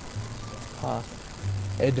definite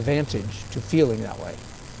advantage to feeling that way.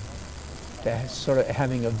 To sort of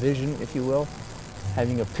having a vision, if you will,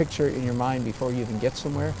 having a picture in your mind before you even get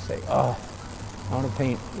somewhere. Say, oh, I want to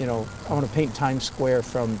paint, you know, I want to paint Times Square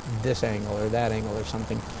from this angle or that angle or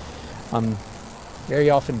something. Very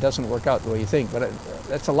often doesn't work out the way you think, but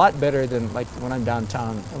that's a lot better than like when I'm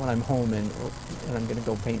downtown, when I'm home and I'm going to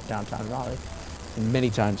go paint downtown Raleigh. And many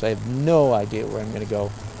times I have no idea where I'm going to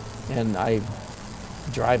go, and I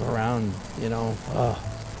drive around, you know,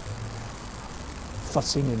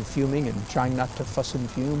 fussing and fuming and trying not to fuss and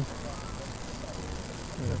fume,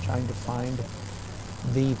 you know, trying to find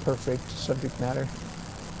the perfect subject matter.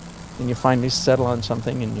 And you finally settle on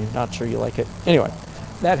something and you're not sure you like it. Anyway,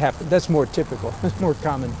 that happens. That's more typical. That's more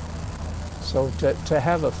common. So to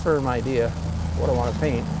have a firm idea what I want to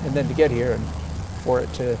paint, and then to get here and for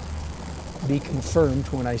it to be confirmed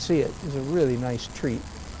when I see it is a really nice treat.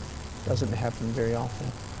 Doesn't happen very often.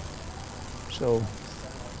 So,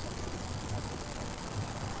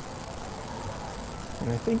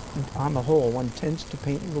 and I think on the whole, one tends to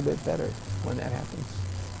paint a little bit better when that happens.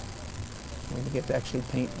 When you get to actually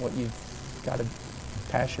paint what you've got a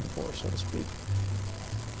passion for, so to speak.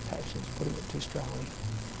 Passion's putting it too strongly,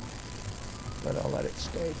 but I'll let it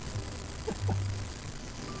stay.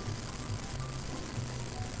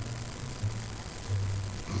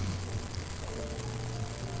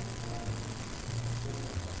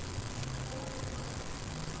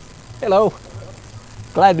 Hello.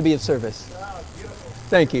 Glad to be of service.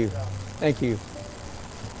 Thank you. Thank you.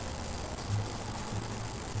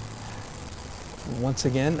 Once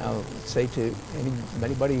again, I'll say to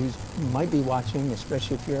anybody who might be watching,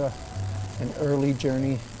 especially if you're an early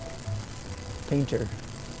journey painter,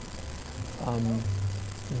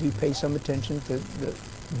 do pay some attention to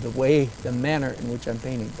the manner in which I'm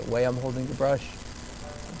painting, the way I'm holding the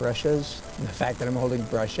brushes, and the fact that I'm holding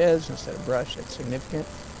brushes instead of brush. That's significant.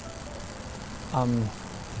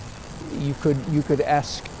 You could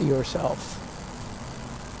ask yourself.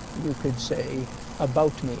 You could say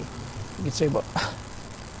about me. You could say, well,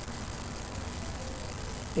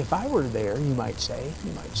 if I were there, you might say to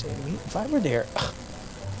me, if I were there, I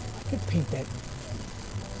could paint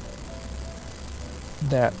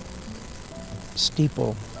that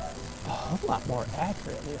steeple a whole lot more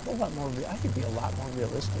accurately, a whole lot more. I could be a lot more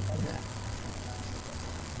realistic than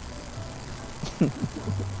that.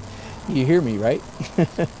 You hear me, right?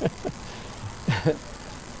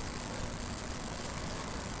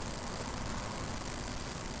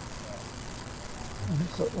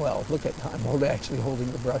 Well, look at, I'm actually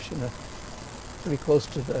holding the brush pretty close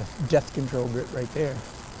to the depth control grip right there.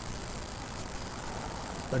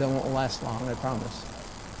 But it won't last long, I promise.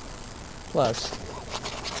 Plus,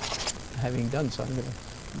 having done so, I'm going to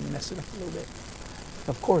mess it up a little bit.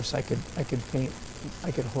 Of course, I could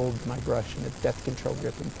hold my brush in a depth control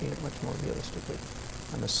grip and paint it much more realistically.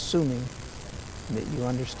 I'm assuming that you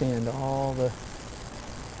understand all the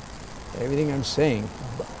Everything I'm saying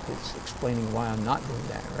is explaining why I'm not doing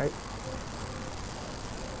that, right?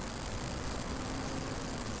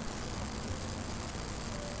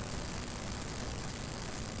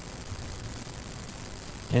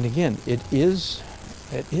 And again, it is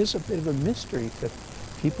a bit of a mystery to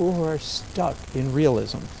people who are stuck in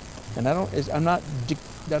realism. And I'm not,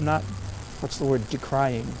 what's the word,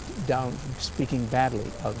 decrying, speaking badly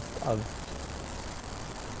of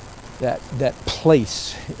that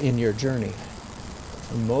place in your journey.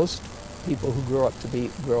 And most people who grow up,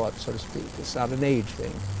 so to speak. It's not an age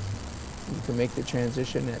thing. You can make the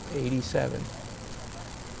transition at 87,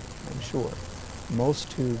 I'm sure.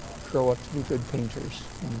 Most who grow up to be good painters,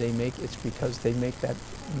 it's because they make that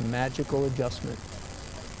magical adjustment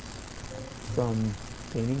from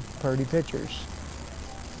painting party pictures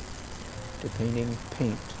to painting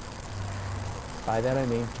paint. By that I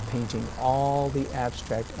mean painting all the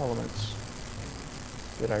abstract elements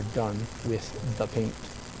that are done with the paint.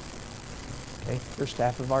 Okay, first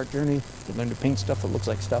half of art journey, you learn to paint stuff that looks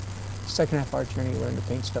like stuff. Second half of art journey, you learn to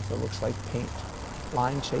paint stuff that looks like paint.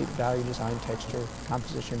 Line, shape, value, design, texture,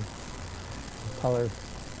 composition, color,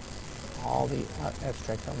 all the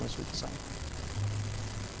abstract elements of design.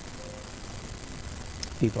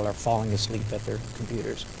 People are falling asleep at their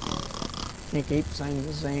computers. You keep saying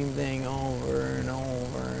the same thing over and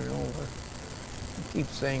over and over. You keep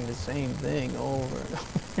saying the same thing over and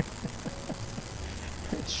over.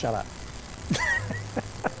 Shut up.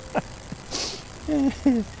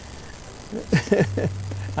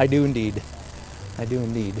 I do indeed. I do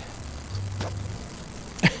indeed.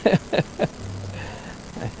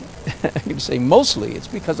 I can say mostly it's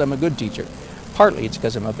because I'm a good teacher. Partly it's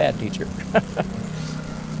because I'm a bad teacher. I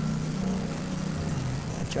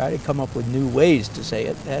try to come up with new ways to say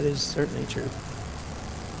it. That is certainly true.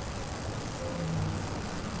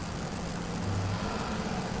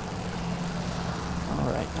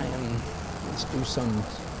 All right, let's do some.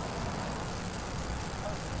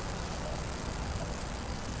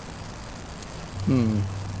 I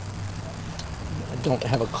don't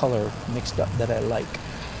have a color mixed up that I like.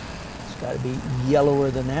 It's got to be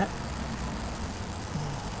yellower than that.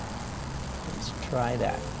 Let's try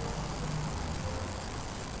that.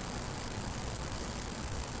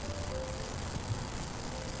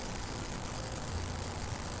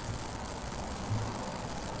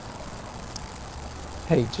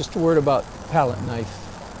 Hey, just a word about palette knife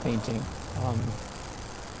painting. I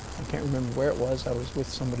can't remember where it was. I was with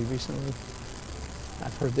somebody recently.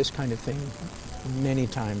 I've heard this kind of thing many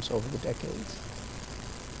times over the decades.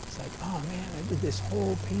 It's like, oh man, I did this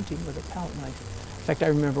whole painting with a palette knife. In fact, I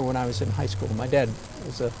remember when I was in high school, my dad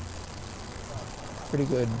was a pretty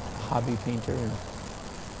good hobby painter, and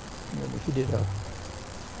he did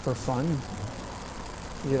for fun,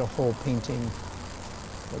 he did a whole painting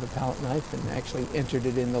with a palette knife and actually entered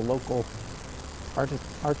it in the local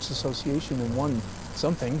arts association and won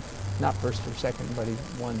something, not first or second, but he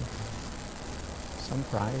won some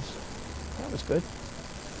prize. That was good.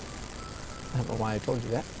 I don't know why I told you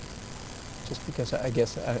that. Just because I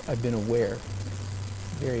guess I've been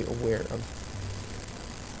very aware of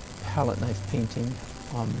palette knife painting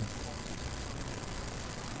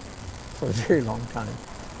for a very long time.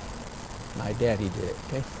 My daddy did it,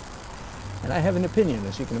 okay? And I have an opinion,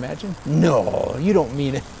 as you can imagine. No, you don't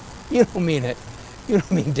mean it. You don't mean it. You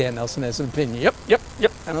don't mean Dan Nelson has an opinion. Yep.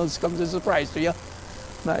 I know this comes as a surprise to you.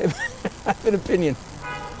 I have an opinion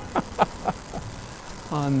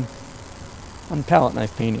on palette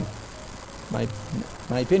knife painting.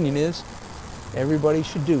 My opinion is everybody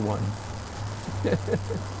should do one.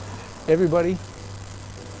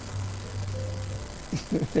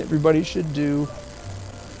 Everybody should do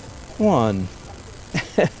one.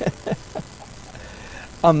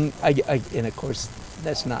 And of course,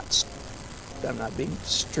 I'm not being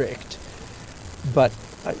strict, but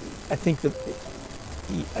I think that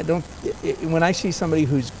when I see somebody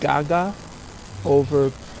who's gaga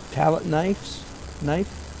over palette knife,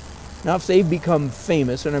 now if they've become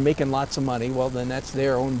famous and are making lots of money, well then that's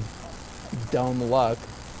their own dumb luck.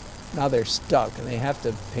 Now they're stuck and they have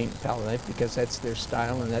to paint palette knife because that's their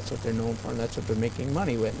style and that's what they're known for and that's what they're making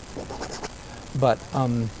money with. But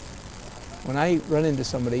when I run into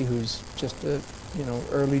somebody who's just a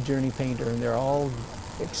early journey painter and they're all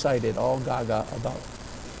excited, all gaga about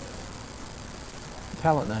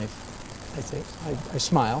palette knife, I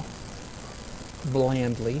smile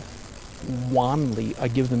blandly, wanly. I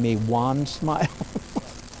give them a wan smile.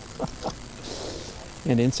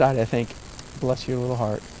 And inside I think, bless your little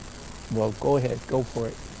heart. Well, go ahead, go for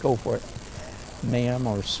it. Ma'am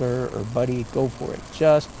or sir or buddy, go for it.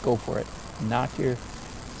 Just go for it. Knock your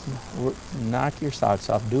Knock your socks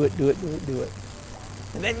off. Do it, do it, do it, do it.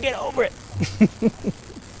 And then get over it.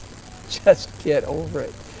 Just get over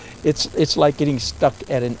it. It's like getting stuck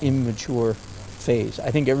at an immature phase.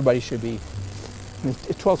 I think everybody should be,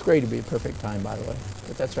 12th grade would be a perfect time, by the way.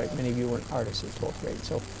 But that's right, many of you weren't artists in 12th grade.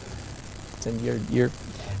 So then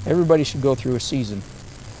everybody should go through a season.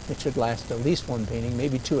 It should last at least one painting,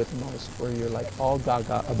 maybe two at the most, where you're like all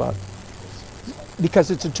gaga about,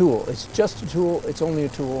 because it's a tool. It's just a tool. It's only a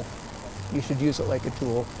tool. You should use it like a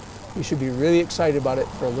tool. You should be really excited about it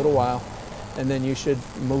for a little while, and then you should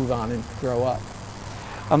move on and grow up.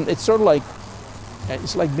 It's sort of like,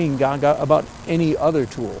 it's like being gaga about any other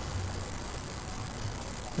tool.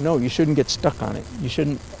 No, you shouldn't get stuck on it. You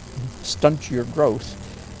shouldn't stunt your growth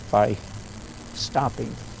by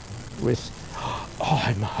stopping with, oh,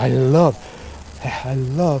 I love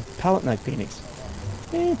palette knife paintings.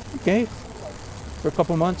 Okay, for a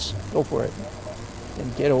couple months, go for it.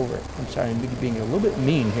 And get over it. I'm sorry, I'm being a little bit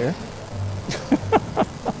mean here.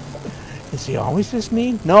 Is he always this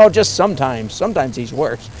mean? No, just sometimes. Sometimes he's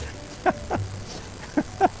worse.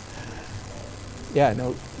 Yeah,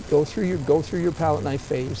 no, go through your palette knife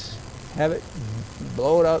phase. Have it,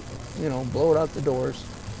 blow it out, blow it out the doors.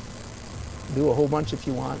 Do a whole bunch if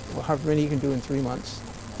you want, however many you can do in 3 months.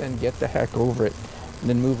 Then get the heck over it. And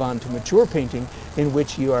then move on to mature painting, in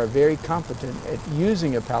which you are very competent at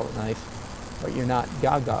using a palette knife, but you're not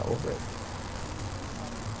gaga over it.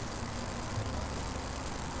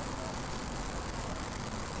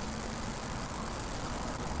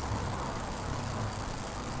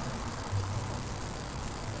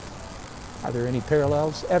 Are there any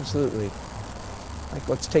parallels? Absolutely. Like,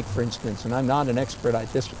 let's take, for instance, and I'm not an expert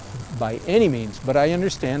at this by any means, but I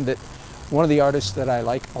understand that one of the artists that I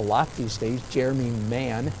like a lot these days, Jeremy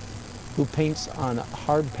Mann, who paints on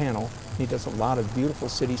hard panel. He does a lot of beautiful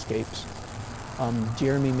cityscapes.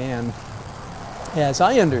 Jeremy Mann, as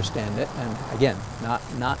I understand it, and again,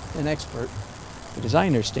 not an expert, but as I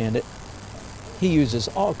understand it, he uses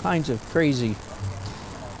all kinds of crazy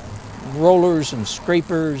rollers and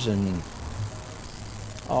scrapers and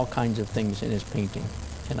all kinds of things in his painting.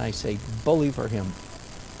 And I say, bully for him.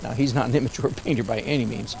 Now, he's not an immature painter by any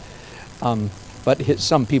means, but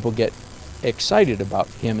some people get excited about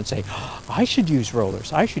him and say, oh, I should use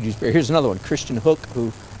rollers. I should use. Here's another one, Christian Hook, who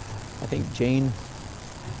I think Jane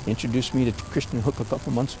introduced me to Christian Hook a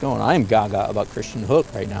couple months ago, and I'm gaga about Christian Hook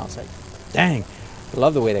right now. It's like, dang, I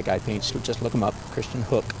love the way that guy paints. So just look him up, Christian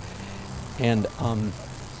Hook. And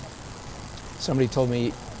somebody told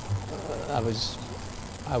me I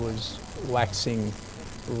was waxing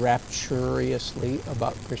rapturously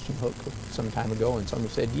about Christian Hook some time ago, and someone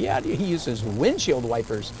said, yeah, he uses windshield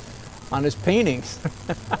wipers on his paintings.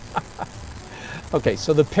 Okay,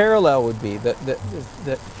 so the parallel would be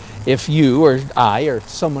that if you or I or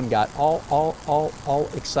someone got all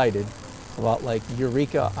excited about, like,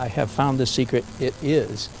 eureka, I have found the secret, it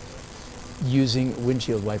is using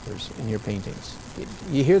windshield wipers in your paintings.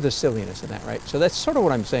 You hear the silliness in that, right? So that's sort of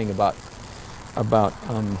what I'm saying about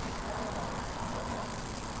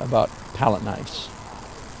palette knives.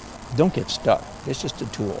 Don't get stuck. It's just a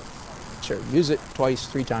tool. Sure, use it twice,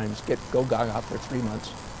 3 times, go gaga for 3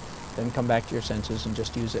 months, then come back to your senses and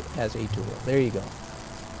just use it as a tool. There you go.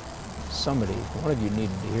 Somebody, one of you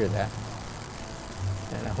needed to hear that.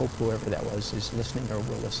 And I hope whoever that was is listening or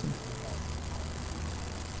will listen.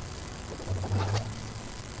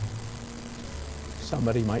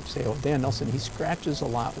 Somebody might say, oh, Dan Nelson, he scratches a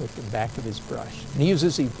lot with the back of his brush. And he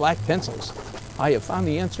uses these black pencils. I have found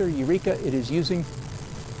the answer, eureka, it is using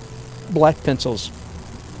black pencils.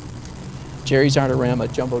 Jerry's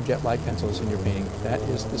Artorama Jumbo Jet black pencils in your painting. That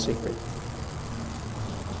is the secret.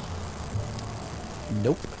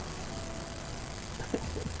 Nope.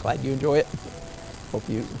 Glad you enjoy it. Hope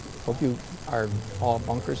you are all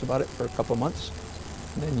bonkers about it for a couple of months.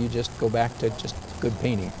 And then you just go back to just good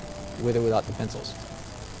painting, with or without the pencils.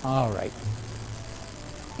 All right.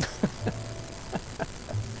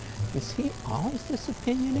 Is he always this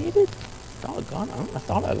opinionated? Doggone, I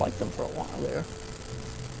thought I liked him for a while there.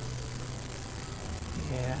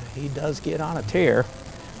 Yeah, he does get on a tear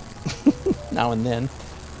now and then.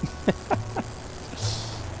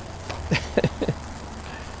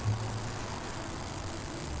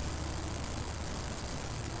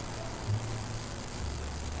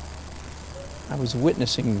 I was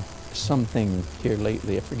witnessing something here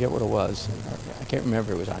lately. I forget what it was. I can't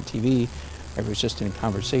remember if it was on TV or it was just in a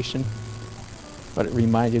conversation. But it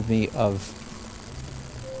reminded me of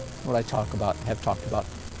what I have talked about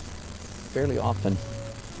fairly often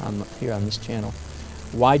here on this channel.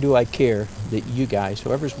 Why do I care that you guys,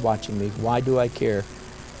 whoever's watching me, why do I care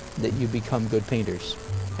that you become good painters?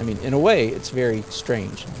 I mean, in a way, it's very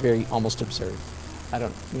strange, very almost absurd. I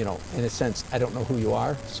don't, you know, in a sense, I don't know who you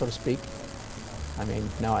are, so to speak. I mean,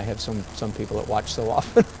 now I have some people that watch so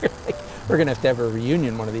often. We're going to have a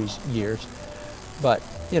reunion one of these years. But,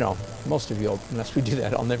 you know, most of you, unless we do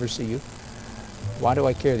that, I'll never see you. Why do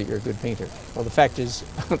I care that you're a good painter? Well, the fact is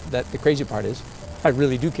that the crazy part is I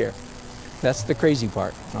really do care. That's the crazy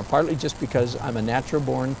part. Now, partly just because I'm a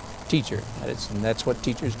natural-born teacher, and that's what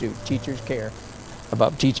teachers do. Teachers care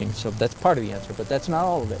about teaching, so that's part of the answer, but that's not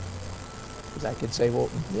all of it. Because I could say, well,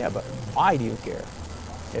 yeah, but why do you care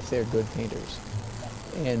if they're good painters?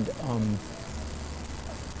 And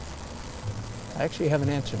I actually have an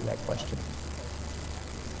answer to that question.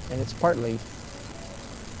 And it's partly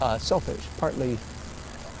selfish, partly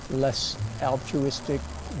less altruistic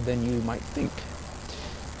than you might think.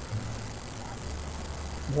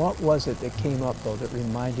 What was it that came up, though, that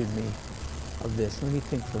reminded me of this? Let me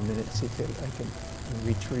think for a minute, see if I can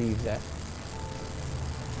retrieve that.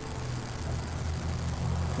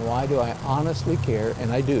 Why do I honestly care?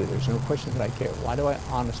 And I do, there's no question that I care. Why do I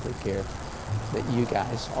honestly care that you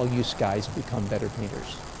guys, all you guys, become better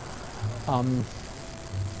painters?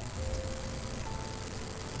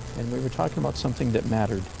 And we were talking about something that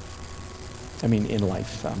mattered. I mean, in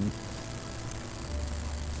life.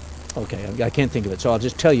 Okay, I can't think of it, so I'll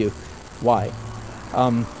just tell you why.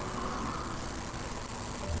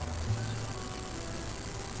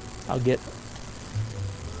 I'll get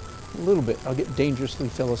dangerously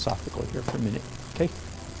philosophical here for a minute, okay?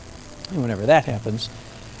 And whenever that happens,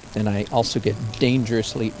 then I also get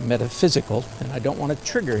dangerously metaphysical, and I don't want to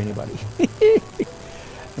trigger anybody.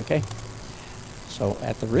 Okay? So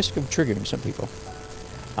at the risk of triggering some people,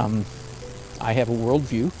 I have a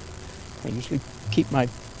worldview. I usually keep my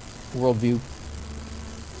worldview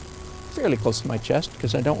fairly close to my chest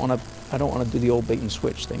because I don't want to do the old bait and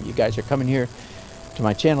switch thing. You guys are coming here to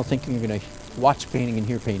my channel thinking you're going to watch painting and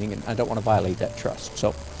hear painting, and I don't want to violate that trust.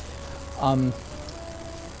 So, so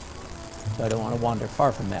I don't want to wander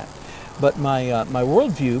far from that. But my my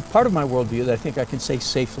worldview, part of my worldview that I think I can say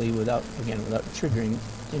safely without triggering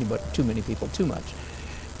anybody, too many people too much,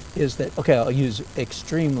 is that, okay, I'll use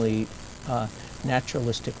extremely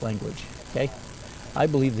naturalistic language, okay? I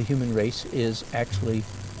believe the human race is actually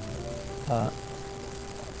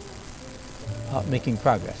making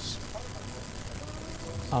progress.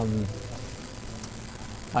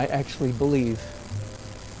 I actually believe,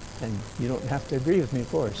 and you don't have to agree with me, of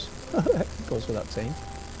course, it goes without saying,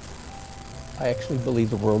 I actually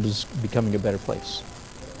believe the world is becoming a better place.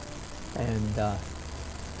 And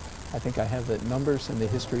I think I have the numbers and the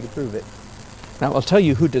history to prove it. Now, I'll tell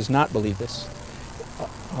you who does not believe this.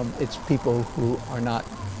 It's people who are not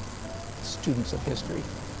students of history,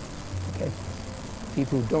 okay?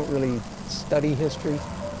 People who don't really study history,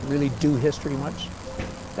 really do history much.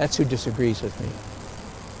 That's who disagrees with me.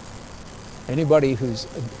 Anybody who's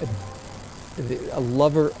a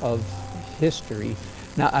lover of history.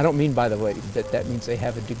 Now, I don't mean, by the way, that means they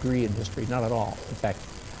have a degree in history. Not at all. In fact,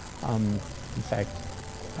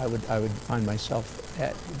 I would find myself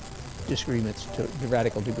at disagreements to the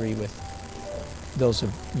radical degree with those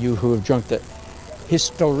of you who have drunk the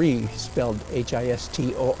history, spelled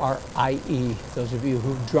H-I-S-T-O-R-I-E. Those of you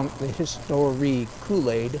who've drunk the history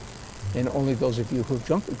Kool-Aid, and only those of you who've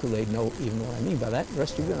drunk the Kool-Aid know even what I mean by that. The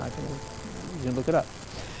rest of you, you can look it up.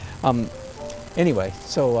 Anyway,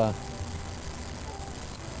 so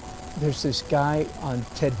there's this guy on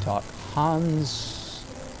TED Talk, Hans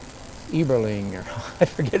Eberling, or I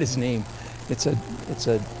forget his name. It's a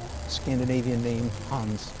Scandinavian name.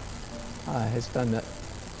 Hans has done that.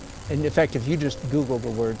 And in fact, if you just Google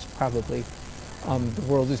the words, probably, the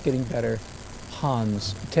world is getting better,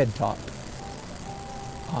 Hans TED Talk,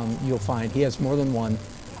 you'll find he has more than one,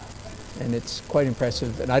 and it's quite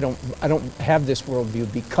impressive. And I don't have this worldview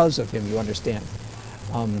because of him. You understand?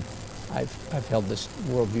 I've held this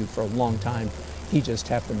worldview for a long time. He just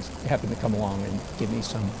happened to come along and give me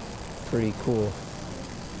some pretty cool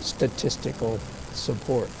statistical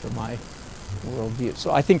support for my worldview.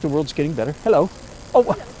 So I think the world's getting better. Hello. Oh,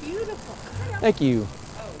 Beautiful. thank you.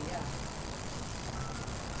 Oh, yeah.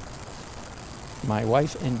 My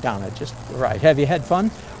wife and Donna just arrived. Have you had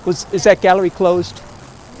fun? Is that gallery closed?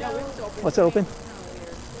 No, it's open. What's it open? Oh,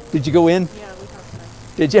 weird. Did you go in? Yeah, we talked about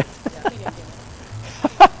it. Did you? Yeah, we did.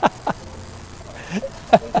 We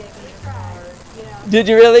gave him a card. Yeah. Did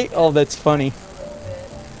you really? Oh, that's funny. A little bit.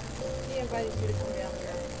 He invited you to come down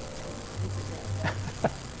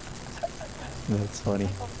there. That's funny.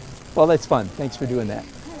 Well, that's fun. Thanks for doing that.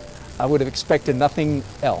 I would have expected nothing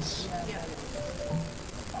else.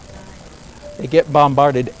 They get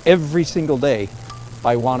bombarded every single day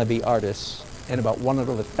by wannabe artists and about 1 out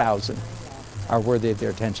of 1,000 are worthy of their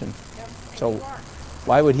attention. So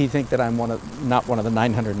why would he think that I'm not one of the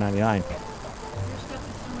 999? Your stuff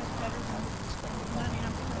is so much better than, I mean,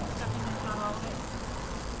 I'm putting stuff in that's not all of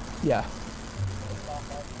it. Yeah.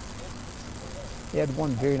 He had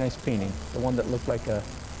one very nice painting, the one that looked like the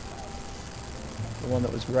one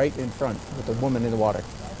that was right in front with the woman in the water.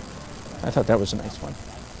 I thought that was a nice one.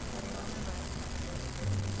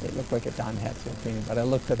 It looked like a Don Hatfield painting, but I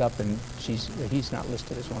looked it up and he's not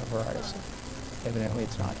listed as one of her artists. Evidently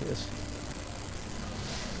it's not his.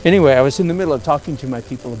 Anyway, I was in the middle of talking to my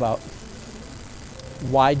people about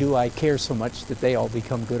why do I care so much that they all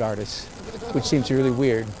become good artists, which seems really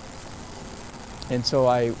weird. And so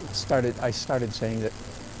I started saying that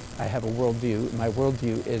I have a worldview. And my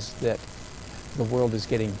worldview is that the world is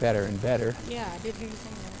getting better and better. Yeah, I did hear you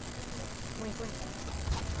saying that. Wink, wink.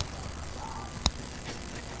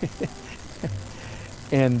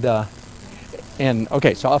 And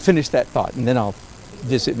okay, so I'll finish that thought, and then I'll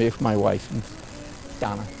visit with my wife and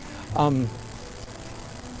Donna.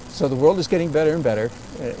 So the world is getting better and better,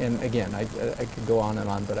 and again, I could go on and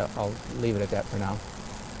on, but I'll leave it at that for now.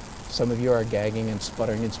 Some of you are gagging and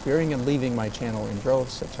sputtering and spewing and leaving my channel in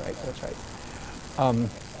droves. That's right, that's right.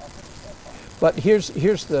 But here's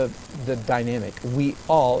the dynamic. We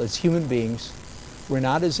all, as human beings, we're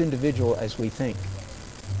not as individual as we think.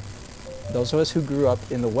 Those of us who grew up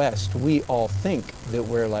in the West, we all think that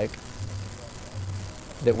we're an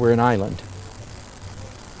island,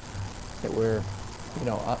 that we're,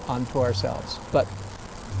 onto ourselves. But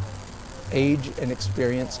age and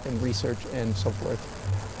experience and research and so forth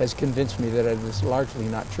has convinced me that it is largely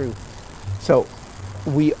not true. So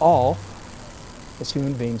we all, as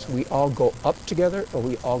human beings, we all go up together or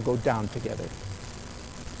we all go down together.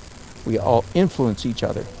 We all influence each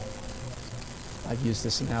other. I've used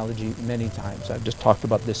this analogy many times. I've just talked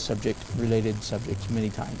about this related subjects many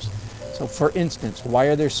times. So for instance, why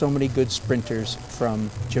are there so many good sprinters from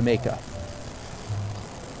Jamaica?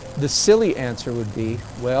 The silly answer would be,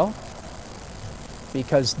 well,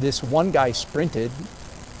 because this one guy sprinted,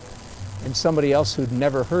 and somebody else who'd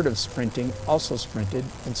never heard of sprinting also sprinted,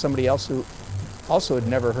 and somebody else who also had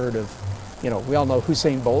never heard of, we all know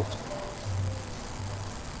Usain Bolt.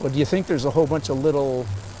 Well, do you think there's a whole bunch of little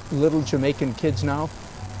Jamaican kids now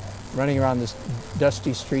running around the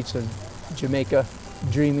dusty streets of Jamaica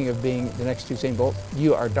dreaming of being the next Usain Bolt?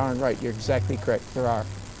 You are darn right. You're exactly correct. There are.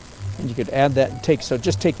 And you could add that and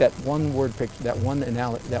just take that one word picture, that one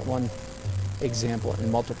example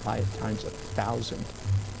and multiply it times 1,000.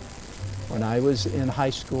 When I was in high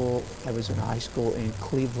school in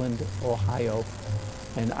Cleveland, Ohio,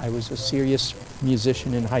 and I was a serious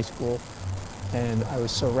musician in high school, and I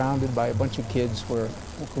was surrounded by a bunch of kids who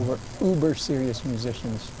were uber serious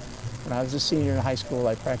musicians. When I was a senior in high school,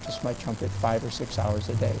 I practiced my trumpet 5 or 6 hours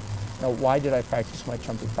a day. Now, why did I practice my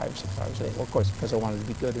trumpet 5 or 6 hours a day? Well, of course, because I wanted to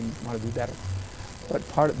be good and wanted to be better. But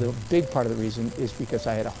the big part of the reason is because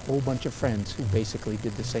I had a whole bunch of friends who basically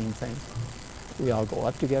did the same thing. We all go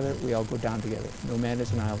up together, we all go down together. No man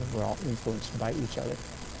is an island, we're all influenced by each other.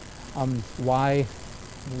 Why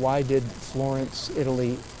did Florence,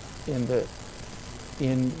 Italy, in the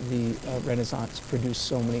Renaissance produce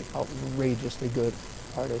so many outrageously good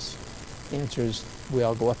artists? The answer is we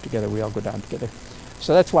all go up together, we all go down together.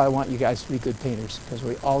 So that's why I want you guys to be good painters, because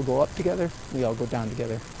we all go up together, we all go down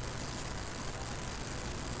together.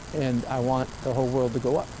 And I want the whole world to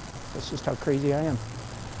go up. That's just how crazy I am.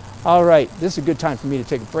 All right, this is a good time for me to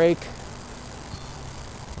take a break.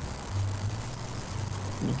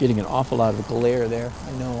 You're getting an awful lot of glare there,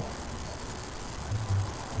 I know.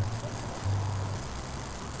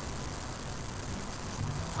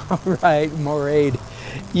 All right, Moraid,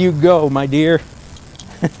 you go, my dear.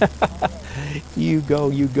 You go,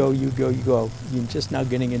 you go, you go, you go. You're just now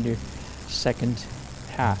getting into your second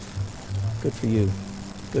half. Good for you.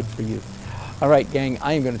 Good for you. All right, gang,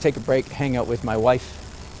 I am going to take a break, hang out with my wife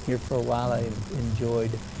here for a while. I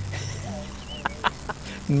enjoyed.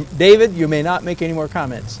 David, you may not make any more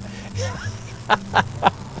comments.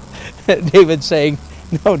 David saying,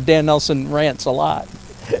 no, Dan Nelson rants a lot.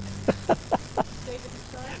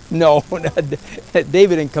 No,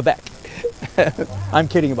 David in Quebec. I'm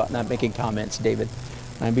kidding about not making comments, David.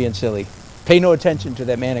 I'm being silly. Pay no attention to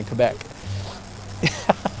that man in Quebec.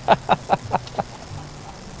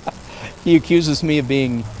 He accuses me of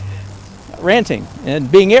being ranting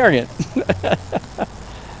and being arrogant.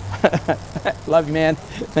 Love you, man.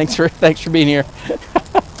 Thanks for being here.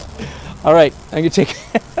 All right, I'm gonna take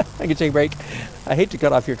a break. I hate to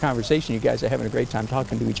cut off your conversation. You guys are having a great time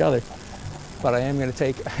talking to each other, but I'm gonna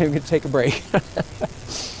take a break.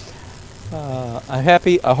 I'm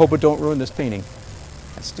happy. I hope it don't ruin this painting.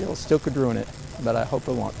 I still could ruin it, but I hope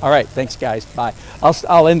it won't. All right, thanks guys. Bye.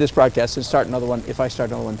 I'll end this broadcast and start another one if I start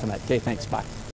another one tonight. Okay, thanks. Bye.